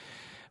life.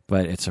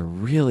 But it's a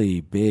really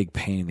big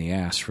pain in the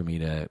ass for me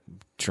to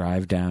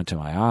drive down to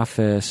my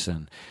office,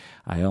 and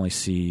I only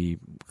see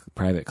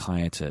private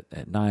clients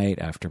at night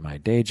after my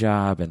day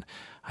job, and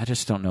I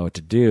just don't know what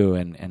to do.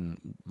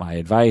 And my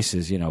advice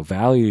is,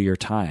 value your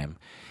time.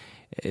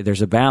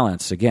 There's a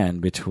balance,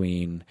 again,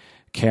 between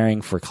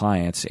caring for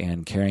clients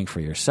and caring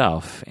for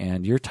yourself,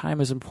 and your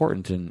time is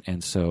important,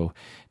 and so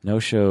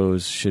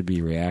no-shows should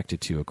be reacted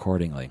to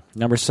accordingly.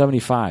 Number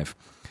 75,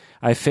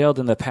 I failed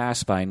in the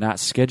past by not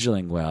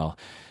scheduling well,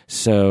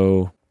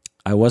 so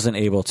I wasn't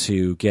able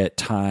to get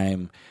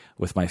time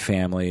with my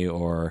family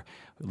or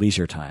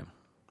leisure time.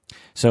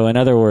 So in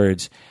other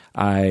words,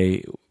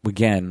 I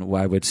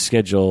would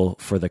schedule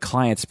for the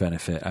client's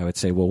benefit. I would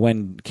say, well,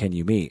 when can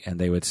you meet? And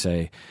they would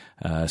say,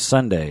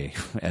 Sunday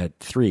at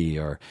 3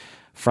 or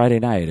Friday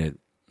night at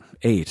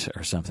 8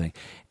 or something.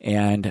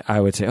 And I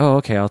would say, oh,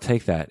 okay, I'll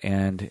take that.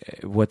 And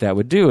what that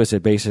would do is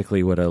it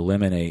basically would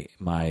eliminate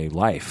my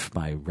life,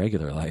 my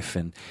regular life.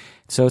 And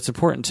so it's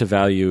important to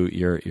value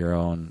your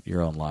own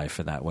life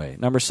in that way.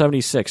 Number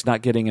 76,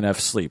 not getting enough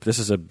sleep. This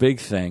is a big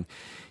thing.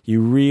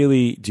 You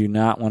really do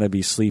not want to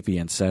be sleepy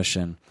in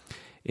session.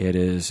 It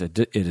is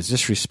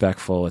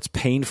disrespectful. It's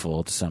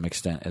painful to some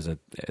extent as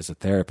a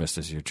therapist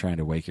as you're trying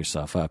to wake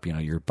yourself up.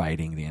 You're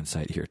biting the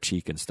inside of your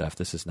cheek and stuff.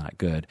 This is not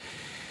good.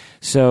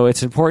 So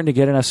it's important to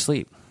get enough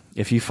sleep.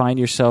 If you find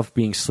yourself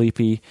being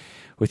sleepy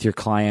with your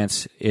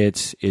clients,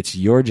 it's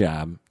your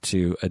job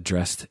to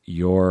address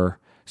your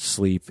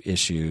sleep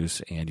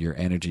issues and your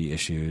energy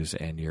issues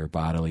and your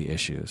bodily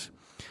issues.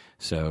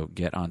 So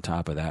get on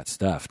top of that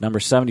stuff. Number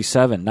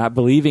 77, not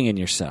believing in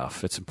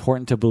yourself. It's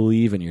important to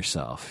believe in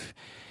yourself.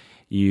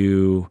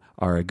 You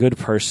are a good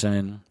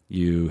person.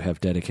 You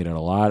have dedicated a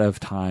lot of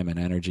time and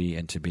energy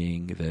into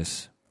being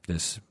this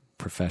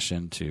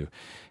profession, to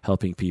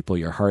helping people.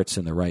 Your heart's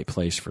in the right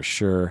place for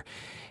sure.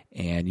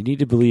 And you need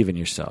to believe in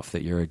yourself,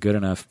 that you're a good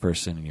enough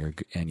person,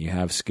 and you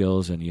have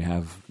skills and you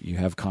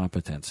have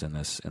competence in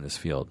this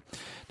field.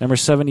 Number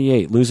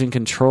 78, losing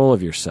control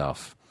of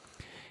yourself.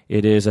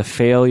 It is a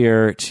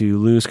failure to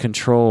lose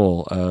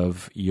control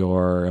of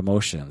your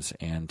emotions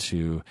and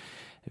to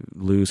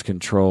lose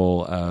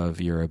control of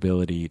your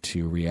ability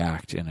to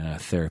react in a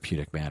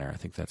therapeutic manner. I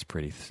think that's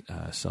pretty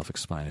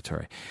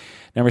self-explanatory.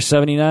 Number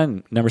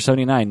 79,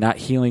 not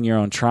healing your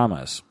own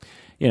traumas.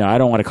 I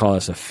don't want to call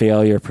this a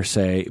failure per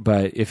se,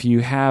 but if you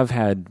have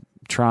had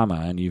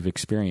trauma and you've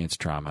experienced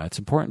trauma, it's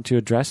important to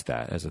address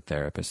that as a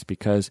therapist,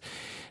 because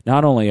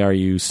not only are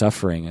you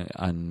suffering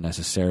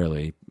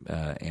unnecessarily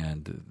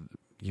and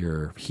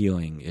your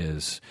healing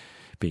is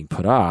being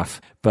put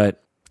off,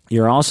 but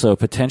you're also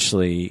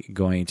potentially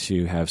going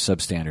to have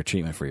substandard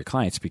treatment for your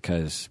clients,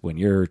 because when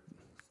your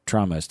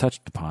trauma is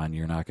touched upon,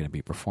 you're not going to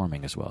be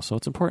performing as well. So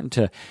it's important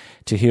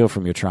to heal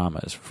from your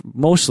traumas,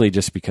 mostly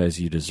just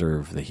because you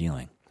deserve the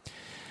healing.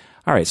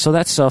 All right, so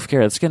that's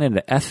self-care. Let's get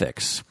into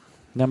ethics.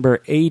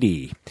 Number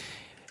 80,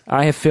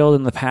 I have failed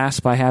in the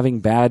past by having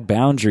bad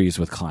boundaries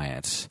with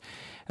clients.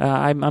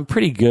 I'm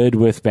pretty good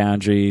with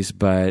boundaries,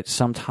 but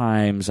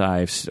sometimes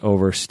I've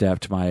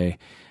overstepped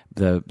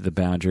the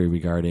boundary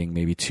regarding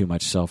maybe too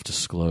much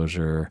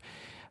self-disclosure,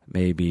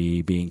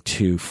 maybe being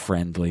too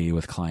friendly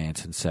with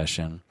clients in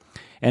session.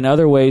 And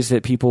other ways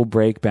that people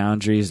break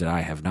boundaries that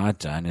I have not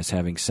done is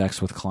having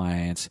sex with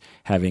clients,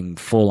 having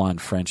full-on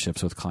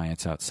friendships with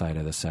clients outside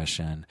of the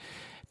session,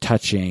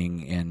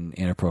 touching in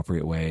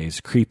inappropriate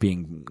ways,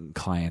 creeping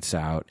clients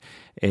out.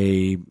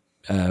 A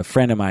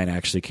friend of mine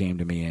actually came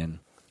to me and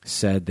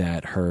said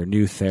that her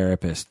new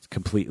therapist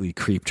completely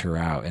creeped her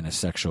out in a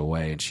sexual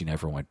way and she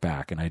never went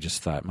back. And I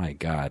just thought, my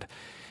God,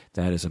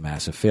 that is a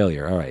massive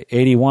failure. All right,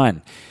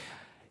 81.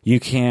 You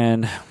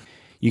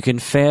can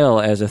fail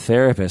as a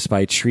therapist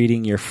by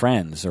treating your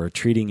friends or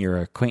treating your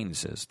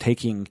acquaintances,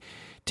 taking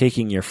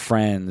your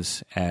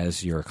friends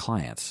as your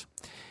clients.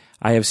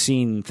 I have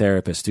seen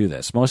therapists do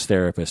this. Most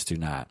therapists do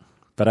not,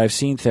 but I've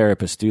seen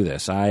therapists do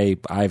this.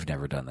 I've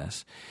never done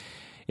this.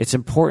 It's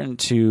important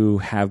to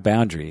have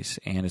boundaries,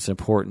 and it's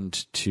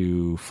important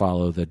to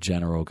follow the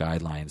general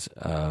guidelines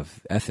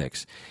of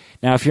ethics.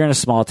 Now, if you're in a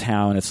small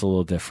town, it's a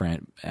little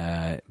different,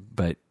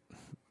 but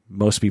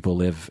most people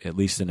live at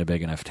least in a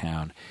big enough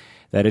town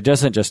that it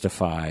doesn't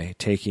justify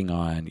taking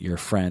on your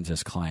friends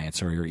as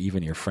clients or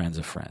even your friends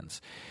of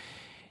friends.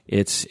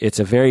 It's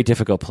a very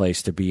difficult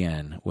place to be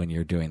in when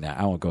you're doing that.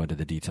 I won't go into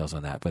the details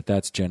on that, but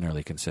that's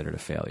generally considered a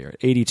failure.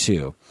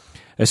 82,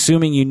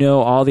 assuming you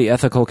know all the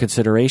ethical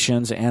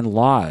considerations and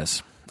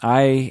laws.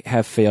 I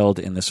have failed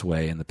in this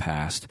way in the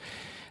past.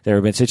 There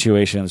have been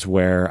situations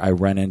where I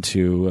run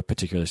into a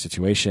particular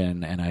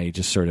situation and I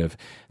just sort of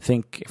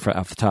think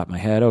off the top of my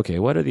head, okay,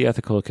 what are the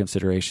ethical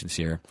considerations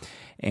here?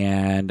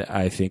 And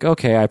I think,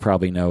 okay, I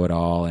probably know it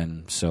all,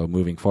 and so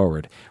moving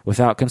forward,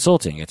 without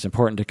consulting, it's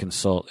important to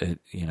consult.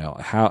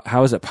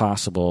 How is it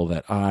possible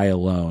that I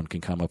alone can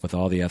come up with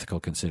all the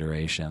ethical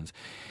considerations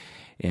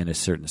in a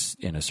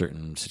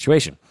certain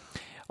situation?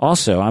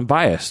 Also, I'm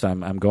biased.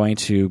 I'm going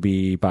to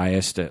be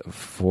biased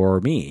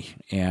for me,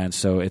 and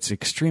so it's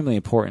extremely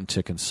important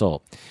to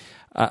consult.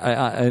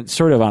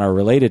 Sort of on a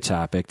related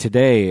topic,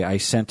 today I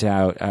sent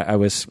out, I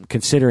was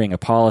considering a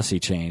policy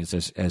change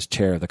as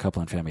chair of the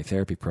Couple and Family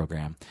Therapy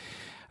program.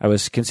 I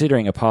was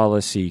considering a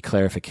policy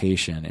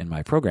clarification in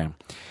my program,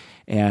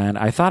 and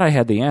I thought I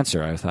had the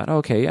answer. I thought,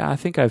 okay, yeah, I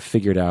think I've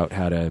figured out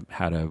how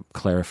to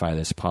clarify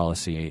this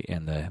policy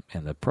in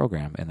the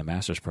program, in the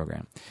master's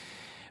program.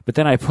 But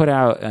then I put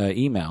out an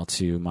email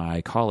to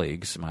my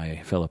colleagues,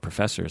 my fellow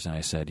professors, and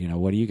I said,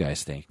 what do you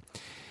guys think?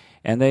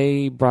 And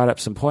they brought up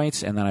some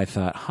points, and then I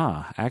thought,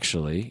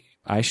 actually,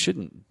 I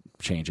shouldn't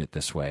change it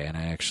this way. And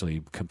I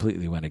actually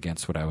completely went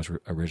against what I was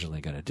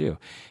originally going to do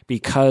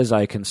because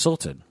I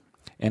consulted.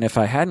 And if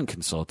I hadn't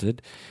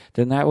consulted,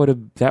 then that would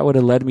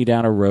have led me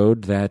down a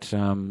road that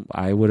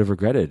I would have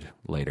regretted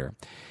later,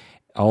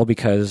 all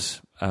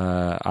because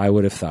I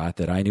would have thought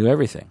that I knew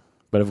everything.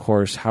 But of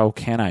course, how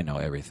can I know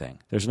everything?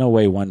 There's no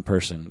way one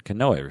person can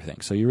know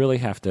everything. So you really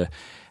have to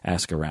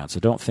ask around. So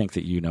don't think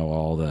that you know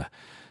all the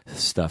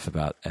stuff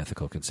about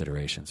ethical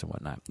considerations and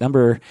whatnot.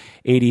 Number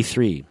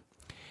 83,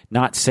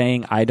 not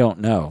saying I don't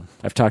know.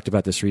 I've talked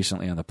about this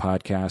recently on the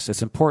podcast.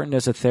 It's important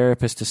as a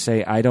therapist to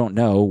say I don't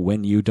know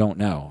when you don't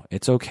know.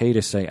 It's okay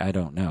to say I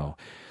don't know.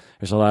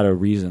 There's a lot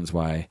of reasons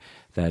why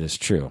that is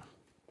true.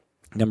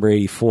 Number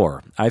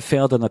 84, I've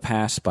failed in the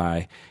past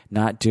by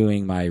not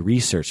doing my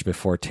research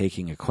before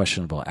taking a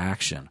questionable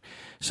action.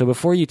 So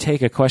before you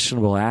take a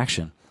questionable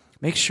action,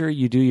 make sure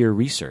you do your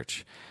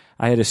research.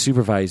 I had a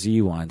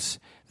supervisee once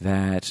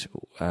that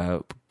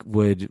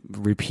would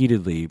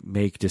repeatedly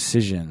make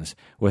decisions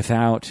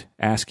without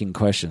asking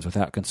questions,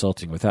 without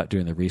consulting, without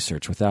doing the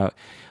research, without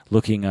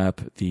looking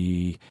up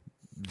the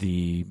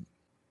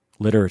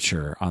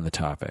literature on the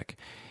topic.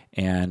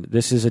 And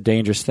this is a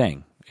dangerous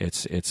thing.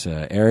 It's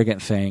an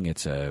arrogant thing.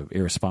 It's an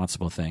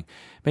irresponsible thing.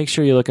 Make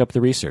sure you look up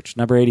the research.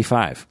 Number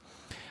 85.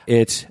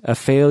 It's a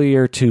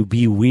failure to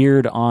be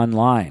weird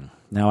online.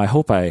 Now, I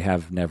hope I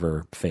have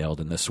never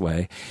failed in this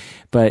way,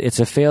 but it's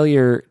a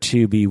failure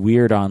to be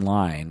weird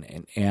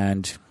online.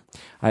 And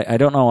I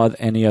don't know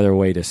any other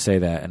way to say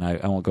that, and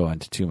I won't go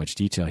into too much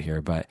detail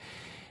here, but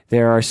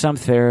there are some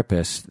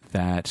therapists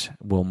that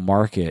will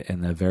market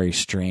in a very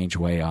strange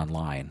way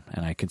online,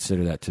 and I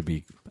consider that to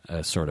be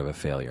a sort of a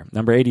failure.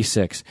 Number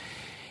 86,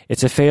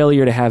 it's a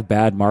failure to have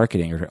bad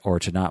marketing or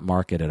to not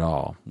market at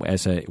all.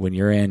 When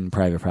you're in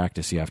private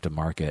practice, you have to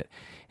market,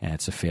 and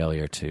it's a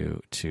failure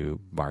to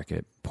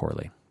market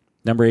poorly.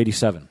 Number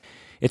 87,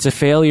 it's a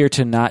failure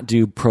to not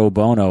do pro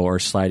bono or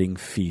sliding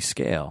fee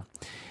scale.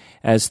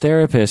 As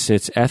therapists,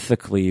 it's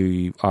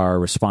ethically our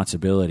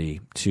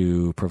responsibility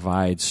to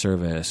provide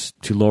service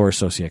to lower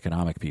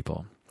socioeconomic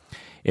people.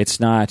 It's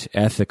not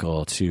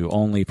ethical to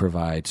only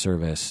provide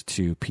service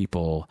to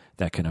people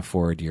that can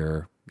afford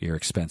your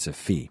expensive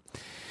fee.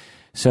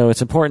 So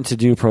it's important to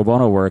do pro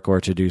bono work or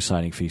to do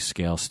sliding fee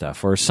scale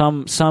stuff or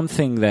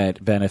something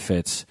that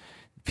benefits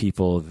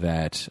people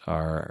that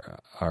are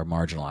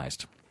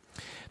marginalized.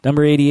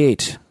 Number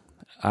 88,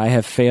 I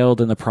have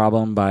failed in the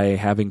problem by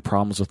having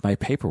problems with my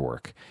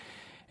paperwork.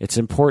 It's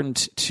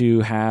important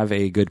to have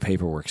a good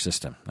paperwork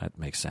system. That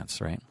makes sense,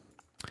 right?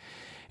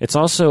 It's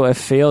also a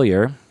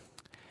failure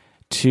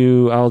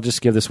I'll just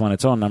give this one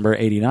its own number,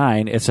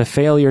 89. It's a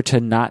failure to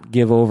not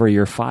give over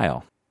your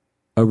file.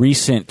 A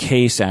recent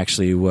case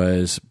actually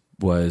was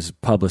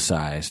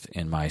publicized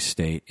in my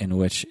state in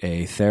which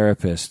a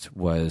therapist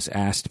was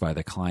asked by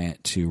the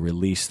client to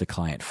release the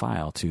client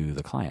file to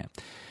the client.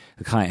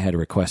 The client had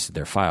requested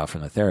their file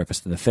from the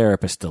therapist, and the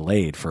therapist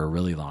delayed for a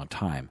really long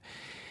time.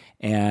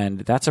 And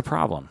that's a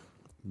problem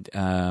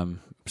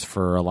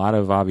for a lot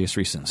of obvious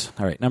reasons.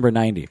 All right, number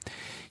 90.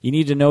 You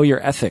need to know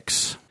your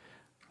ethics.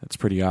 That's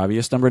pretty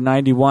obvious. Number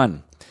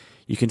 91.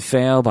 You can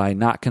fail by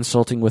not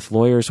consulting with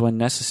lawyers when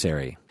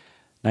necessary.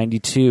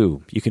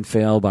 92. You can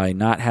fail by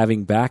not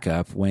having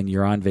backup when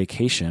you're on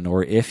vacation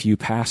or if you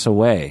pass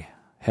away.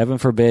 Heaven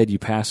forbid you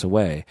pass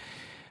away.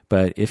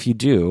 But if you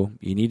do,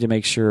 you need to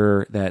make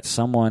sure that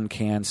someone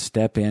can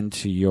step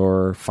into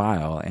your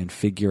file and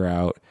figure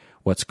out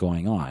what's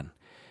going on,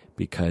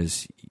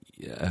 because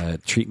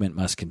treatment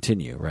must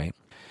continue, right?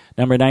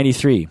 Number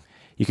 93,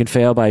 you can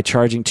fail by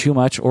charging too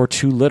much or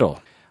too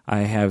little.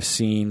 I have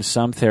seen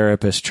some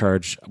therapists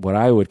charge what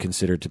I would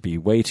consider to be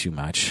way too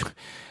much,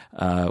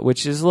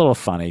 which is a little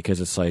funny because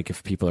it's like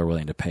if people are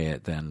willing to pay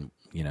it, then,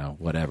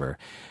 whatever.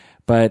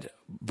 But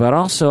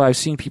also I've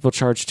seen people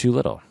charge too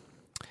little.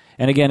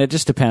 And again, it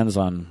just depends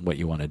on what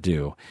you want to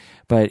do.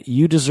 But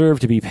you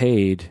deserve to be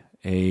paid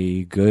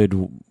a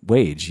good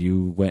wage.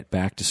 You went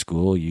back to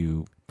school,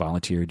 you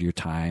volunteered your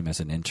time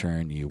as an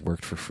intern, you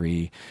worked for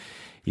free,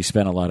 you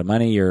spent a lot of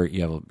money,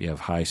 you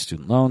have high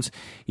student loans.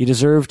 You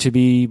deserve to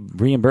be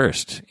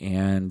reimbursed,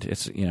 and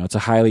it's a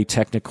highly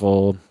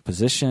technical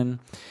position,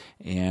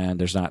 and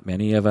there's not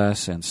many of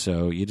us, and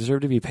so you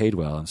deserve to be paid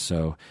well, and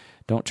so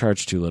don't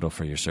charge too little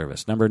for your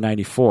service. Number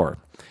 94,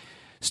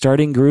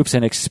 starting groups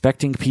and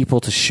expecting people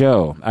to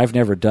show. I've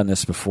never done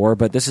this before,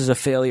 but this is a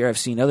failure I've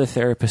seen other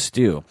therapists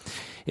do,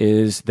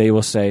 is they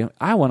will say,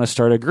 I want to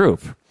start a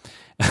group.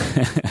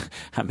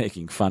 I'm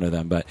making fun of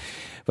them, but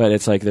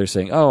it's like they're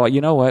saying, oh,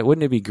 you know what?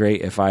 Wouldn't it be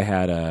great if I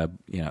had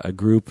a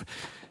group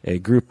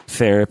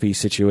therapy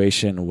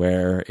situation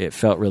where it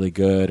felt really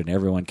good and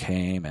everyone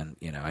came and,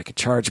 I could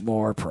charge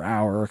more per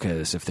hour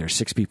because if there's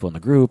 6 people in the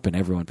group and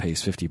everyone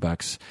pays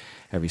 $50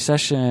 every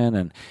session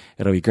and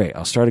it'll be great.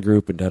 I'll start a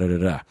group and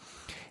da-da-da-da.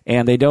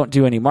 And they don't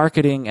do any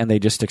marketing, and they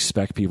just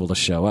expect people to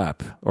show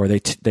up, or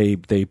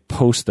they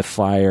post the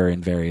flyer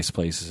in various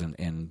places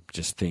and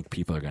just think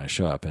people are going to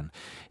show up, and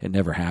it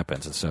never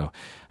happens. And so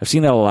I've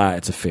seen that a lot.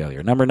 It's a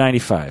failure. Number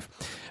 95,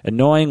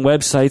 annoying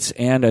websites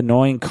and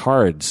annoying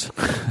cards.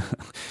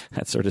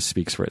 That sort of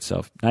speaks for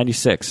itself.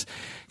 96,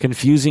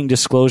 confusing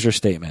disclosure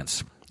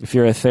statements. If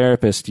you're a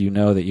therapist, you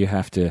know that you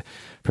have to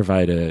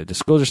provide a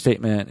disclosure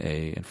statement,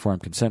 a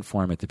informed consent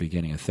form at the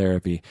beginning of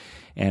therapy,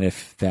 and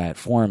if that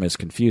form is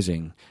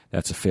confusing,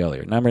 that's a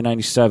failure. Number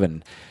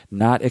 97,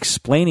 not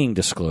explaining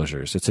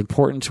disclosures. It's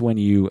important when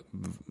you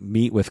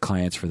meet with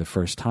clients for the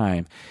first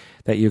time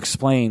that you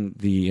explain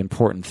the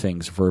important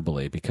things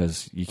verbally,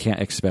 because you can't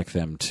expect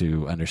them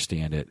to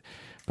understand it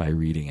by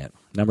reading it.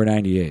 Number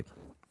 98,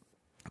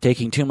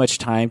 taking too much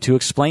time to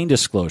explain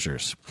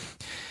disclosures.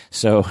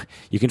 So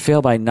you can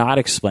fail by not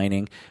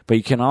explaining, but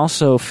you can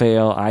also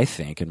fail, I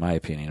think, in my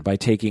opinion, by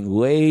taking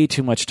way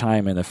too much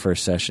time in the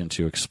first session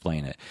to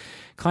explain it.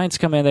 Clients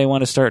come in, they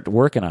want to start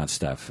working on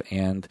stuff.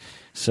 And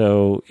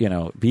so,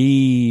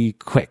 be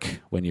quick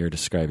when you're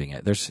describing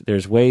it.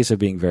 There's ways of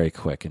being very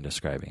quick in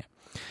describing it.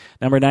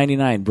 Number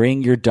 99,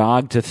 bring your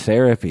dog to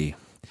therapy.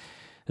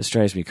 This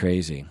drives me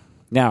crazy.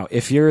 Now,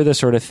 if you're the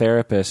sort of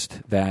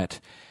therapist that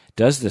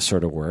does this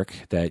sort of work,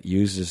 that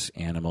uses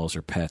animals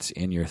or pets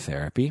in your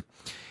therapy,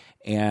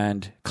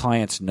 and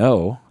clients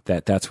know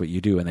that that's what you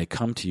do and they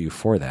come to you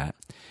for that,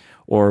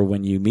 or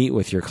when you meet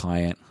with your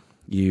client,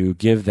 you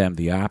give them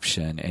the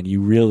option, and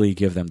you really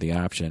give them the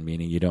option,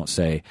 meaning you don't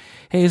say,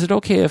 hey, is it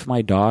okay if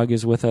my dog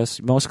is with us?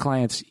 Most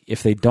clients,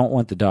 if they don't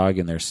want the dog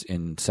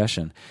in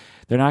session,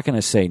 they're not going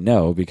to say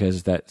no,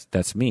 because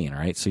that's mean,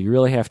 right? So you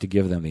really have to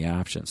give them the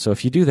option. So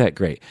if you do that,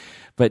 great.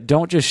 But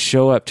don't just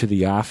show up to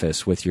the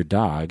office with your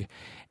dog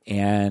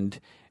and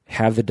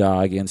have the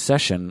dog in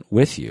session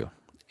with you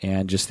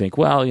and just think,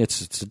 well,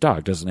 it's a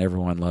dog. Doesn't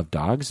everyone love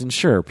dogs? And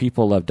sure,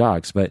 people love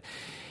dogs, but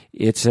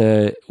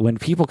when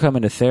people come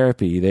into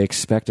therapy, they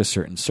expect a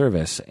certain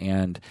service.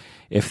 And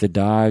if the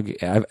dog,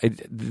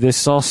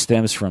 this all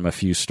stems from a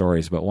few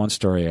stories, but one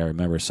story I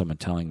remember someone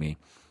telling me,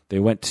 they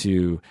went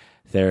to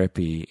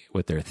therapy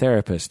with their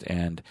therapist,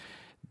 and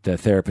the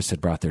therapist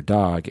had brought their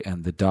dog,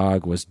 and the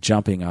dog was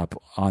jumping up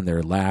on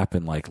their lap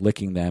and like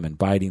licking them and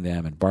biting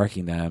them and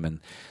barking them.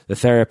 And the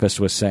therapist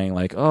was saying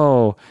like,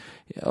 oh,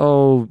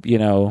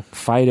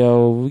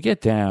 Fido,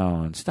 get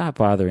down, stop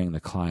bothering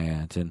the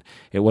client. And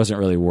it wasn't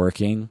really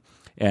working.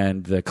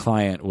 And the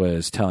client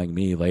was telling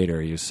me later,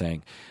 he was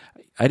saying,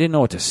 I didn't know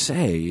what to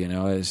say.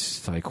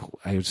 It's like,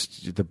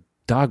 the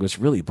dog was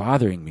really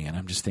bothering me. And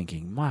I'm just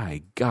thinking,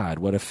 my God,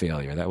 what a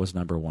failure. That was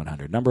number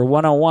 100. Number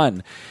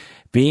 101,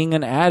 being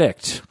an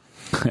addict.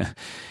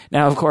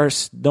 Now, of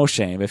course, no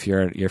shame if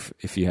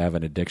you have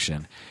an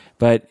addiction.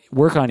 But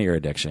work on your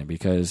addiction,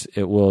 because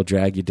it will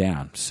drag you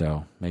down.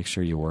 So make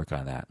sure you work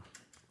on that.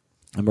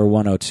 Number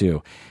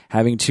 102,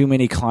 having too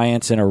many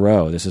clients in a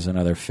row. This is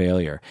another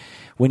failure.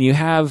 When you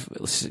have,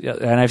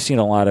 and I've seen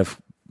a lot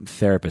of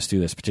therapists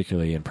do this,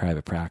 particularly in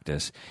private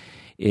practice,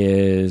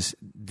 is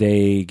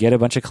they get a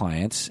bunch of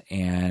clients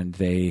and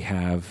they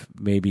have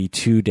maybe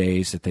 2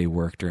 days that they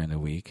work during the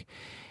week.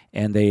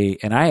 And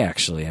I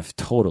actually have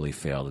totally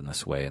failed in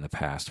this way in the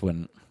past.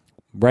 When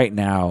right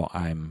now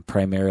I'm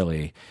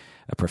primarily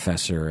a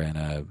professor and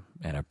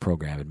a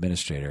program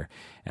administrator,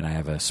 and I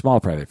have a small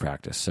private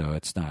practice, so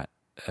it's not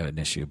an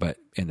issue. But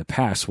in the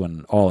past,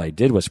 when all I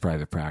did was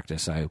private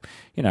practice, I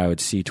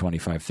would see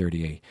 25,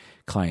 30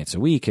 clients a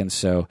week, and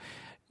so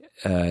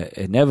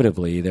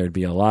inevitably there'd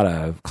be a lot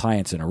of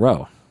clients in a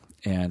row.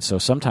 And so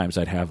sometimes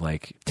I'd have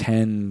like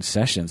 10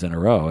 sessions in a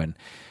row, and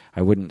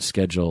I wouldn't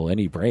schedule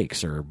any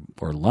breaks or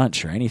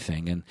lunch or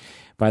anything. And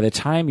by the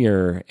time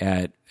you're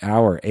at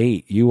hour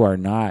 8, you are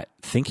not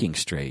thinking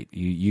straight.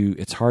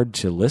 It's hard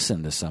to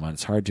listen to someone.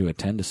 It's hard to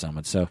attend to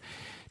someone. So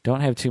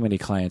don't have too many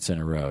clients in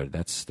a row.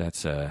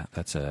 That's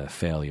a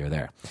failure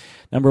there.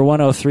 Number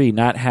 103,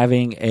 not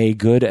having a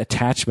good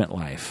attachment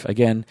life.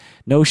 Again,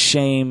 no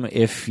shame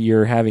if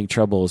you're having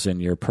troubles in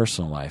your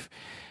personal life,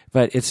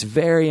 but it's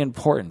very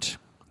important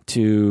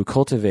to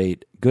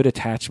cultivate good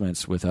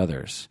attachments with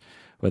others,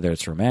 whether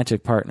it's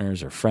romantic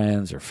partners or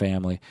friends or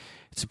family.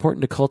 It's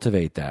important to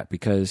cultivate that,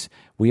 because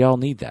we all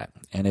need that.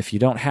 And if you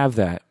don't have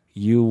that,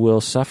 you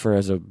will suffer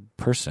as a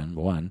person,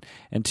 one.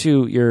 And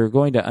two, you're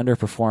going to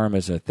underperform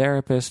as a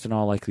therapist in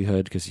all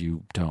likelihood, because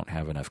you don't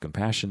have enough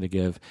compassion to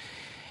give.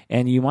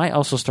 And you might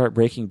also start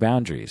breaking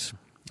boundaries.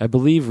 I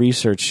believe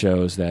research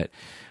shows that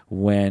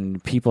when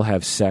people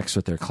have sex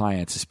with their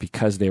clients, it's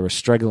because they were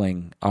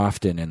struggling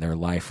often in their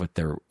life with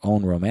their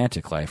own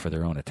romantic life or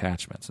their own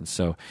attachments. And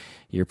so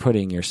you're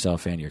putting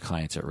yourself and your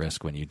clients at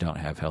risk when you don't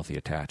have healthy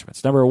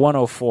attachments. Number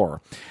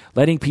 104,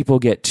 letting people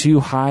get too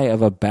high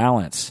of a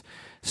balance.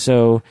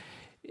 So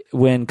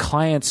when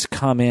clients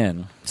come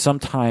in,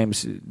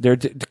 sometimes they're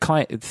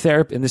client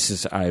therapy, and this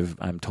is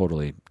I'm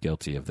totally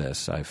guilty of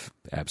this. I've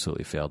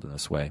absolutely failed in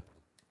this way.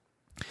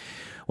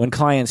 When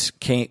clients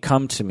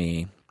come to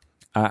me,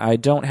 I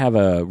don't have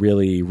a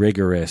really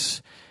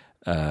rigorous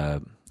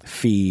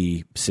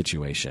fee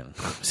situation.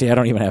 See, I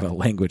don't even have a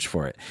language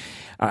for it.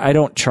 I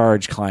don't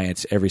charge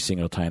clients every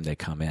single time they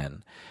come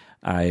in.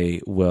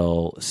 I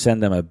will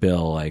send them a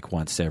bill like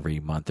once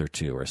every month or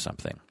two or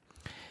something.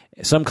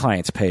 Some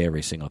clients pay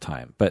every single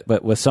time, but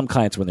with some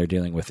clients, when they're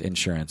dealing with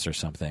insurance or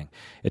something,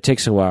 it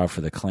takes a while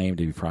for the claim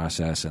to be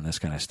processed and this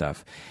kind of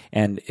stuff.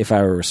 And if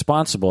I were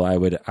responsible, I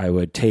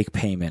would take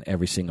payment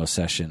every single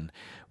session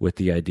with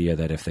the idea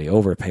that if they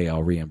overpay,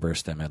 I'll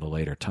reimburse them at a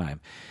later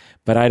time.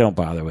 But I don't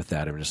bother with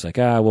that. I'm just like,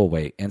 we'll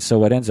wait. And so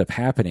what ends up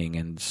happening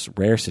in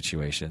rare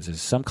situations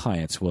is some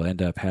clients will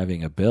end up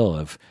having a bill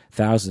of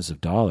thousands of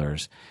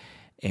dollars,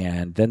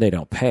 and then they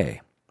don't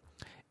pay.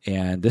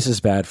 And this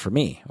is bad for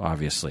me,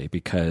 obviously,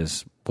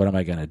 because what am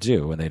I going to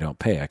do when they don't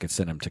pay? I could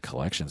send them to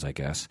collections, I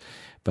guess,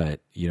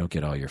 but you don't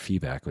get all your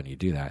feedback when you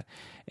do that.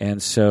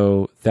 And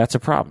so that's a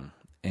problem.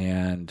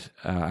 And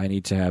I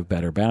need to have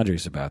better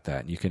boundaries about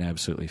that. And you can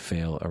absolutely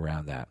fail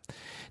around that.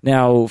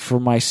 Now,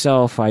 for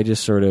myself, I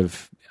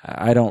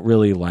don't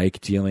really like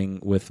dealing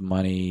with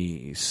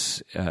money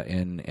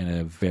in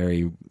a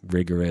very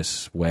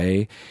rigorous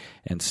way.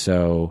 And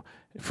so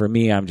for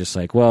me, I'm just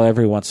like, well,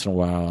 every once in a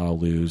while I'll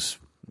lose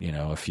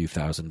a few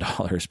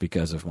 $1,000s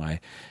because of my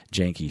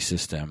janky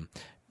system.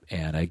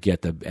 And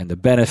the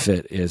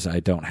benefit is I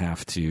don't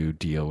have to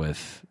deal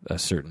with a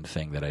certain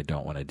thing that I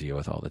don't want to deal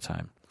with all the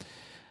time.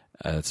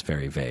 It's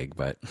very vague,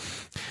 but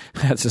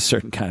that's a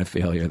certain kind of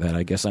failure that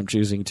I guess I'm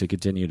choosing to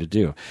continue to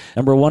do.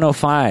 Number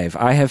 105,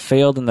 I have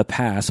failed in the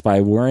past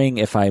by worrying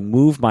if I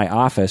move my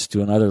office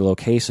to another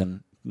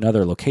location,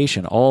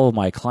 all of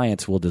my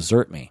clients will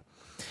desert me.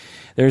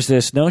 There's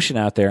this notion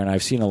out there, and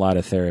I've seen a lot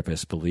of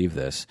therapists believe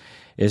this,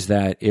 is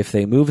that if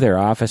they move their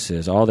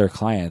offices, all their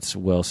clients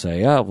will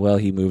say, oh, well,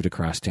 he moved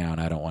across town.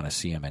 I don't want to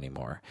see him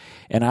anymore.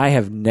 And I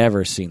have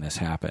never seen this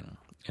happen.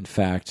 In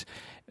fact,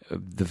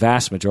 the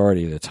vast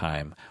majority of the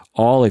time,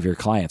 all of your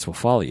clients will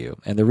follow you.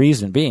 And the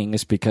reason being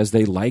is because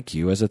they like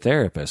you as a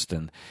therapist,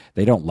 and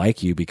they don't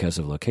like you because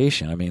of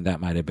location. I mean,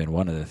 that might have been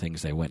one of the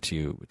things they went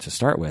to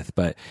start with,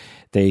 but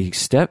they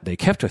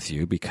kept with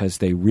you because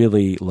they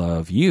really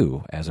love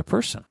you as a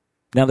person.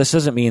 Now, this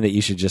doesn't mean that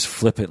you should just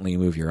flippantly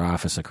move your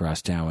office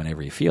across town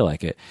whenever you feel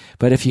like it.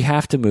 But if you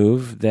have to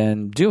move,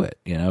 then do it.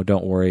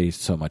 Don't worry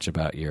so much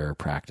about your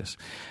practice.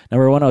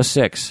 Number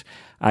 106,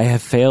 I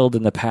have failed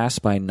in the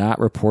past by not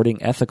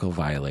reporting ethical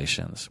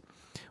violations.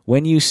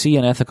 When you see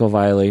an ethical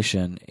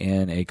violation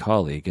in a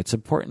colleague, it's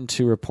important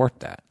to report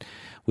that.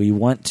 We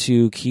want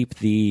to keep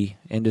the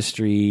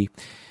industry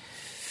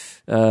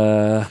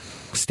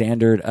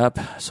standard up,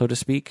 so to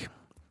speak.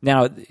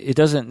 Now, it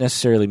doesn't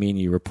necessarily mean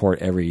you report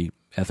every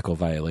ethical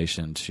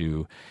violation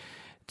to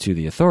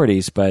the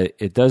authorities, but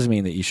it does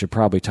mean that you should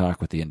probably talk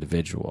with the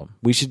individual.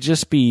 We should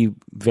just be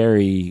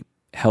very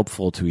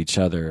helpful to each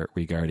other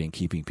regarding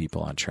keeping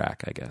people on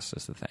track, I guess,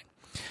 is the thing.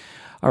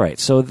 All right,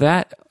 so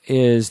that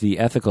is the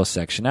ethical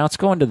section. Now let's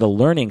go into the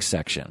learning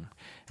section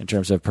in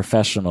terms of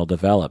professional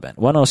development.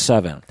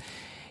 107,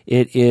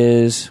 it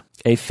is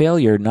a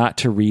failure not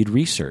to read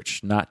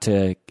research, not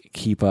to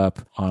keep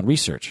up on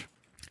research.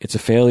 It's a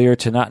failure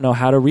to not know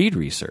how to read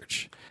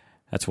research.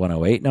 That's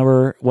 108.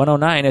 Number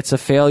 109, it's a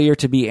failure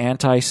to be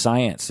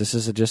anti-science. This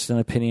is just an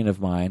opinion of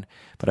mine,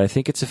 but I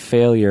think it's a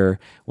failure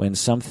when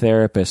some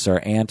therapists are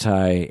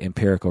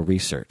anti-empirical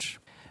research.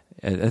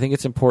 I think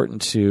it's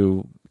important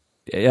to...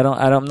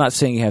 I'm not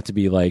saying you have to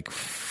be like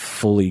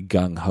fully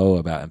gung-ho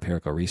about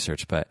empirical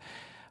research, but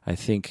I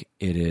think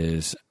it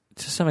is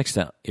to some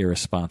extent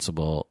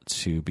irresponsible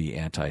to be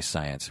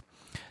anti-science.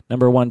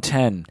 Number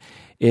 110,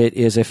 it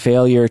is a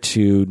failure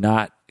to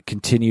not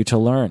continue to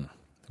learn.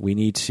 We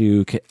need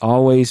to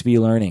always be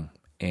learning,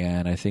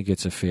 and I think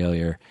it's a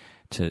failure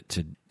to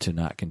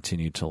not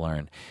continue to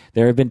learn.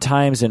 There have been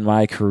times in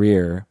my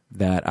career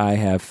that I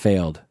have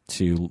failed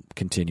to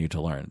continue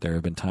to learn. There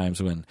have been times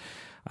when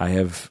I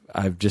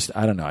just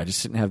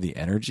didn't have the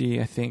energy,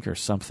 I think, or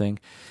something.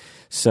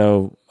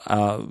 So,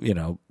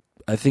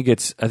 I think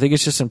it's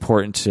just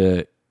important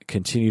to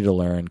continue to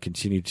learn,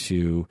 continue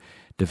to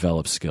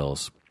develop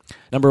skills.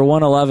 Number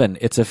 111,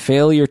 it's a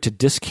failure to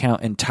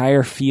discount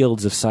entire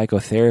fields of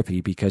psychotherapy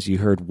because you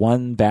heard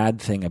one bad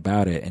thing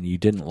about it and you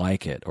didn't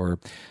like it, or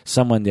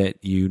someone that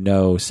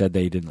said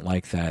they didn't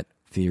like that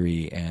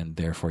theory and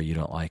therefore you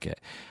don't like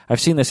it.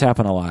 I've seen this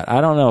happen a lot. I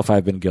don't know if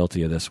I've been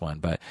guilty of this one,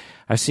 but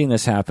I've seen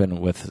this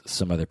happen with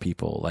some other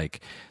people.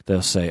 Like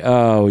they'll say,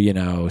 oh,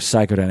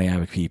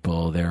 psychodynamic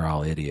people, they're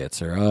all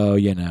idiots, or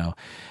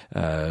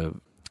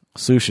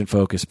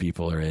solution-focused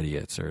people are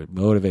idiots, or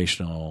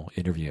motivational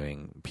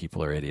interviewing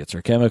people are idiots,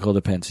 or chemical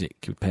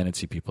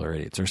dependency people are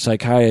idiots, or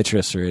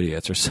psychiatrists are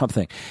idiots, or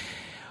something.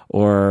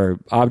 Or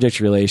object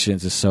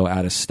relations is so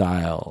out of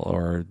style,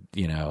 or,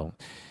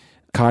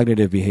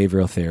 cognitive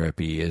behavioral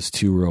therapy is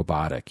too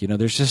robotic.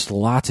 There's just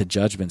lots of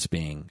judgments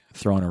being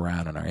thrown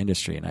around in our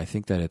industry, and I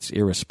think that it's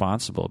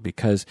irresponsible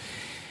because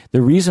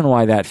the reason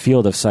why that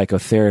field of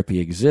psychotherapy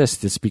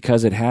exists is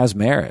because it has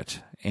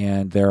merit.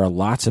 And there are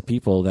lots of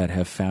people that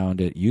have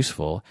found it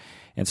useful.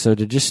 And so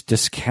to just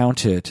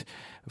discount it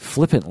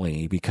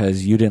flippantly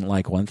because you didn't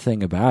like one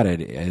thing about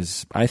it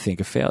is, I think,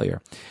 a failure.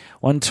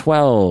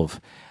 112,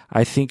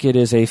 I think it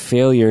is a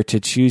failure to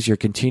choose your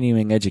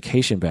continuing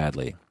education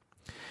badly.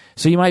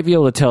 So you might be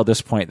able to tell at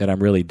this point that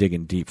I'm really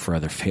digging deep for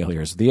other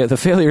failures. The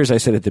failures I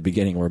said at the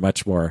beginning were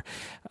much more,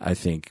 I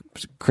think,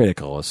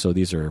 critical. So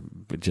these are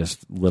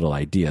just little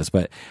ideas.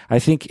 But I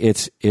think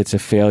it's a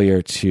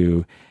failure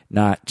to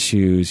not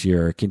choose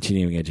your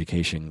continuing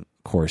education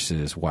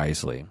courses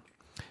wisely.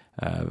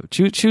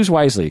 Choose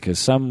wisely, because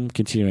some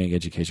continuing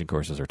education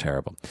courses are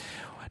terrible.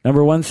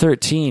 Number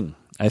 113,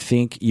 I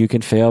think you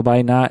can fail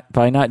by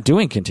not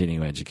doing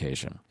continuing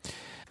education.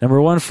 Number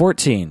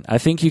 114, I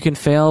think you can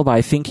fail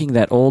by thinking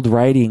that old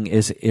writing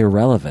is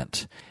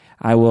irrelevant.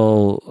 I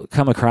will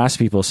come across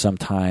people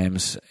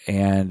sometimes,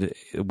 and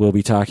we'll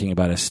be talking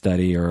about a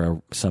study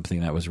or something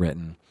that was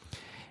written,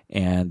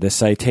 and the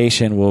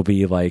citation will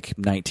be like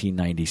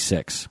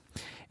 1996.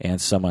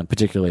 And someone,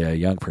 particularly a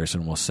young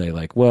person, will say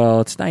like,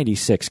 well, it's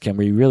 96. Can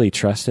we really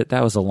trust it?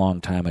 That was a long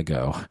time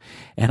ago.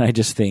 And I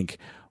just think,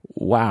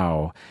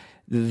 wow,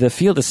 the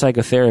field of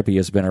psychotherapy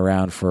has been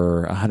around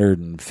for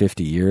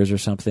 150 years or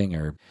something,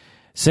 or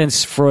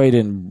since Freud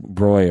and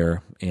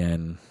Breuer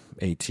in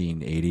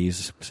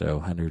 1880s, so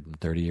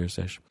 130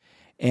 years-ish.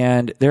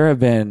 And there have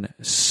been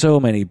so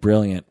many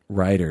brilliant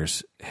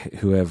writers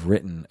who have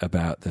written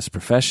about this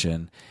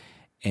profession,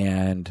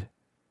 and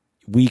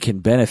we can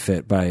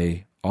benefit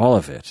by all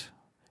of it.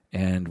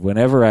 And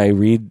whenever I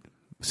read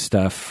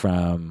stuff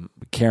from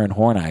Karen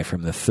Horney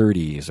from the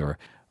 30s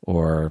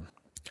or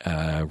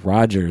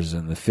Rogers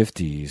in the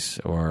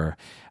 50s,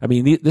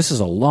 this is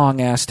a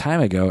long-ass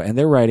time ago, and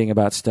they're writing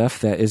about stuff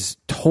that is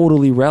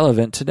totally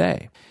relevant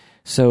today.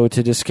 So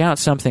to discount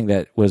something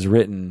that was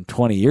written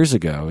 20 years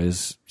ago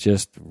is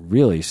just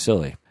really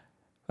silly.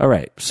 All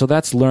right, so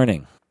that's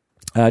learning.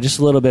 Just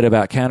a little bit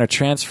about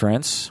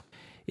countertransference.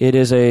 It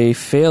is a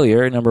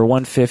failure, number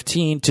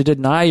 115, to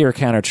deny your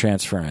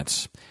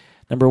countertransference.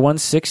 Number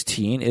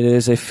 116, it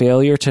is a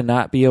failure to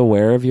not be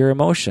aware of your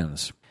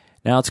emotions.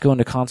 Now let's go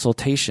into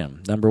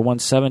consultation. Number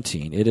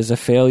 117, it is a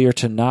failure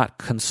to not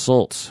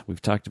consult.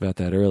 We've talked about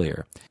that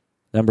earlier.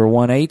 Number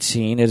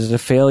 118, it is a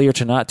failure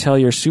to not tell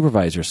your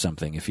supervisor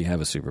something if you have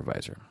a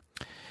supervisor.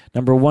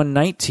 Number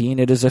 119,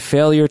 it is a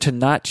failure to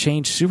not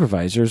change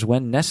supervisors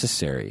when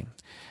necessary.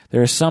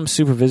 There are some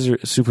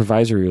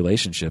supervisory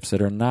relationships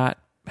that are not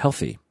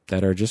healthy,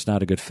 that are just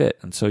not a good fit.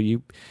 And so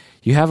you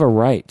have a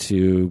right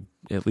to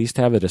at least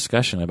have a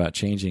discussion about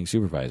changing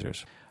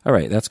supervisors. All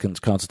right, that's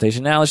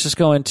consultation. Now let's just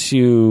go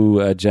into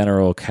a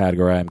general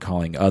category I'm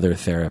calling other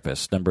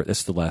therapists. This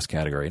is the last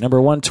category. Number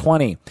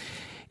 120,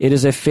 it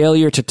is a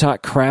failure to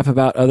talk crap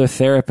about other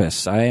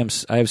therapists.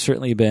 I have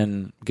certainly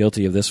been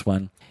guilty of this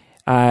one.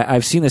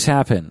 I've seen this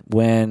happen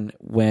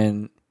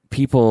when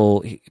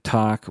people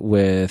talk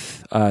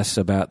with us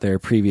about their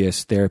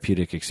previous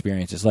therapeutic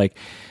experiences.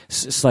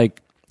 It's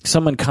like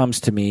someone comes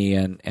to me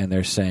and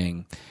they're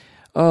saying,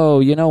 oh,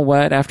 you know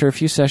what? After a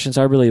few sessions,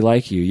 I really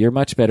like you. You're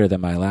much better than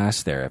my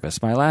last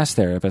therapist. My last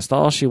therapist,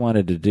 all she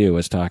wanted to do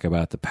was talk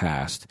about the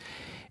past.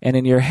 And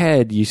in your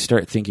head, you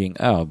start thinking,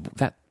 oh,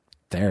 that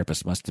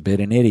therapist must have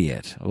been an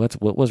idiot.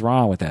 What was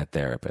wrong with that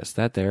therapist?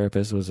 That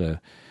therapist was a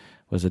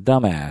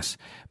dumbass.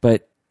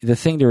 But the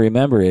thing to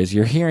remember is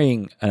you're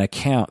hearing an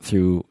account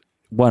through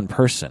one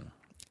person,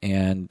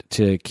 and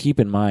to keep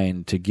in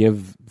mind to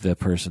give the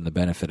person the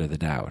benefit of the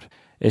doubt.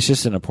 It's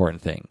just an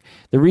important thing.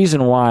 The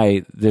reason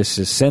why this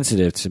is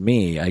sensitive to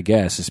me, I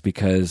guess, is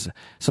because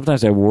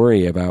sometimes I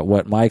worry about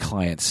what my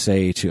clients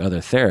say to other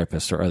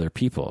therapists or other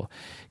people.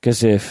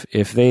 Because if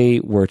they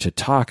were to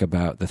talk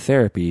about the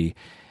therapy,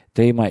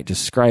 they might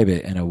describe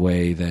it in a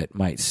way that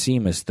might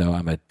seem as though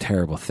I'm a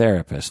terrible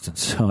therapist. And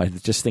so I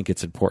just think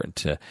it's important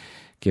to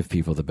give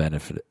people the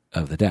benefit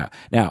of the doubt.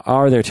 Now,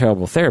 are there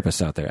terrible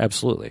therapists out there?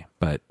 Absolutely.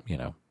 But,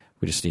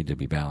 we just need to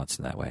be balanced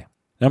in that way.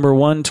 Number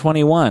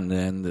 121,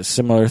 and a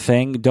similar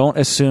thing, don't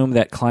assume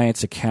that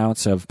clients'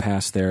 accounts of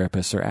past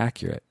therapists are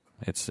accurate.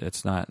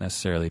 It's not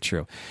necessarily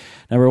true.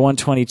 Number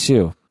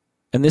 122,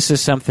 and this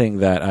is something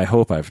that I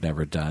hope I've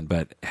never done,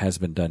 but has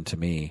been done to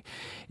me,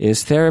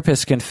 is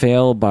therapists can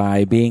fail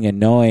by being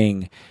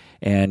annoying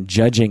and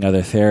judging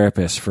other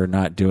therapists for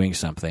not doing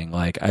something.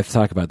 Like, I've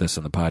talked about this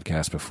on the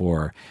podcast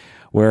before,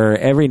 where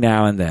every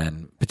now and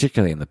then,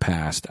 particularly in the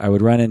past, I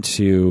would run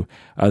into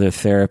other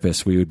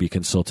therapists. We would be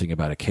consulting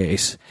about a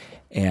case,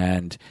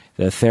 and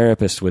the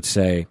therapist would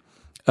say,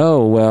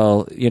 oh,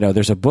 well,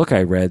 there's a book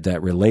I read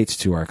that relates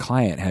to our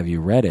client. Have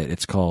you read it?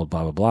 It's called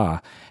blah, blah, blah.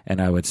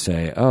 And I would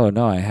say, oh,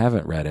 no, I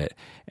haven't read it.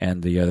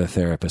 And the other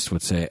therapist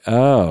would say,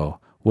 oh,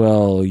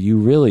 well, you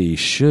really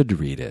should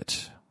read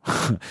it.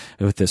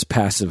 With this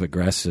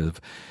passive-aggressive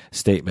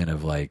statement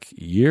of like,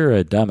 you're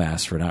a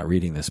dumbass for not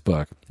reading this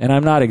book. And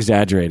I'm not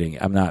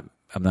exaggerating. I'm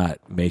not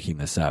making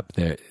this up.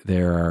 There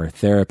are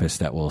therapists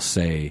that will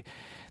say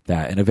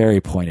that in a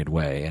very pointed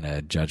way, in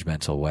a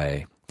judgmental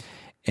way.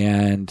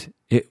 And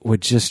it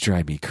would just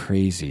drive me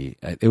crazy.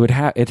 It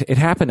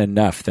happened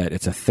enough that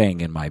it's a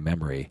thing in my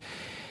memory.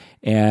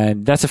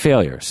 And that's a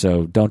failure,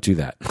 so don't do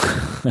that.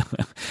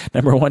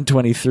 Number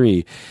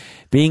 123,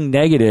 being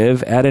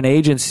negative at an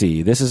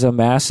agency. This is a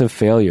massive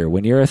failure.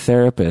 When you're a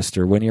therapist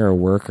or when you're a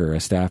worker, a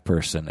staff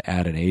person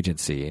at an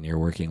agency, and you're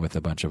working with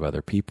a bunch of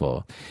other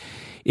people,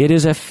 it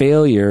is a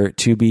failure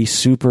to be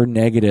super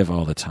negative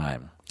all the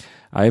time.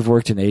 I've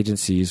worked in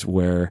agencies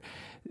where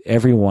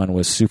everyone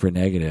was super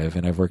negative,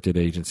 and I've worked at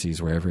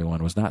agencies where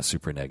everyone was not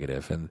super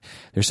negative. And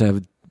there's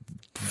a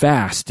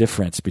vast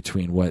difference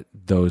between what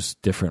those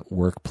different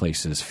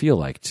workplaces feel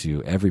like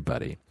to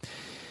everybody.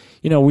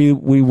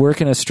 We work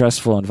in a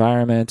stressful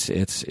environment.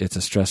 It's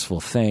a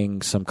stressful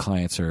thing. Some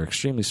clients are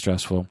extremely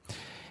stressful.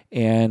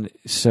 And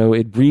so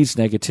it breeds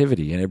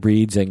negativity and it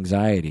breeds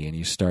anxiety, and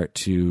you start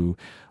to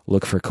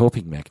look for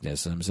coping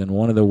mechanisms. And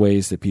one of the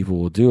ways that people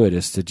will do it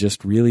is to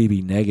just really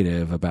be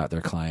negative about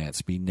their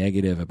clients, be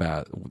negative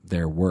about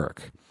their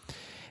work.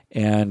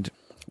 And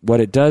what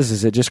it does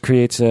is it just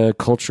creates a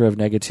culture of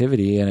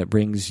negativity, and it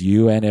brings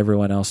you and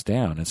everyone else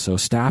down. And so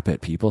stop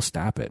it, people,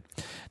 stop it.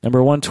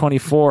 Number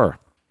 124,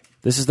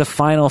 this is the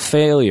final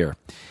failure.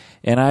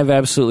 And I've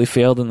absolutely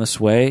failed in this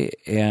way,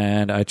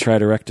 and I try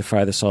to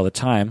rectify this all the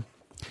time,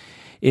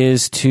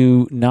 is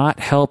to not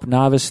help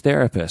novice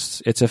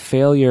therapists. It's a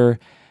failure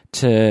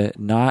to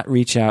not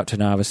reach out to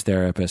novice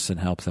therapists and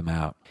help them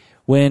out.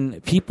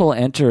 When people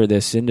enter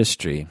this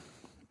industry,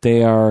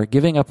 they are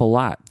giving up a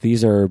lot.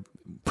 These are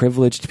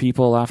privileged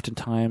people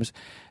oftentimes.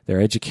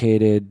 They're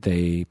educated.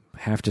 They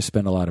have to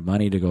spend a lot of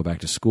money to go back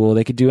to school.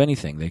 They could do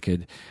anything. They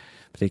could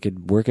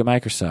work at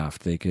Microsoft.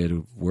 They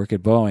could work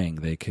at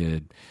Boeing. They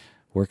could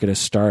work at a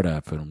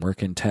startup and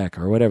work in tech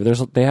or whatever.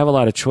 They have a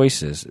lot of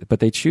choices, but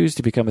they choose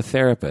to become a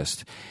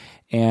therapist.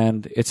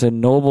 And it's a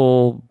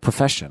noble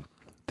profession.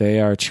 They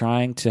are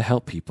trying to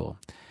help people.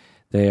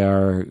 They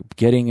are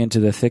getting into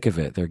the thick of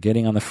it. They're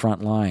getting on the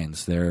front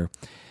lines. They're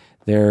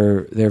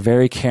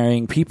very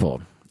caring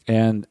people.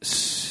 And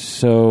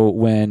so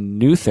when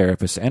new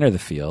therapists enter the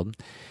field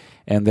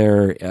and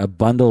they're a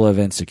bundle of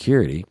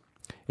insecurity,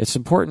 it's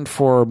important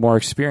for more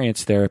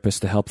experienced therapists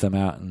to help them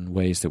out in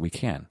ways that we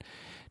can,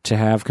 to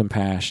have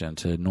compassion,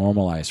 to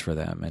normalize for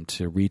them, and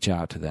to reach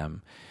out to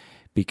them,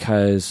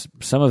 because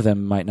some of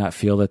them might not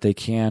feel that they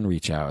can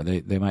reach out.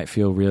 They might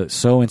feel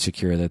so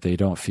insecure that they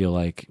don't feel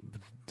like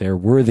they're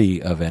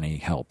worthy of any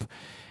help.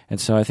 And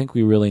so I think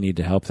we really need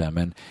to help them.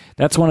 And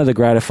that's one of the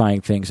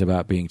gratifying things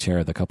about being chair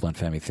of the Couple and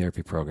Family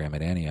Therapy program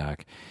at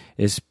Antioch,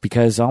 is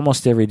because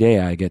almost every day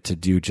I get to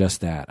do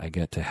just that. I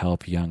get to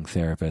help young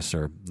therapists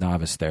or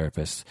novice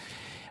therapists.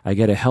 I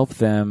get to help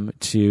them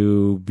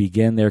to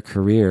begin their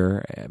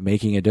career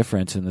making a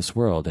difference in this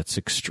world. It's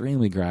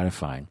extremely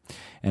gratifying,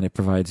 and it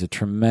provides a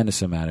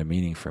tremendous amount of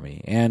meaning for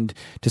me. And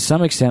to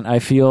some extent, I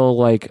feel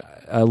like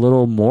a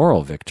little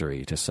moral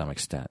victory to some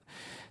extent,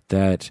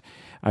 that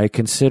I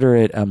consider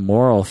it a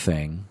moral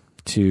thing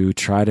to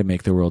try to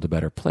make the world a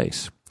better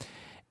place.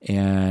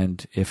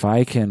 And if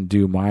I can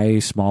do my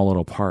small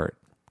little part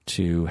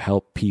to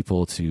help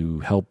people, to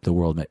help the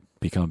world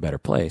become a better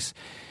place,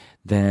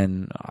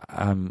 then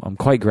I'm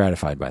quite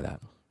gratified by that.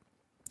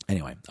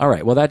 Anyway, all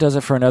right. Well, that does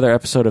it for another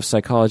episode of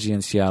Psychology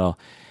in Seattle.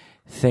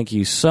 Thank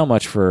you so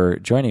much for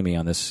joining me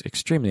on this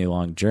extremely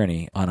long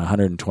journey on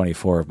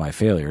 124 of my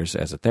failures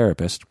as a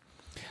therapist.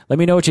 Let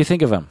me know what you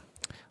think of them.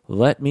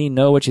 Let me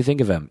know what you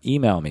think of them.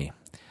 Email me.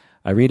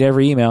 I read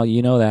every email.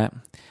 You know that.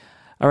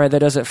 All right, that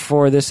does it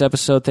for this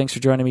episode. Thanks for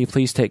joining me.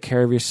 Please take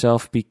care of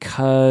yourself,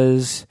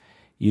 because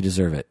you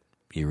deserve it.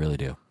 You really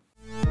do.